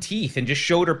rotten teeth and just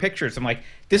showed her pictures. I'm like,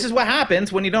 this is what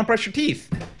happens when you don't brush your teeth,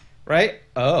 right?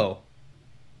 Oh.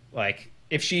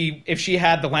 If she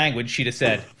had the language, she'd have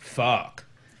said, fuck.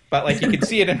 But you could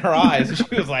see it in her eyes.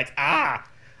 She was like,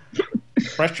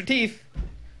 brush your teeth.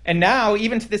 And now,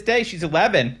 even to this day, she's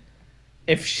 11.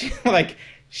 If she,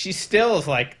 she still is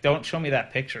like, don't show me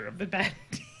that picture of the bad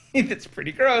teeth. It's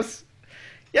pretty gross.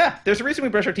 Yeah, there's a reason we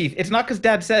brush our teeth. It's not because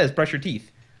Dad says brush your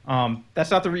teeth.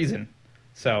 That's not the reason.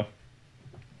 So,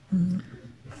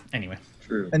 anyway.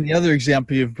 True. And the other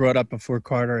example you've brought up before,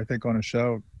 Carter, I think on a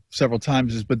show several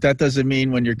times, but that doesn't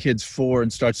mean when your kid's 4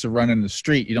 and starts to run in the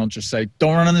street, you don't just say,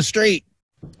 don't run in the street.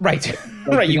 Right.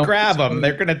 Right. You grab them,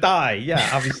 they're going to die. Yeah,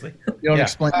 obviously. You don't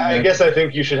explain. I guess I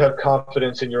think you should have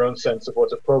confidence in your own sense of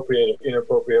what's appropriate,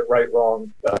 inappropriate, right,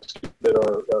 wrong, stupid,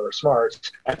 or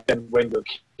smart. And then when your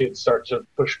kids start to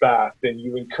push back, then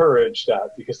you encourage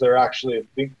that because they're actually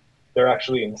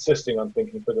insisting on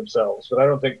thinking for themselves. But I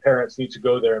don't think parents need to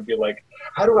go there and be like,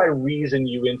 how do I reason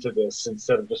you into this,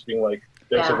 instead of just being like,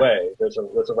 there's a way, there's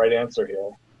a right answer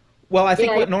here. Well, I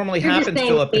think what normally happens,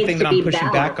 Philip, the thing that I'm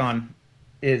pushing back on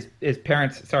is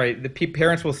parents. Sorry,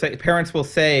 parents will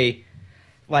say,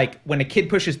 like, when a kid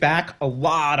pushes back, a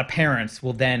lot of parents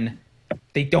will then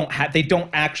they don't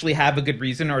actually have a good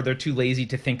reason, or they're too lazy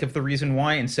to think of the reason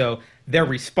why, and so their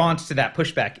response to that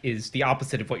pushback is the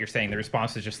opposite of what you're saying. The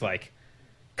response is just like,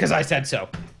 "'Cause I said so,"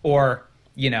 or,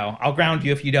 you know, "I'll ground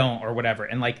you if you don't," or whatever.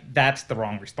 And like, that's the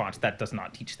wrong response. That does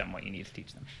not teach them what you need to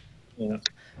teach them. Yeah.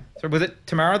 So was it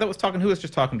Tamara that was talking? Who was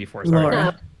just talking before? Sorry.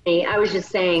 No, I was just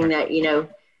saying that, you know,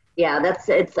 yeah,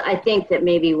 I think that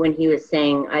maybe when he was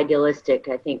saying idealistic,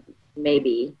 I think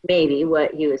maybe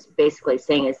what he was basically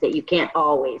saying is that you can't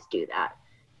always do that.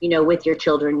 You know, with your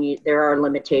children, there are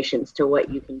limitations to what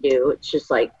you can do. It's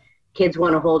just like kids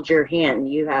want to hold your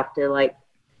hand. You have to, like,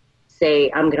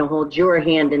 say, I'm going to hold your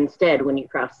hand instead when you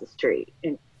cross the street.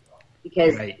 And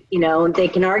because, you know, they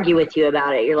can argue with you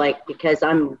about it. You're like, because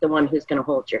I'm the one who's going to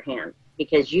hold your hand.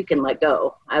 Because you can let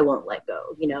go. I won't let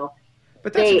go, you know.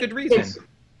 But that's a good reason.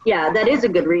 Yeah, that is a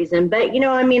good reason. But, you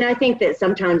know, I mean, I think that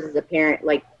sometimes as a parent,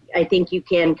 like, I think you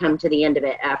can come to the end of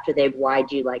it after they've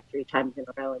why'd you like 3 times in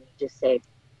a row, and you just say,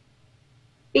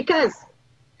 because,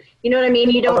 you know what I mean?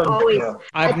 You don't always.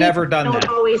 I've never done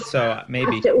that. So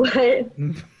maybe. What?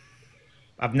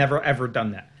 I've never, ever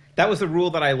done that. That was the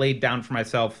rule that I laid down for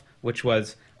myself, which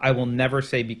was I will never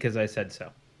say because I said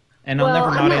so. And I'll never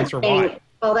not answer why.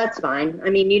 Well, that's fine. I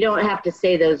mean, you don't have to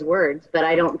say those words, but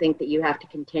I don't think that you have to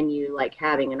continue, like,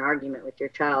 having an argument with your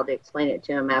child to explain it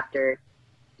to them after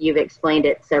you've explained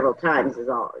it several times is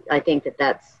all. I think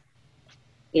that's,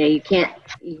 you know,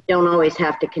 you don't always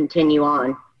have to continue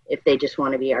on if they just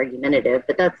want to be argumentative,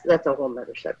 but that's a whole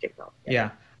nother subject altogether. Yeah.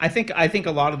 I think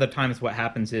a lot of the times what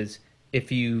happens is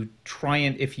if you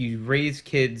raise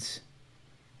kids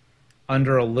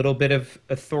under a little bit of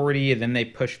authority and then they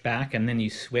push back and then you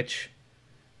switch,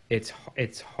 it's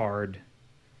hard,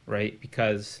 right?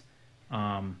 Because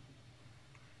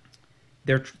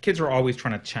their kids are always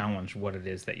trying to challenge what it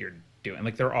is that you're doing.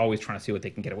 Like, they're always trying to see what they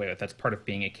can get away with. That's part of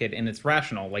being a kid, and it's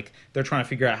rational. Like, they're trying to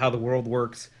figure out how the world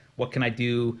works. What can I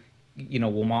do? You know,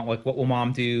 what will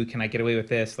mom do? Can I get away with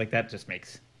this? Like, that just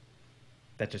makes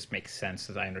sense,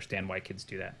 as I understand why kids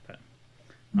do that. But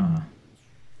I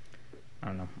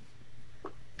don't know.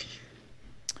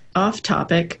 Off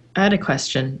topic, I had a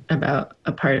question about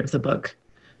a part of the book.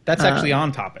 That's actually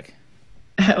on topic.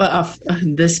 Well, off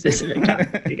this specific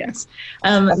topic, I guess.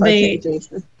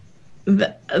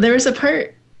 There was a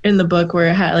part in the book where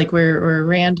it had, like, where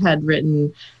Rand had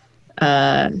written,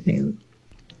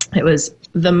 it was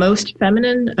the most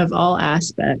feminine of all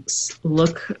aspects,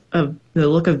 the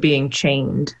look of being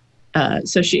chained.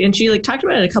 So she like talked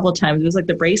about it a couple of times. It was like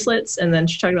the bracelets, and then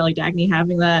she talked about like Dagny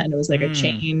having that, and it was like a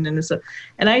chain, and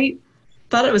I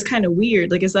thought it was kind of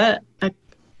weird. Like, is that a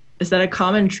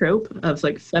common trope of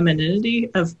like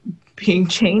femininity of being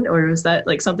chained, or was that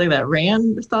like something that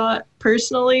Rand thought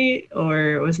personally,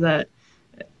 or was that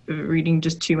reading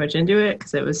just too much into it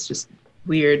because it was just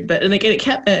weird? But like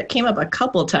it came up a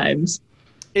couple times.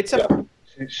 It's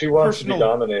she wants to be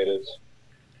dominated.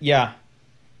 Yeah.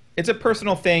 It's a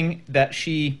personal thing that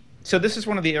so this is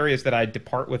one of the areas that I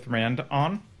depart with Rand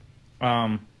on.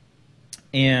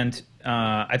 And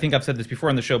I think I've said this before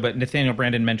on the show, but Nathaniel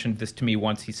Brandon mentioned this to me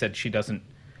once. He said you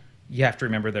have to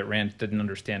remember that Rand didn't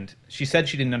understand. She said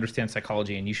she didn't understand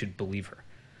psychology, and you should believe her.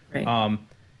 Right.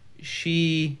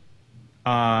 She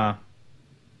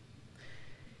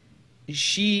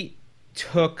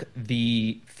took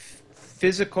the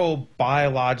physical,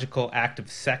 biological act of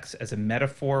sex as a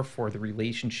metaphor for the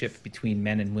relationship between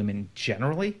men and women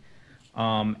generally.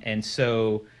 And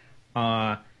so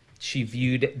she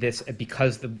viewed this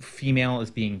because the female is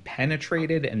being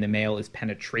penetrated and the male is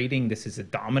penetrating. This is a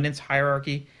dominance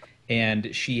hierarchy.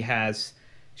 And she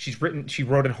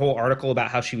wrote a whole article about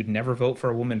how she would never vote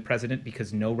for a woman president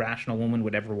because no rational woman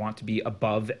would ever want to be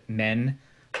above men,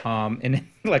 and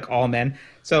like all men.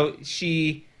 So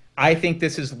I think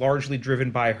this is largely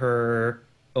driven by her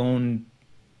own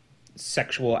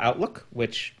sexual outlook,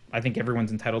 which I think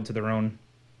everyone's entitled to their own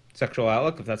sexual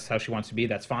outlook. If that's how she wants to be,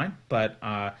 that's fine. But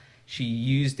I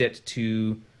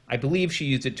believe she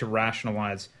used it to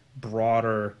rationalize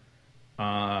broader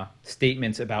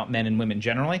statements about men and women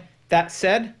generally. That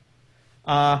said,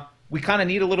 we kind of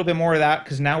need a little bit more of that,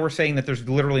 because now we're saying that there's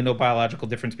literally no biological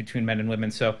difference between men and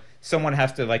women. So someone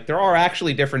has to, like, there are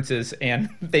actually differences, and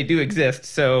they do exist.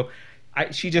 So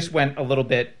she just went a little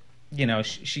bit, you know,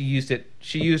 she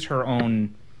used her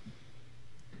own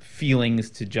feelings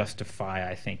to justify,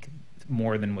 I think,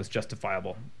 more than was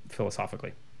justifiable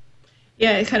philosophically.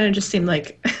 Yeah, it kind of just seemed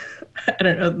like, I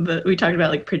don't know, we talked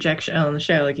about like projection on the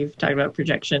show, like you've talked about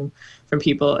projection from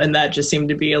people, and that just seemed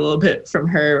to be a little bit from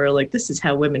her, or like, this is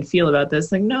how women feel about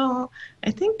this. Like, no,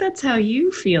 I think that's how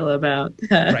you feel about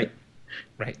that.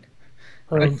 Right.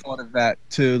 I thought of that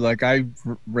too. Like, I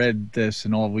read this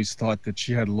and always thought that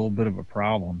she had a little bit of a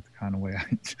problem, the kind of way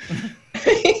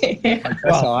Yeah.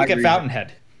 Well, look at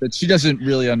Fountainhead. That she doesn't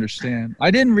really understand. I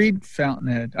didn't read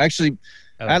Fountainhead. Actually,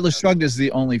 Atlas Shrugged is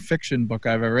the only fiction book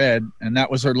I've ever read, and that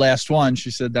was her last one.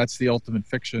 She said that's the ultimate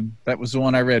fiction. That was the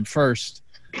one I read first.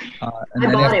 I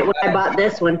bought it when I bought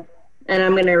this one, and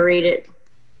I'm going to read it.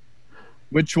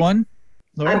 Which one,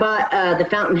 Laura? I bought The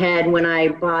Fountainhead when I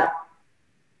bought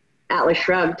Atlas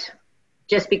Shrugged,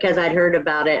 just because I'd heard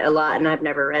about it a lot, and I've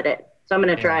never read it. So I'm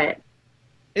going to try it.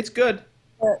 It's good.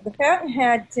 The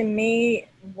Fountainhead, to me,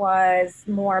 was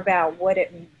more about what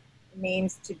it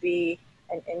means to be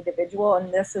an individual,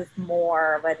 and this is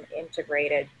more of an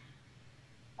integrated,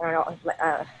 I don't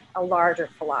know, a larger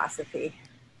philosophy.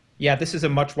 Yeah, this is a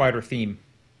much wider theme.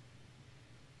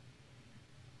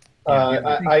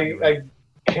 I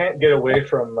can't get away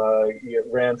from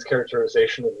Rand's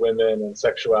characterization of women and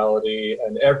sexuality,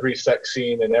 and every sex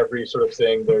scene and every sort of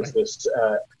thing. There's this.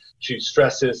 She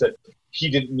stresses that he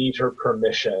didn't need her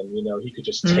permission. You know, he could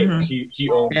just take. He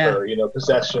owned her. You know,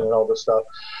 possession and all this stuff.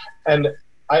 And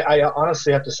I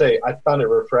honestly have to say, I found it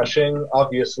refreshing.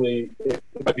 Obviously, it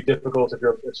might be difficult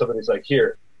if somebody's like,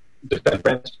 here, defend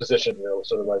Rand's position, you know,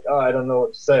 sort of like, oh, I don't know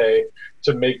what to say,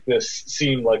 to make this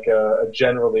seem like a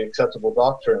generally acceptable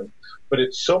doctrine. But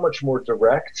it's so much more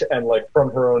direct and like from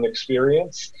her own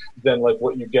experience than like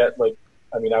what you get. Like,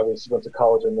 I mean, I went to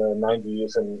college in the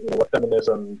 90s, and you know, what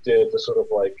feminism did to sort of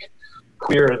like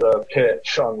queer the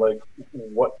pitch on like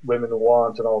what women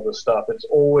want and all this stuff. It's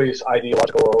always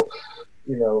ideological.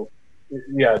 You know,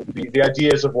 yeah, the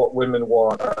ideas of what women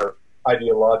want are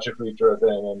ideologically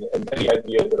driven, and any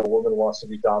idea that a woman wants to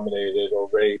be dominated or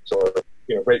raped, or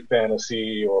you know, rape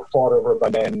fantasy, or fought over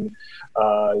by men,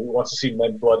 wants to see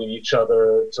men bloody each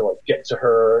other to like get to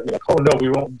her. You know, oh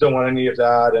no, don't want any of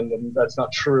that, and that's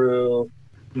not true.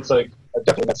 It's like, I've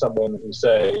definitely met some women who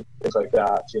say things like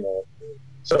that. You know,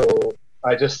 so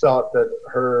I just thought that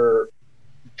her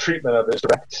treatment of it is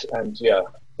direct and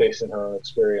based in her own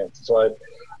experience. So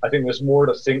I think there's more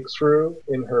to think through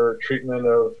in her treatment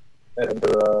of and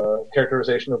her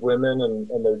characterization of women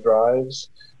and their drives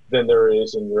than there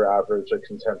is in your average like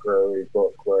contemporary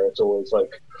book, where it's always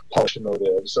like polished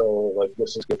motive. So like,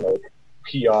 this is good, like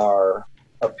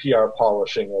PR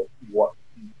polishing of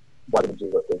why they do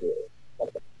what they do.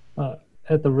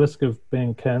 At the risk of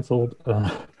being cancelled,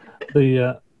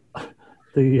 it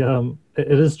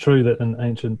is true that in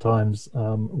ancient times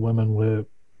women were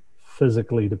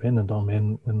physically dependent on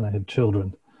men when they had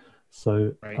children.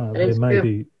 So there may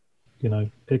be, you know,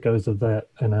 echoes of that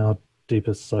in our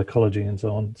deepest psychology and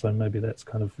so on. So maybe that's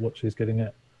kind of what she's getting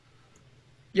at.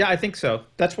 Yeah, I think so.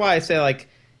 That's why I say, like,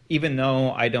 even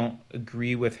though I don't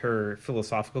agree with her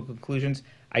philosophical conclusions,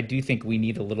 I do think we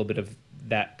need a little bit of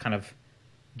that kind of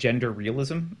gender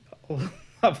realism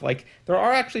of like, there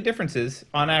are actually differences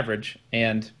on average,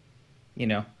 and you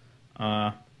know,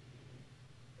 I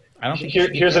don't think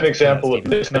here's an example of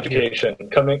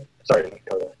miseducation coming. Sorry,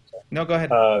 no, go ahead.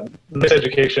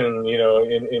 Miseducation, you know,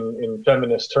 in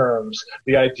feminist terms,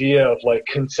 the idea of like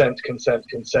consent.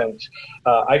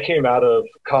 I came out of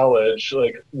college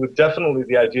like with definitely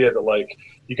the idea that like,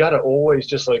 you got to always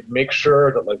just like make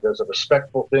sure that like there's a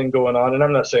respectful thing going on. And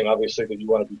I'm not saying obviously that you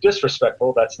want to be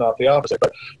disrespectful. That's not the opposite.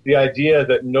 But the idea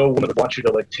that no woman would want you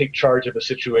to like take charge of a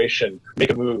situation,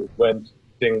 make a move when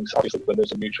things, obviously when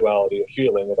there's a mutuality of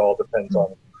feeling, it all depends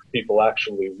on people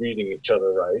actually reading each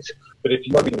other right. But if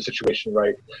you are reading the situation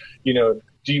right, you know,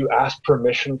 do you ask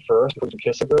permission first before you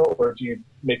kiss a girl, or do you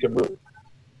make a move?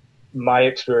 My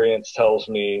experience tells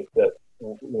me that,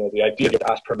 you know, the idea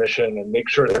to ask permission and make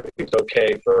sure that everything's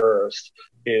okay first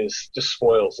is just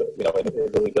spoils it. You know, and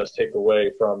it really does take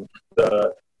away from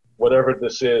the whatever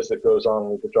this is that goes on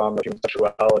with the drama of human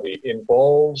sexuality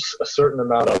involves a certain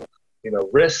amount of, you know,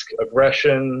 risk,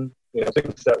 aggression, you know,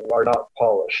 things that are not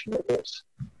polished.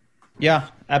 Yeah,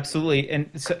 absolutely. And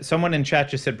someone in chat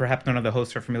just said perhaps none of the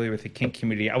hosts are familiar with the kink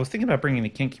community. I was thinking about bringing the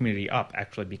kink community up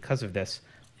actually because of this.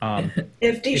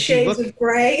 50 Shades of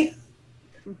Grey.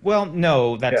 Well,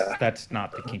 no, that's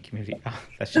not the kink community.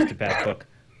 That's just a bad book.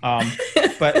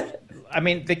 But I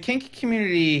mean, the kink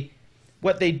community,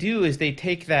 what they do is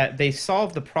they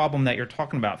solve the problem that you're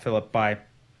talking about, Philip, by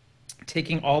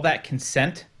taking all that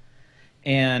consent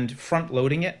and front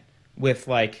loading it with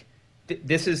like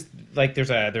this is like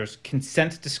there's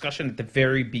consent discussion at the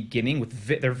very beginning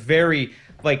with they're very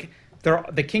like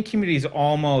the kink community is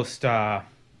almost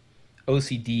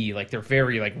OCD, like they're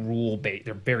very like rule based.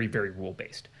 They're very rule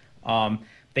based.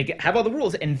 Have all the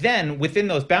rules, and then within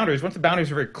those boundaries, once the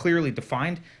boundaries are very clearly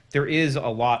defined, there is a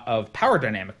lot of power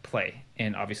dynamic play,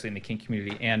 and obviously in the kink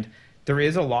community, and there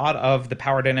is a lot of the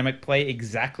power dynamic play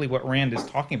exactly what Rand is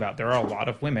talking about. There are a lot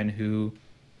of women who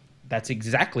that's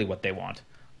exactly what they want.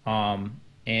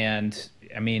 And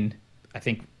I mean, I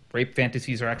think rape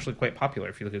fantasies are actually quite popular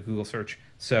if you look at Google search.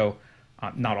 So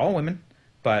not all women,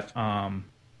 but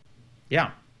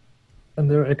yeah. And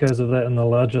there are echoes of that in the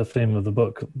larger theme of the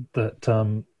book, that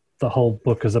the whole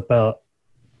book is about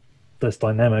this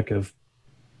dynamic of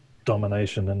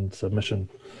domination and submission.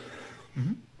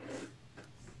 Mm-hmm.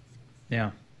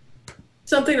 Yeah.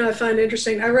 Something I find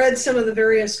interesting, I read some of the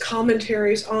various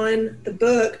commentaries on the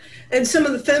book, and some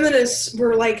of the feminists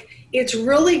were like, it's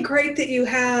really great that you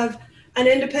have an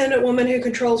independent woman who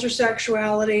controls her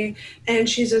sexuality, and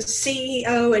she's a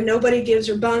CEO, and nobody gives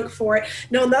her bunk for it.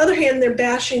 Now, on the other hand, they're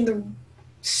bashing the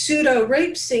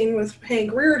pseudo-rape scene with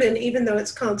Hank Reardon, even though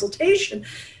it's consultation,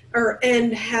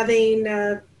 and having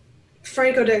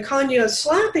Franco de Cagno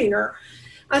slapping her.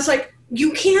 I was like,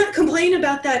 you can't complain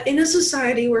about that in a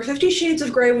society where 50 Shades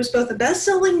of Grey was both a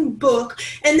best-selling book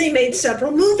and they made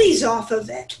several movies off of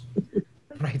it.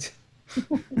 Right.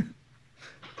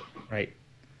 Right.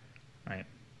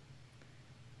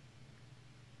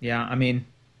 Yeah, I mean,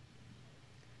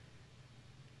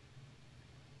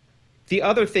 the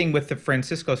other thing with the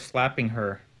Francisco slapping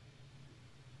her,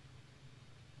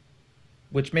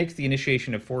 which makes the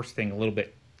initiation of force thing a little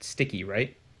bit sticky,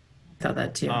 right? I thought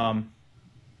that too.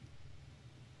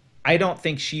 I don't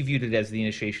think she viewed it as the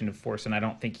initiation of force, and I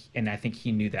think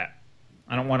he knew that.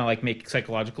 I don't want to like make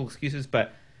psychological excuses,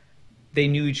 but they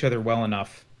knew each other well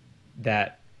enough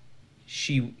that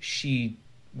she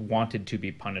wanted to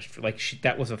be punished for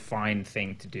that was a fine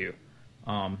thing to do.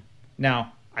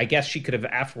 Now, I guess she could have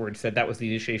afterwards said that was the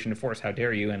initiation of force. How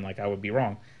dare you? And like I would be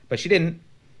wrong, but she didn't.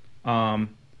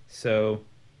 So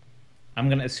I'm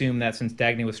going to assume that since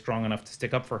Dagny was strong enough to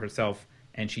stick up for herself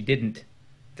and she didn't,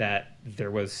 that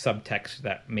there was subtext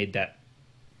that made that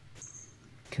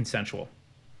consensual.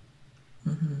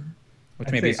 Mm-hmm.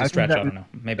 Which maybe is a stretch. I don't know.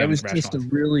 Maybe that was just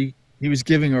he was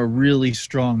giving a really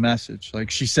strong message. Like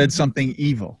she said something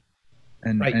evil,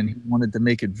 and he wanted to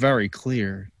make it very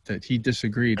clear that he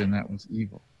disagreed and that was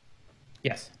evil.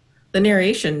 Yes. The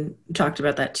narration talked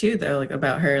about that too, though, like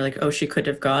about her, like, oh, she could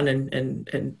have gone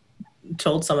and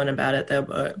told someone about it,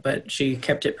 though, but she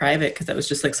kept it private because that was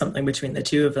just like something between the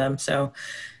two of them. So,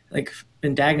 like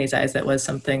in Dagny's eyes, that was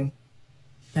something,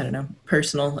 I don't know,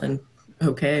 personal and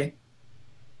okay.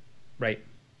 Right.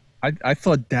 I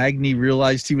thought Dagny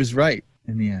realized he was right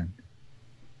in the end.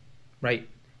 Right.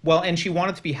 Well, and she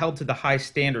wanted to be held to the high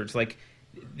standards. Like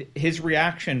his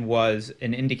reaction was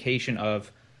an indication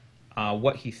of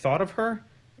what he thought of her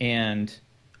and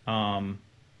and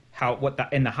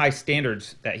the high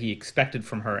standards that he expected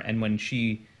from her. And when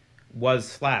she was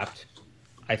slapped,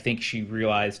 I think she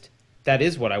realized that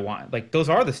is what I want. Like those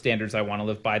are the standards I want to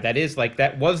live by.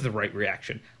 That was the right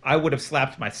reaction. I would have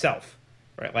slapped myself.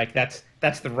 Right, like that's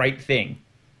the right thing,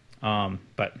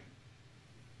 but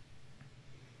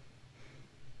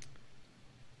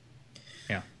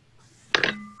yeah.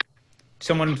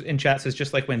 Someone in chat says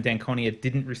just like when Danconia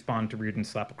didn't respond to Reardon's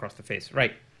slap across the face.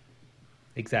 Right,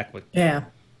 exactly. Yeah,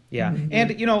 yeah, mm-hmm. And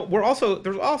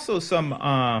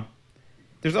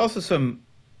there's also some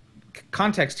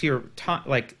context here,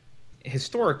 like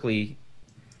historically.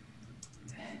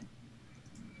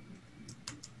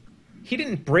 He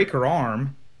didn't break her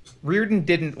arm. Reardon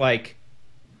didn't like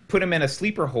put him in a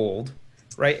sleeper hold,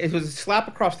 right? It was a slap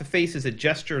across the face as a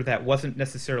gesture that wasn't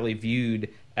necessarily viewed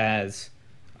as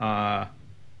bad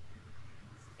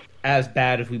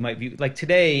as we might view. Like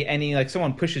today,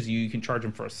 someone pushes you, you can charge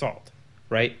them for assault,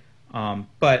 right?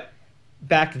 But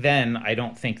back then, I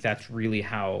don't think that's really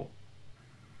how.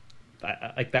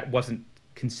 That wasn't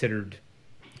considered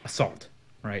assault,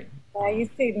 right? Yeah, you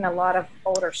see it in a lot of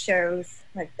older shows.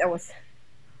 Like that was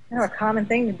a common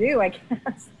thing to do, I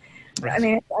guess. Right. I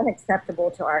mean, it's unacceptable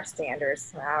to our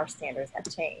standards. Our standards have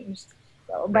changed.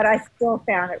 So, but I still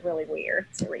found it really weird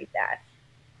to read that.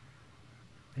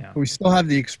 Yeah. We still have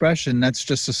the expression, that's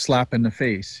just a slap in the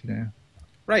face, you know?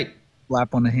 Right.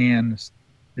 Slap on the hand.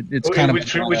 It's kind of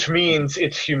which means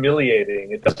it's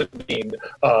humiliating. It doesn't mean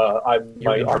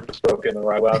my arm was broken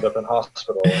or I wound up in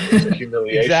hospital. It's a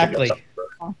humiliation. Exactly.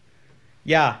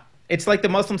 Yeah, it's like the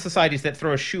Muslim societies that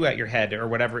throw a shoe at your head or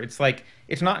whatever. It's like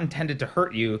it's not intended to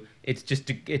hurt you.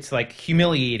 It's like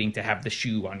humiliating to have the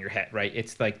shoe on your head, right?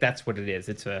 It's like that's what it is.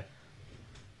 It's a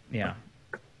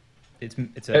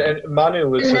It's a. And Manu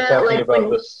was talking about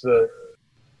this.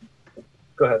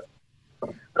 Go ahead.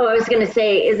 Oh, I was going to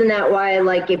say, isn't that why,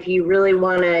 like, if you really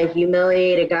want to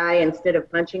humiliate a guy, instead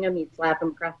of punching him, you'd slap him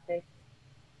across the face?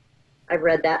 I've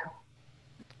read that.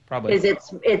 Probably. Because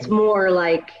it's more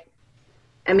like,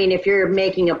 I mean, if you're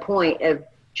making a point of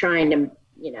trying to,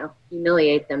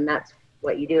 humiliate them, that's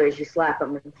what you do is you slap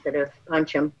them instead of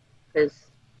punch them. Because,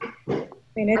 I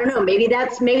don't know, maybe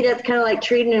that's kind of like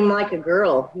treating him like a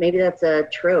girl. Maybe that's a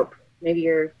trope. Maybe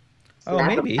you're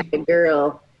slapping like a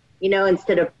girl.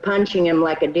 Instead of punching him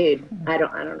like a dude. I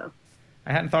don't know.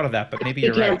 I hadn't thought of that, but maybe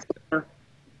you're right.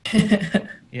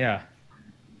 Yeah.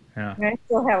 I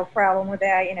still have a problem with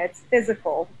that. It's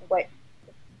physical. What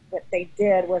they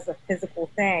did was a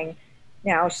physical thing.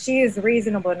 Now, she is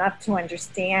reasonable enough to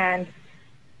understand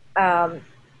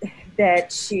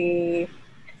that she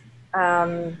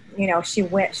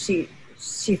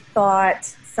thought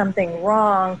something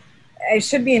wrong. It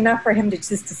should be enough for him to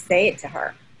say it to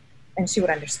her. And she would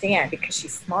understand because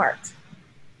she's smart.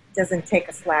 Doesn't take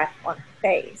a slap on her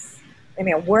face. I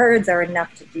mean, words are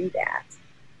enough to do that.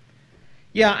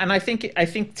 Yeah, and I think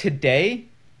today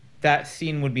that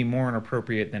scene would be more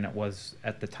inappropriate than it was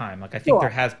at the time. Like I think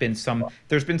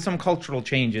there's been some cultural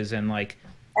changes, and like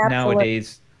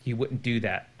nowadays he wouldn't do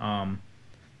that.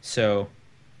 So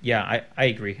yeah, I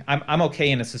agree. I'm okay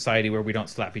in a society where we don't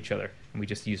slap each other and we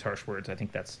just use harsh words. I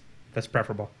think that's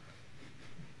preferable.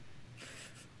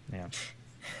 Yeah.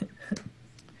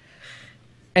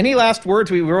 Any last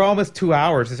words? We were almost 2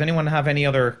 hours. Does anyone have any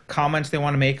other comments they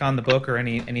want to make on the book or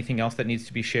anything else that needs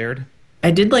to be shared?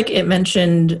 I did like it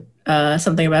mentioned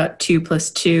something about 2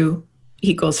 + 2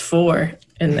 = 4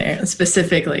 in there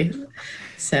specifically.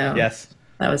 So yes,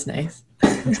 that was nice.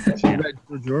 She read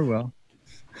George Orwell.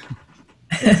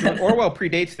 Orwell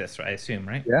predates this, I assume,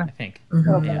 right? Yeah, I think.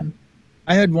 Mm-hmm. Yeah.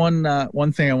 I had one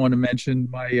thing I want to mention.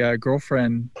 My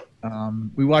girlfriend.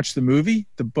 We watched the movie.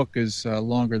 The book is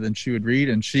longer than she would read,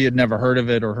 and she had never heard of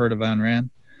it or heard of Ayn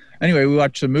Rand. Anyway, we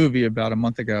watched the movie about a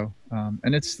month ago,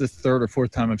 and it's the third or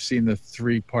fourth time I've seen the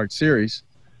 3-part series.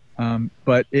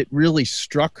 But it really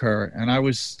struck her, and I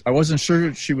wasn't sure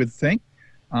what she would think,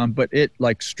 but it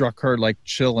like struck her like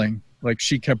chilling. Like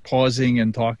she kept pausing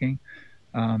and talking.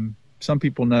 Some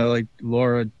people know, like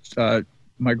Laura,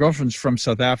 my girlfriend's from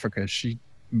South Africa. She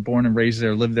born and raised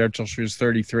there, lived there till she was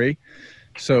 33.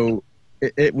 So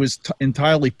it was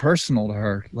entirely personal to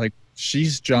her. Like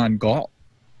she's John Galt.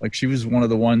 Like she was one of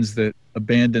the ones that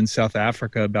abandoned South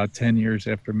Africa about 10 years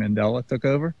after Mandela took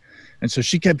over. And so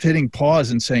she kept hitting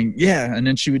pause and saying, yeah. And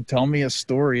then she would tell me a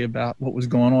story about what was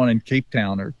going on in Cape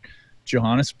Town or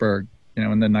Johannesburg,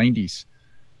 in the 90s.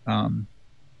 And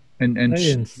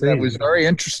that was very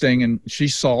interesting. And she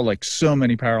saw like so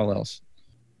many parallels.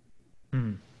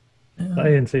 The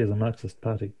ANC is a Marxist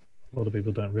party. A lot of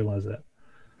people don't realize that.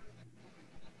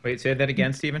 Wait, say that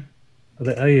again, Stephen?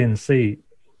 The ANC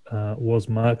was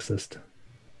Marxist,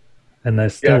 and they're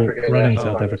still running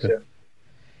South Africa.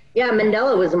 Yeah,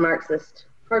 Mandela was a Marxist.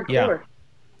 Hardcore. Yeah.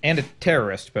 And a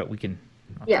terrorist, but we can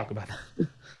talk about that.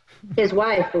 His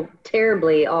wife,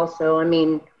 terribly also. I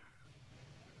mean,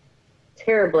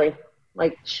 terribly.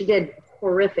 Like, she did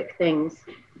horrific things,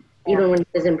 even when she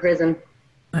was in prison.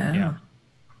 Yeah.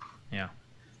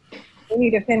 We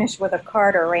need to finish with a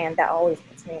Carter rant. That always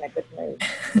puts me in a good mood.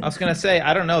 I was going to say,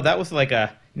 I don't know. That was like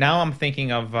now I'm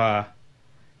thinking of,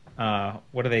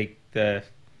 what are they, the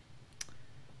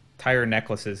tire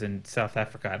necklaces in South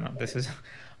Africa. I don't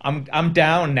know. I'm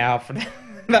down now for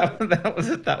that.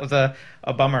 That was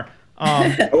a bummer.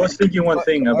 I was thinking one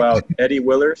thing about Eddie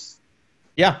Willers.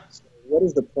 Yeah. So what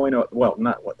is the point of, well,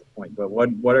 not what the point, but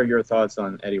what are your thoughts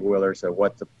on Eddie Willers, or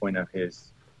what's the point of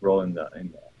his role in the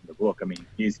book? I mean,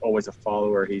 he's always a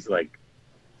follower. He's like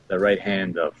the right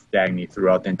hand of Dagny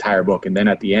throughout the entire book, and then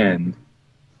at the end,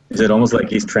 is it almost like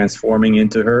he's transforming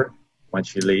into her when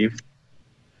she leaves?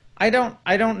 I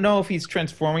don't know if he's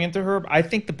transforming into her. I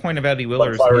think the point of Eddie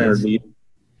Willers is,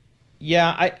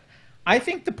 yeah, I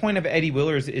think the point of Eddie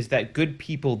Willers is that good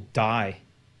people die.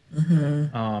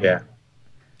 Mm-hmm. Yeah,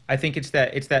 I think it's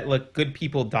that like good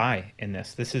people die in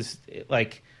this. This is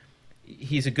like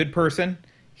he's a good person.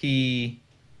 He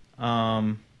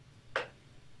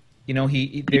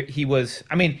he was.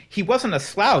 I mean, he wasn't a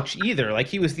slouch either. Like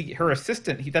he was her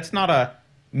assistant. That's not a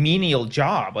menial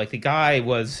job. Like the guy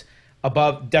was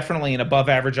definitely an above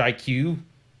average IQ,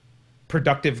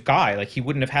 productive guy. Like he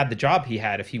wouldn't have had the job he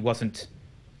had if he wasn't,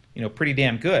 pretty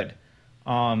damn good.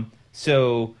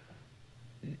 So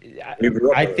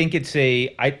I think it's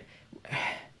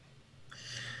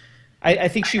I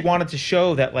think she wanted to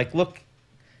show that, like, look.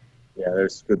 Yeah,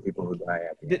 there's good people who die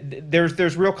happy.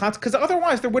 There's real consequences, because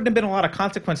otherwise there wouldn't have been a lot of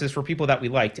consequences for people that we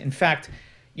liked. In fact,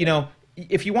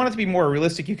 if you wanted to be more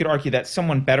realistic, you could argue that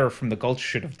someone better from the Gulch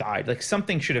should have died. Like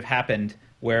something should have happened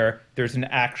where there's an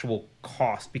actual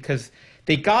cost, because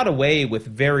they got away with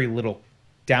very little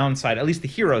downside. At least the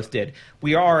heroes did.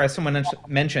 We are, as someone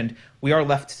mentioned, we are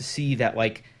left to see that,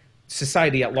 like,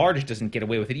 society at large doesn't get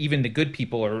away with it. Even the good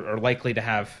people are likely to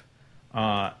have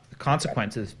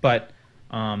consequences. But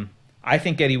I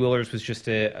think Eddie Willers was just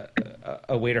a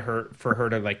way for her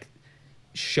to, like,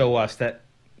 show us that,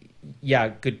 yeah,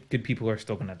 good people are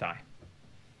still going to die.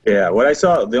 Yeah, what I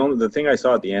saw, the thing I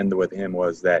saw at the end with him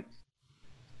was that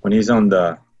when he's on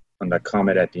the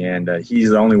comet at the end,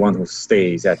 he's the only one who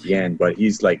stays at the end. But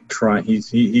he's like trying.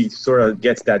 He sort of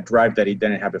gets that drive that he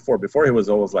didn't have before. Before he was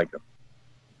always like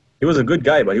he was a good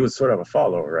guy, but he was sort of a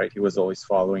follower, right? He was always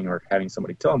following or having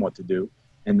somebody tell him what to do.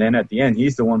 And then at the end,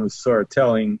 he's the one who's sort of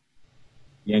telling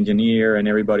the engineer and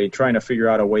everybody, trying to figure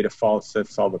out a way to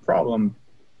solve the problem.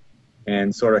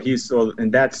 And sort of so in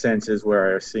that sense is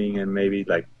where I'm seeing him maybe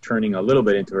like turning a little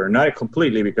bit into her. Not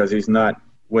completely, because he's not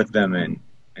with them in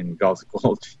Gulch,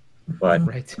 but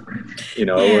right. It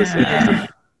was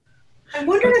I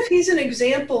wonder if he's an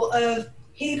example of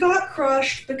he got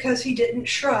crushed because he didn't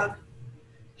shrug.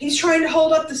 He's trying to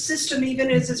hold up the system even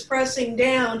as it's pressing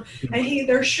down, and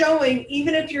they're showing,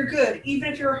 even if you're good,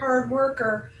 even if you're a hard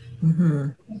worker,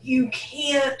 you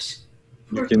can't.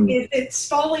 If it's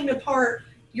falling apart,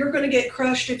 you're going to get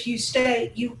crushed if you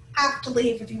stay. You have to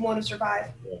leave if you want to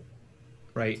survive.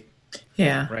 Right.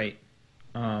 Yeah. Right.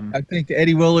 I think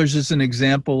Eddie Willers is an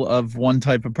example of one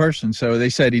type of person. So they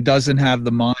said he doesn't have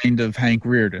the mind of Hank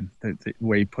Reardon, the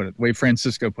way he put it, the way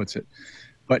Francisco puts it.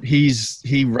 But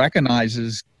he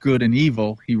recognizes good and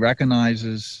evil. He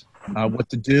recognizes what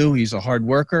to do. He's a hard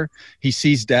worker. He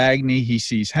sees Dagny. He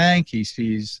sees Hank. He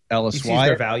sees Ellis He sees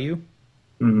Wyatt. their value.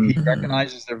 He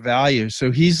recognizes their value.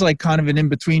 So he's like kind of an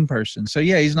in-between person. So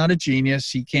yeah, he's not a genius.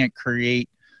 He can't create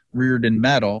Reardon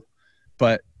metal,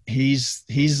 but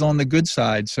he's on the good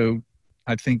side. So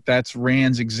I think that's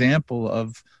Rand's example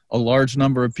of a large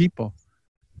number of people.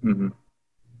 Mm-hmm.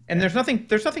 And there's nothing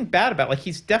bad about it. Like,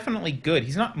 he's definitely good.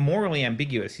 He's not morally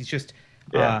ambiguous. He's just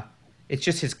it's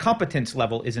just his competence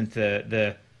level isn't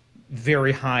the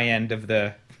very high end of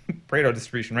the Pareto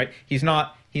distribution, right? He's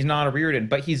not a Reardon,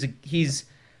 but he's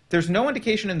there's no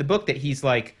indication in the book that he's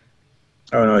like,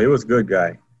 oh no, he was a good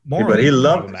guy. But he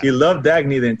loved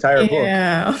Dagny the entire book.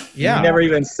 Yeah. He never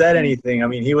even said anything. I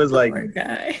mean, he was like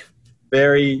guy.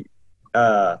 Very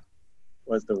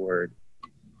what's the word?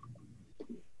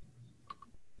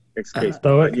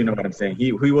 Stoic. You know what I'm saying?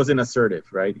 He wasn't assertive,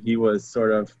 right? He was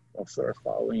sort of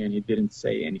following, and he didn't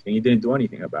say anything. He didn't do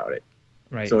anything about it.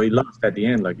 Right. So he lost at the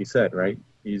end, like you said, right?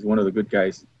 He's one of the good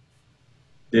guys.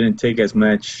 Didn't take as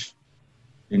much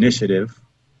initiative,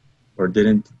 or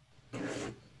didn't,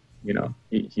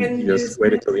 he just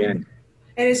waited till the end.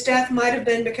 And his death might have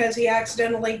been because he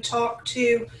accidentally talked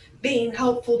to being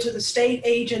helpful to the state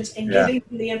agents and giving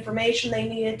them the information they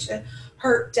needed to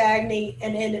hurt Dagny,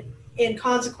 and in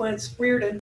consequence,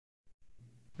 Reardon.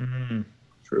 Mm-hmm.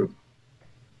 True.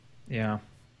 Yeah.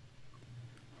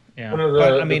 Yeah. One of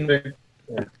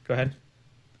go ahead.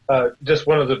 Just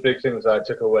one of the big things I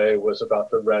took away was about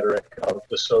the rhetoric of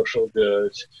the social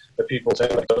good. The people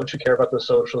saying, like, don't you care about the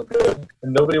social good?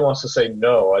 And nobody wants to say,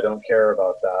 no, I don't care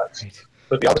about that. Right.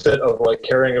 But the opposite of, like,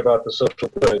 caring about the social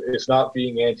good is not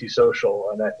being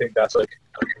antisocial. And I think that's, like,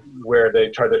 where they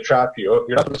try to trap you. Oh, if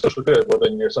you're not the social good, well,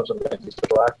 then you're some sort of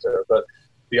antisocial actor. But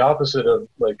the opposite of,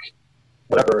 like,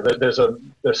 whatever, there's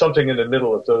something in the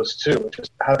middle of those two, which is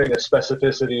having a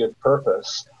specificity of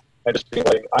purpose. And just being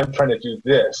like, I'm trying to do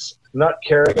this, not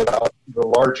caring about the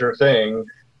larger thing.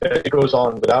 It goes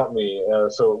on without me.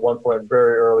 So at one point,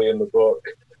 very early in the book,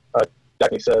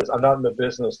 Dagny says, I'm not in the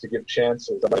business to give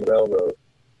chances on the railroad.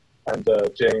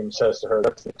 And James says to her,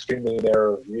 that's an extremely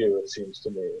narrow view, it seems to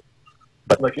me.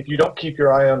 But like, if you don't keep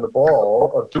your eye on the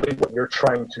ball of doing what you're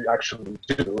trying to actually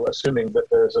do, assuming that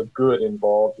there's a good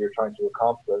involved you're trying to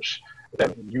accomplish,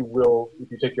 then you will,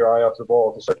 if you take your eye off the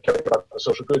ball to start caring about the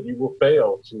social good, you will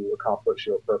fail to accomplish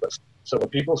your purpose. So when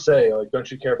people say, like,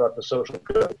 don't you care about the social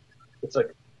good? It's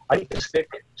like, I need to stick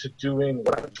to doing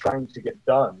what I'm trying to get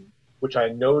done, which I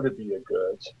know to be a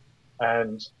good,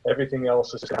 and everything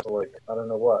else is just kind of like, I don't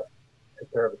know what,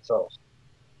 take care of itself.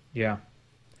 Yeah.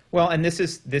 Well, and this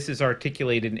is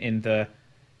articulated in the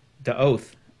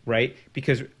Oath, right?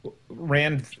 Because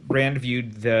Rand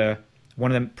viewed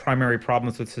one of the primary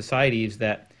problems with society is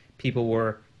that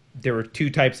there were two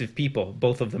types of people.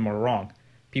 Both of them were wrong.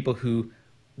 People who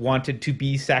wanted to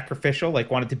be sacrificial, like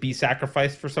wanted to be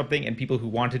sacrificed for something, and people who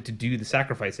wanted to do the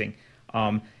sacrificing.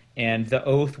 And the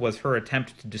Oath was her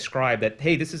attempt to describe that,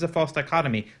 hey, this is a false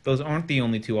dichotomy. Those aren't the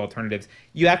only two alternatives.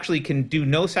 You actually can do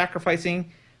no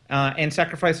sacrificing and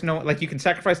sacrifice no, like you can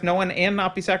sacrifice no one and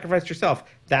not be sacrificed yourself.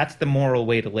 That's the moral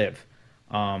way to live.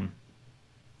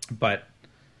 But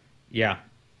yeah,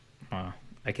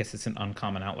 I guess it's an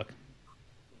uncommon outlook.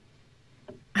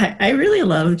 I really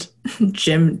loved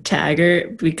Jim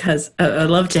Taggart because I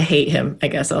love to hate him, I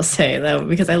guess I'll say, though,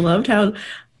 because I loved how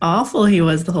awful he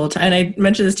was the whole time. And I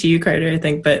mentioned this to you, Carter, I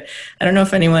think, but I don't know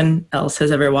if anyone else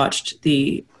has ever watched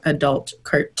the adult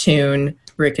cartoon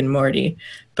Rick and Morty.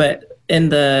 But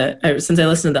since I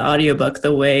listened to the audiobook,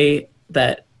 the way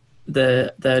that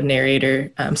the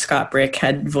narrator, Scott Brick,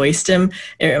 had voiced him,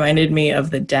 it reminded me of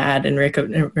the dad in Rick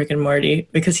and Morty,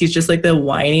 because he's just like the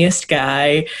whiniest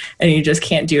guy and he just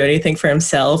can't do anything for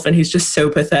himself, and he's just so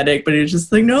pathetic, but he's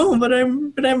just like, no, but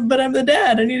I'm the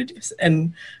dad, I need to do this.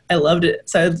 And I loved it.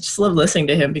 So I just loved listening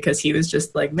to him because he was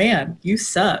just like, man, you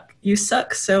suck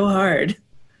so hard.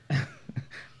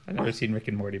 I've never seen Rick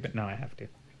and Morty, but now I have to.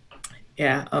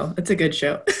 Yeah. Oh, it's a good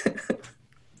show.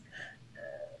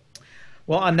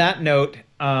 Well, on that note,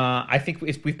 I think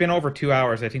we've been over 2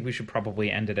 hours. I think we should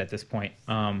probably end it at this point.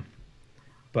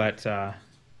 But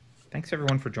thanks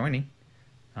everyone for joining.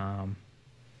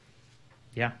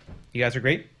 Yeah, you guys are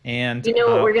great. And you know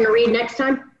what we're going to read next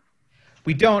time?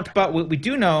 We don't, but what we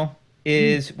do know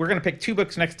is we're going to pick 2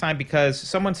 books next time, because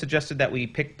someone suggested that we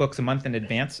pick books a month in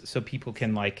advance so people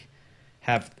can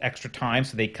have extra time,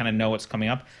 so they kind of know what's coming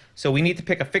up. So we need to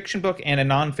pick a fiction book and a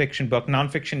nonfiction book.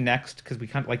 Nonfiction next, because we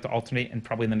kind of like to alternate, and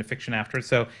probably then a fiction after.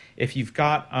 So if you've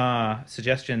got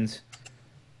suggestions,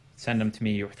 send them to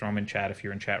me or throw them in chat if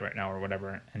you're in chat right now or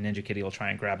whatever, and Ninja Kitty will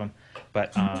try and grab them.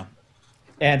 But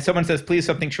and someone says, please,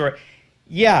 something short.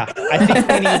 Yeah, I think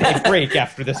we need a break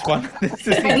after this one.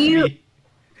 Have you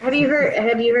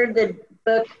heard the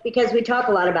book, because we talk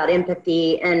a lot about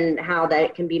empathy and how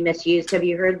that can be misused. Have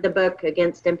you heard the book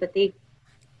Against Empathy?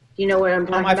 Do you know what I'm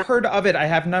talking about? I've heard of it. I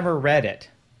have never read it.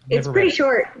 It's pretty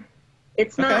short.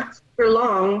 It's not super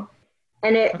long,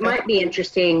 and it might be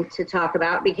interesting to talk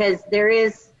about, because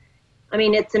it's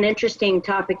an interesting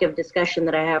topic of discussion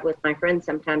that I have with my friends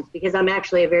sometimes, because I'm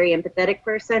actually a very empathetic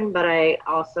person, but I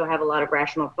also have a lot of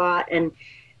rational thought. And,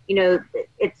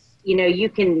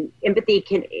 empathy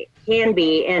can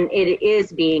be, and it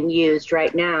is being used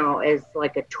right now as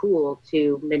like a tool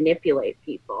to manipulate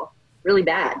people really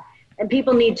bad. And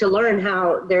people need to learn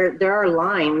how there are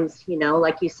lines,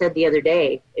 like you said the other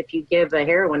day, if you give a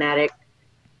heroin addict,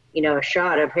 a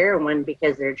shot of heroin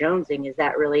because they're jonesing, is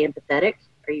that really empathetic?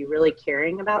 Are you really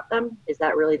caring about them? Is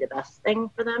that really the best thing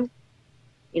for them?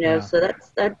 So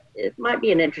that it might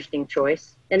be an interesting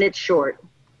choice, and it's short.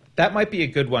 That might be a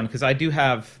good one, because I do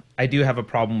have a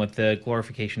problem with the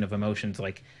glorification of emotions,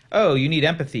 like, oh, you need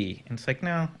empathy. And it's like,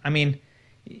 no, I mean,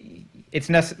 it's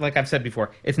like I've said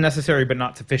before, it's necessary but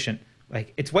not sufficient.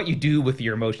 Like, it's what you do with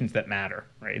your emotions that matter,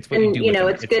 right? It's what you do with them.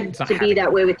 It's good to be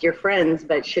that way with your friends,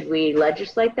 but should we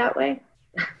legislate that way?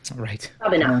 Right.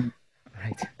 Probably not.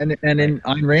 Right. And in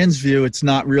Ayn Rand's view, it's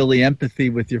not really empathy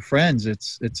with your friends.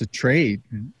 It's a trade.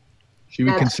 She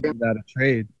would consider that a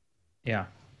trade. Yeah.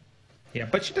 Yeah,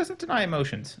 but she doesn't deny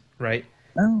emotions, right?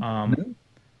 No.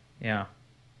 Yeah.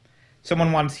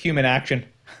 Someone wants human action.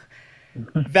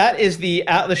 That is the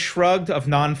Atlas Shrugged of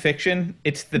nonfiction.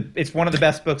 It's one of the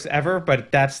best books ever,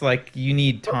 but that's like, you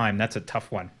need time. That's a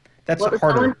tough one. That's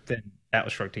harder than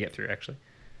Atlas Shrugged to get through, actually.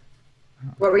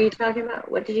 What were you talking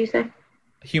about? What did you say?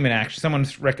 Human Action.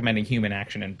 Someone's recommending Human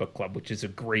Action in book club, which is a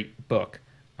great book.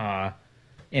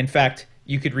 In fact,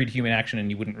 you could read Human Action and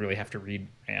you wouldn't really have to read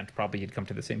Rand. Probably you'd come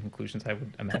to the same conclusions, I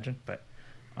would imagine, but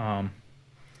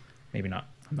maybe not.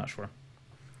 I'm not sure.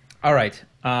 All right.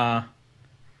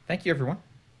 Thank you, everyone.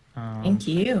 Thank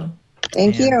you.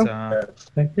 Thank you.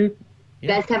 Thank you. You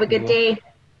guys have a good day.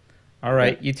 All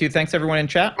right. You too. Thanks, everyone in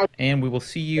chat. And we will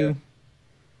see you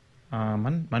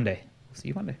Monday. We'll see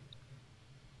you Monday.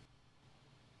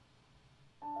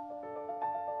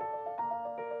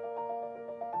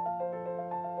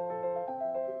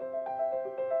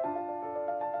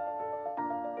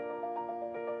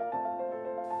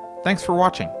 Thanks for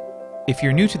watching. If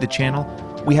you're new to the channel,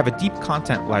 we have a deep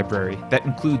content library that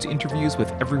includes interviews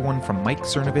with everyone from Mike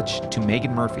Cernovich to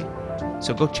Megan Murphy,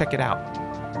 so go check it out.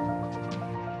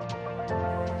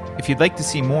 If you'd like to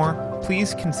see more,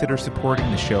 please consider supporting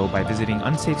the show by visiting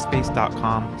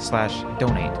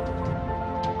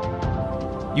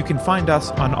unsafespace.com/donate. You can find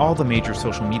us on all the major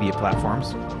social media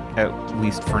platforms, at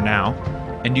least for now,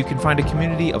 and you can find a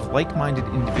community of like-minded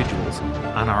individuals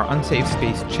on our Unsafe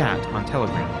Space chat on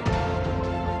Telegram.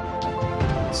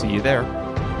 See you there.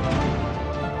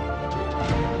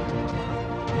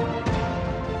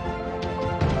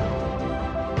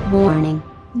 Warning.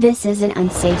 This is an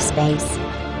unsafe space.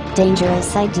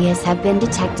 Dangerous ideas have been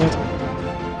detected.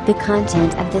 The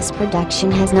content of this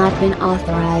production has not been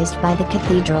authorized by the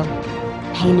Cathedral.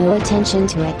 Pay no attention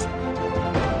to it.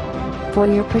 For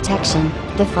your protection,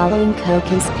 the following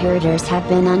co-conspirators have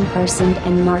been unpersoned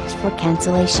and marked for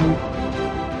cancellation.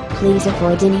 Please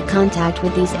avoid any contact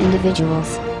with these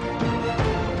individuals.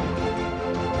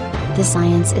 The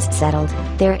science is settled.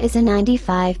 There is a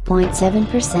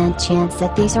 95.7% chance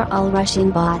that these are all Russian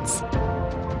bots.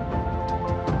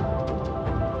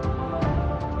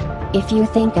 If you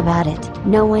think about it,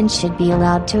 no one should be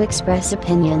allowed to express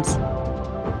opinions.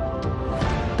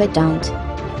 But don't.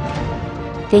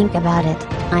 Think about it,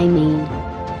 I mean.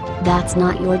 That's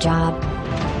not your job.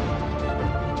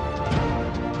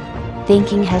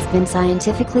 Thinking has been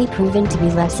scientifically proven to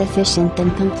be less efficient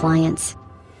than compliance.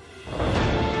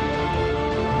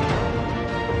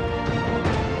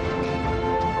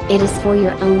 It is for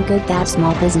your own good that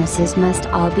small businesses must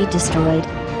all be destroyed.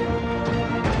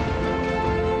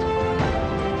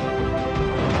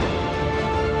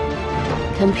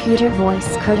 Computer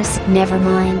voice Curtis, never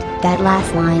mind, that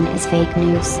last line is fake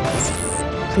news.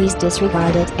 Please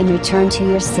disregard it and return to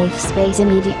your safe space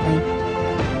immediately.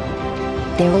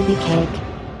 There will be cake.